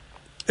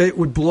 It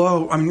would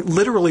blow. I mean,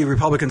 literally,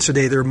 Republicans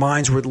today, their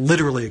minds would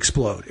literally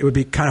explode. It would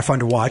be kind of fun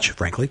to watch,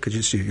 frankly, because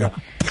you see,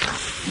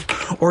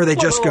 or they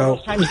just go.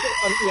 There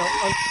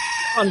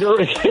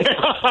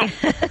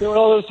were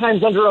all those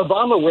times under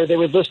Obama where they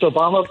would list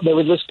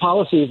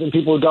policies, and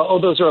people would go, "Oh,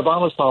 those are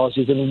Obama's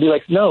policies," and it'd be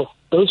like, "No,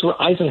 those were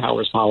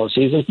Eisenhower's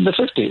policies in the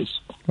 50s."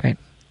 Right.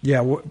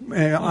 Yeah,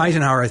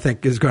 Eisenhower, I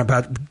think, is going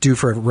to due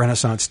for a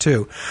renaissance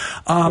too.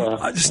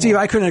 Steve,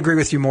 I couldn't agree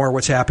with you more.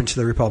 What's happened to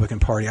the Republican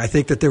Party? I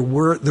think that there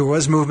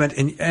was movement,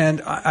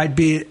 and I'd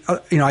be,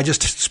 I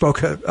just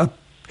spoke a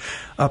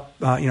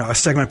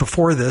segment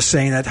before this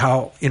saying that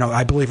how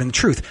I believe in the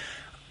truth.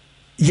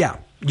 Yeah,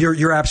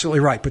 you're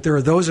absolutely right. But there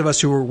are those of us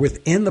who are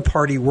within the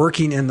party,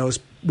 working in the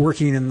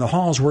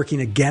halls,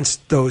 working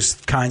against those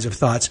kinds of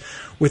thoughts,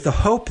 with the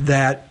hope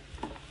that.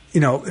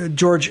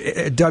 George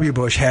W.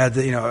 Bush had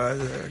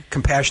the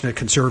compassionate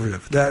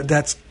conservative.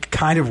 That's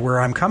kind of where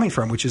I'm coming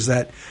from, which is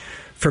that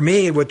for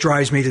me, what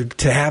drives me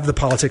to have the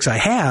politics I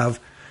have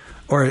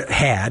or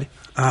had.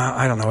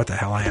 I don't know what the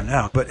hell I am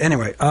now, but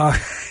anyway,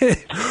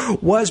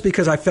 was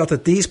because I felt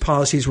that these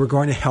policies were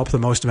going to help the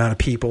most amount of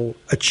people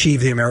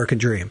achieve the American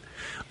dream.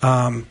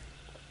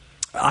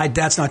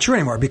 That's not true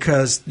anymore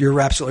because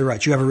you're absolutely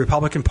right. You have a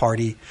Republican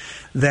Party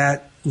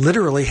that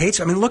literally hates.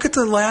 I mean, look at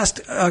the last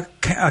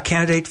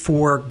candidate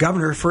for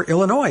governor for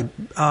Illinois,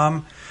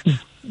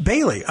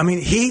 Bailey. I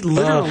mean, he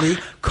literally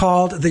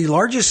called the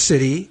largest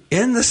city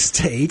in the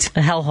state a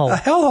hellhole.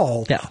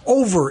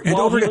 Over and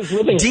over again,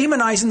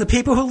 demonizing the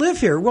people who live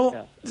here.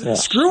 Well,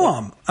 screw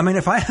them. I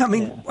mean,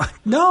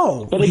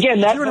 no. But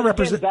again,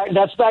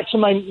 that's back to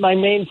my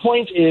main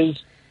point is.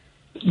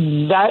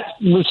 That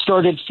was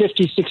started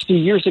 50, 60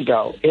 years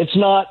ago. It's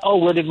not,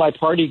 where did my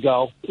party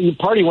go? The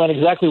party went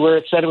exactly where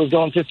it said it was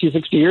going 50,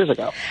 60 years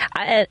ago.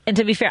 And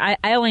to be fair, I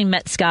only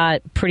met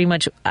Scott pretty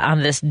much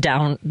on this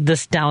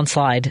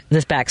backslide.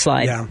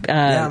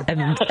 Yeah.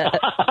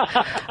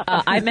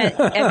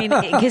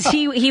 Because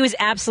he was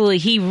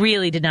he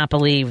really did not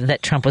believe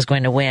that Trump was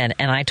going to win.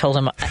 And I told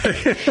him,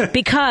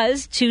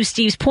 because to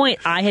Steve's point,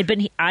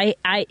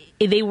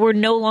 they were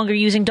no longer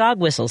using dog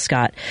whistles,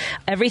 Scott.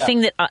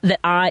 Everything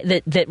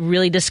that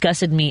really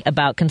disgusted me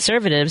about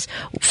conservatives,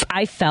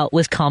 I felt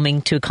was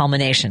coming to a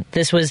culmination.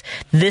 This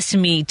to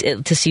me,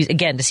 to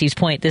Steve's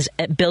point, this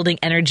building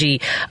energy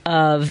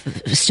of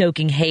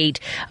stoking hate,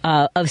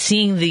 of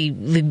seeing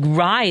the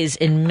rise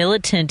in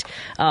militant,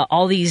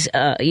 all these,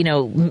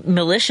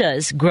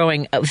 militias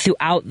growing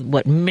throughout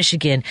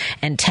Michigan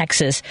and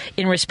Texas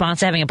in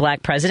response to having a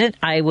black president.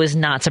 I was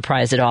not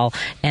surprised at all,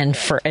 and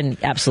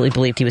absolutely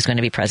believed he was going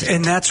to be president.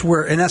 And that's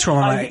where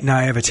my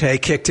naivete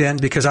kicked in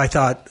because I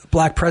thought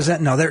black president.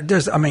 No, you're going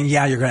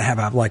to have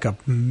a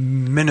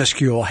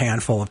minuscule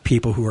handful of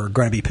people who are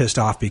going to be pissed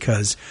off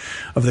because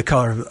of the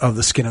color of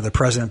the skin of the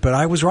president. But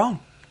I was wrong.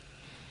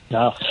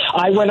 No,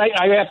 I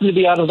happened to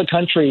be out of the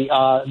country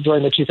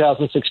during the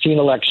 2016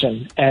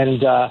 election,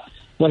 and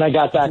when I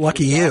got back,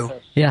 lucky you.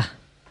 Office, yeah.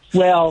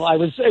 Well,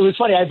 it was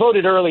funny. I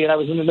voted early, and I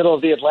was in the middle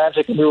of the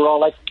Atlantic, and we were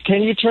all like,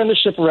 "Can you turn the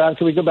ship around?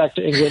 Can we go back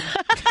to England?"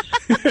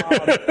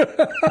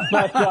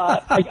 But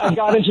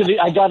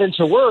I got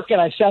into work,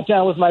 and I sat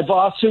down with my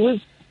boss, who was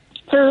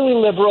fairly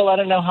liberal. I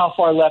don't know how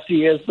far left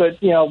he is, but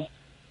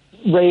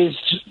raised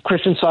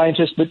Christian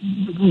Scientist, but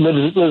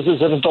lives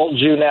as an adult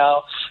Jew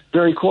now.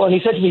 Very cool. And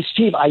he said to me,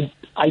 Steve, I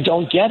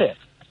don't get it.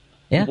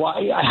 Yeah.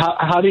 Why?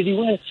 How did he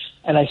win?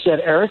 And I said,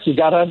 Eric, you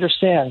got to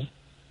understand.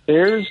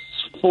 There's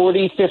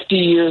 40, 50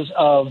 years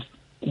of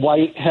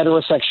white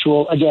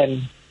heterosexual,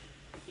 again,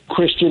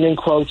 Christian in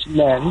quotes,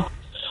 men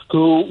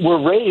who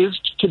were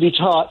raised to be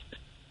taught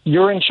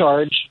you're in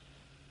charge,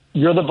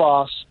 you're the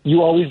boss,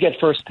 you always get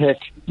first pick,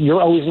 you're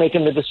always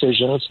making the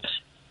decisions.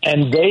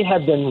 And they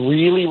have been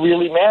really,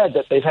 really mad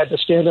that they've had to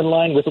stand in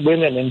line with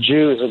women and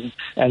Jews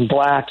and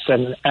blacks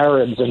and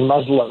Arabs and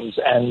Muslims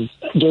and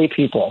gay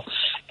people.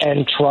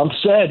 And Trump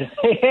said,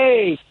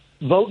 hey,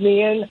 vote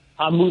me in.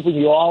 I'm moving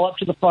you all up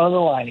to the front of the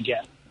line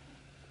again.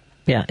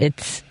 Yeah,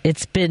 it's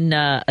been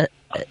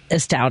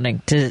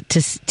astounding to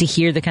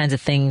hear the kinds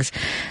of things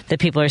that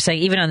people are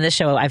saying. Even on this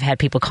show, I've had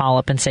people call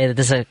up and say that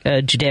this is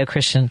a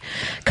Judeo-Christian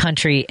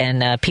country,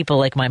 and people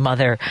like my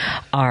mother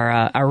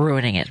are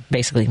ruining it.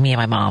 Basically, me and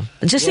my mom,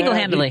 just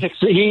single-handedly.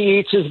 He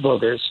eats his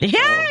boogers.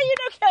 Yeah,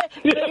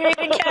 you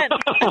even can.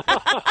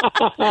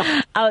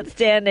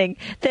 Outstanding.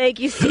 Thank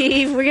you,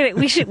 Steve.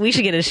 We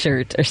should get a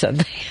shirt or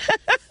something.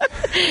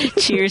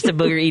 Cheers to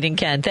booger eating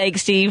Ken.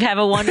 Thanks, Steve. Have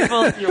a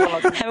wonderful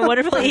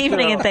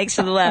evening, and thanks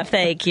to the left.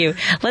 Thank you.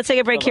 Let's take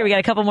a break here. We got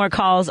a couple more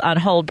calls on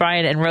hold.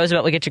 Brian and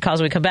Roosevelt, we'll get your calls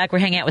when we come back. We're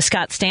hanging out with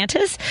Scott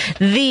Stantis,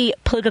 the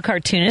political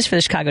cartoonist for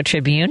the Chicago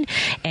Tribune,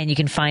 and you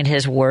can find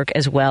his work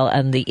as well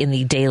in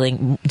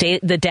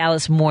the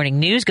Dallas Morning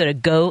News. Go to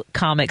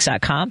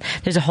GoComics.com.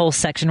 There's a whole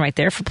section right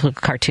there for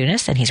political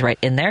cartoonists, and he's right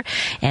in there,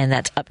 and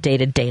that's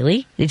updated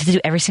daily. Did you do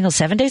every single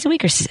 7 days a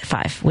week or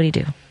 5? What do you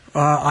do?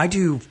 I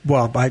do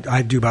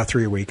about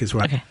 3 a week as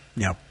well. Okay.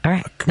 Yeah. All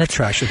right.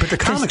 Contraction. But the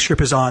comic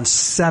strip is on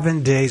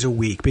 7 days a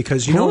week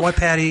because you know what,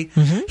 Patty?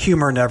 Mm-hmm.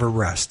 Humor never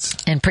rests.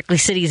 And Prickly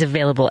City is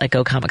available at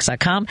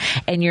GoComics.com.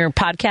 And your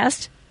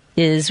podcast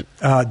is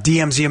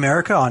DMZ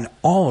America on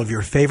all of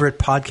your favorite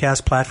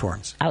podcast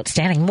platforms.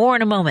 Outstanding. More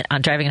in a moment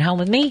on Driving It Home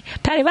with me,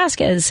 Patty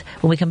Vasquez.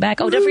 When we come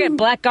back. Oh, don't forget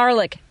Black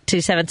Garlic.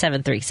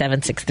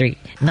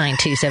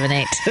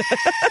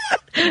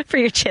 2773-763-9278 for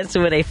your chance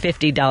to win a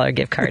 $50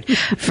 gift card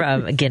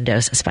from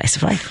Gindo's Spice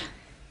of Life.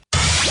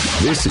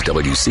 This is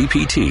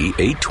WCPT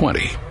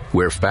 820,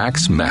 where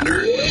facts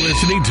matter.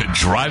 Listening to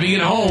Driving It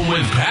Home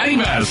with Patty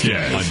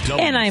Vasquez.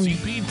 And I'm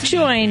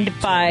joined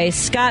by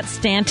Scott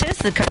Stantis,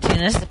 the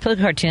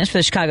political cartoonist for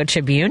the Chicago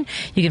Tribune.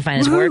 You can find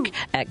his work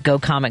at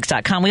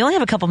GoComics.com. We only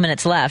have a couple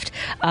minutes left,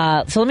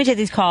 so let me take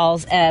these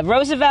calls.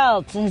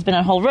 Roosevelt has been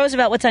on hold.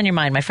 Roosevelt, what's on your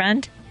mind, my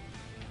friend?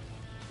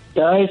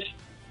 Guys?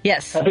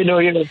 Yes. Happy New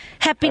Year.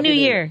 Happy New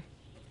Year.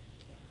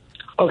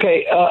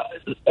 Okay,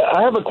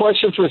 I have a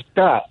question for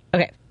Scott.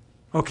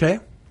 Okay.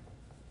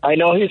 I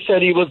know he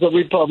said he was a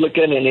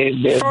Republican and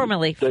he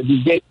formally.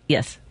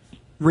 Yes.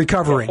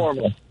 Recovering.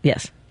 Formally.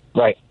 Yes.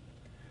 Right.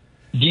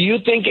 Do you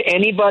think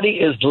anybody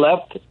is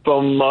left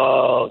from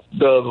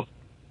the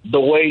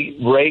way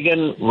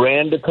Reagan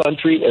ran the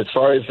country as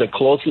far as the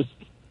closest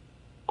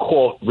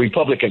quote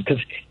Republican?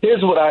 Because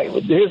here's what I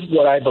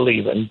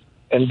believe in,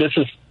 and this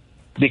is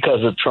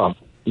because of Trump.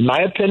 In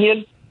my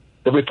opinion,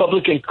 the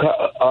Republican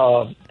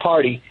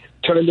Party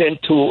turned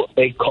into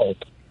a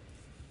cult.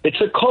 It's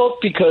a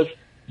cult because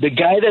the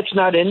guy that's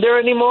not in there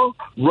anymore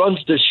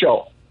runs the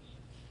show.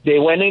 They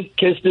went and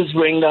kissed his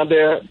ring down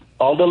there,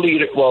 all the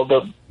leaders,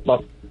 the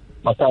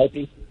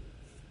McCarthy.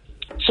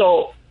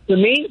 So, to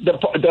me, the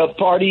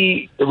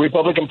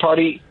Republican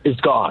Party is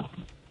gone.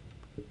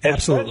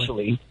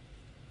 Absolutely.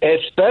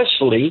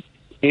 Especially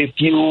if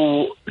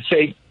you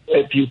say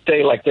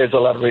like there's a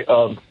lot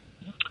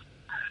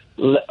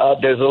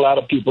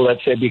of people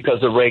that say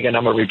because of Reagan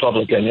I'm a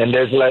Republican, and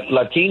there's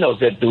Latinos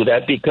that do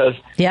that because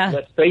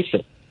let's face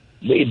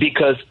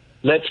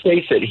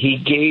it, he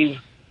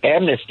gave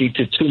amnesty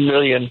to 2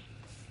 million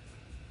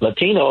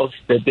Latinos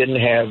that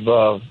didn't have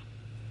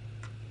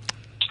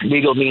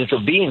legal means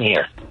of being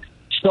here.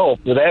 So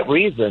for that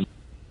reason,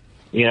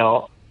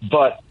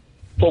 but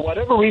for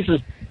whatever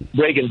reason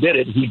Reagan did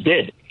it, he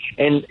did,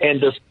 and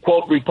this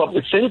quote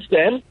Republic since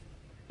then.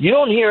 You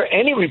don't hear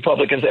any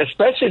Republicans,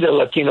 especially the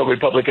Latino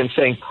Republicans,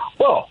 saying,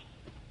 well,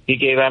 he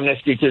gave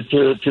amnesty to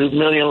 2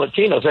 million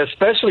Latinos,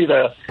 especially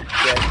that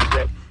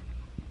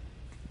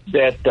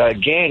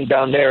gang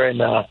down there in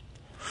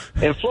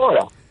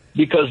Florida,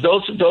 because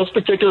those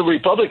particular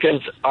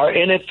Republicans are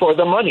in it for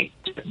the money,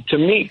 to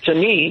me,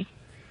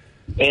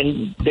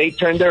 and they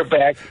turned their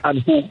back on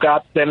who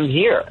got them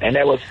here, and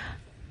that was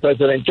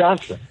President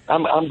Johnson.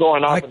 I'm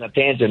going off in a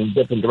tangent in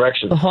different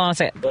directions. Well, hold on a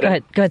second. Go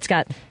ahead,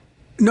 Scott.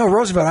 No,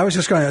 Roosevelt, I was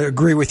just going to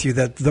agree with you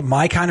that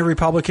my kind of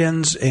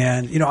Republicans,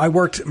 and, I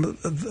worked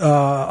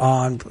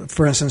on,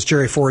 for instance,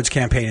 Jerry Ford's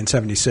campaign in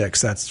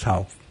 76. That's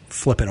how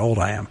flippin' old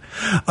I am.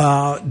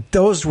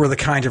 Those were the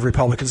kind of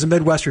Republicans, the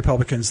Midwest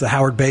Republicans, the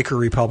Howard Baker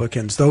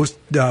Republicans, those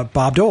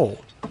Bob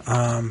Dole.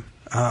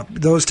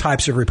 those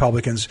types of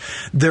Republicans,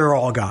 they're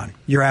all gone.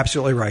 You're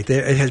absolutely right.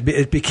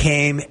 It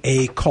became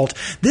a cult.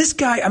 This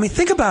guy, I mean,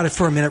 think about it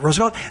for a minute,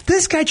 Roosevelt.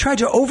 This guy tried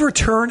to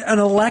overturn an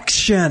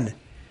election.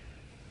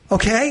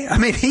 Okay? I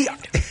mean,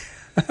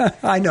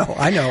 I know.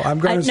 I'm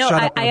going to shut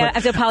up. I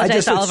have to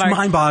apologize to all of our... It's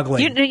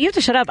mind-boggling. You have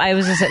to shut up. I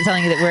was just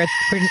telling you that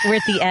we're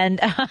at the end.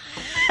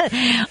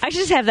 I should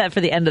just have that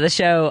for the end of the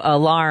show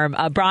alarm.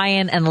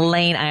 Brian and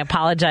Lane, I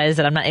apologize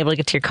that I'm not able to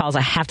get to your calls.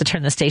 I have to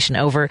turn the station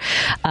over.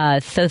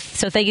 So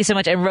thank you so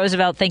much. And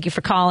Roosevelt, thank you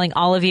for calling,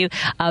 all of you.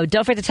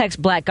 Don't forget to text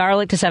Black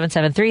Garlic to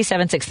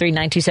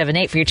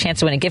 773-763-9278 for your chance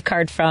to win a gift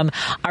card from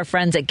our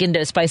friends at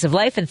Gindo Spice of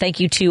Life. And thank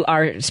you to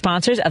our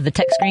sponsors of the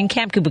Tech Screen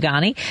Camp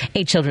Kubugani,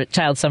 a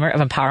child summer of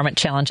empowerment,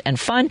 challenge, and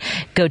fun.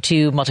 Go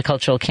to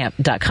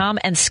multiculturalcamp.com.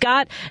 And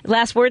Scott,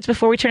 last words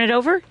before we turn it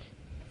over?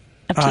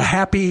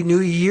 Happy New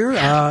Year.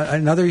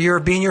 Another year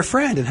of being your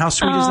friend. And how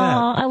sweet is that?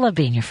 I love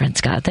being your friend,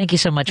 Scott. Thank you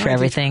so much for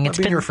everything. It's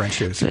been your friend,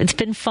 shoes. It's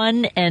been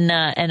fun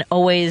and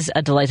always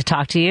a delight to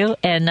talk to you.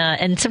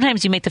 And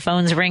sometimes you make the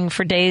phones ring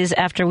for days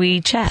after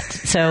we chat.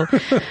 So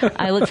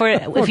I look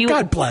forward.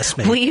 God bless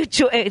me. Will you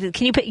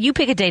can you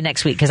pick a day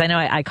next week? Because I know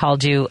I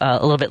called you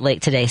a little bit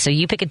late today. So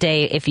you pick a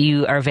day if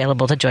you are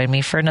available to join me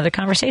for another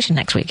conversation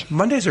next week.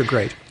 Mondays are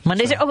great.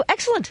 Mondays are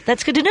excellent.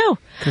 That's good to know.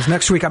 Because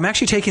next week, I'm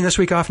actually taking this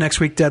week off. Next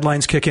week,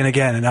 deadlines kick in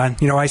again. And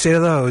I say to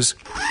those.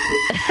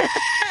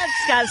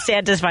 Scott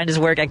Santos, find his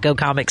work at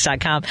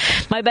gocomics.com.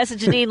 My best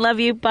is Janine. Love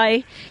you.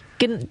 Bye.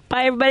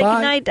 Bye, everybody.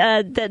 Bye.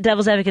 Good night.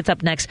 Devil's Advocate's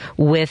up next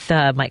with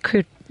Mike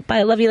Crude. Bye.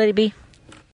 I love you, Lady B.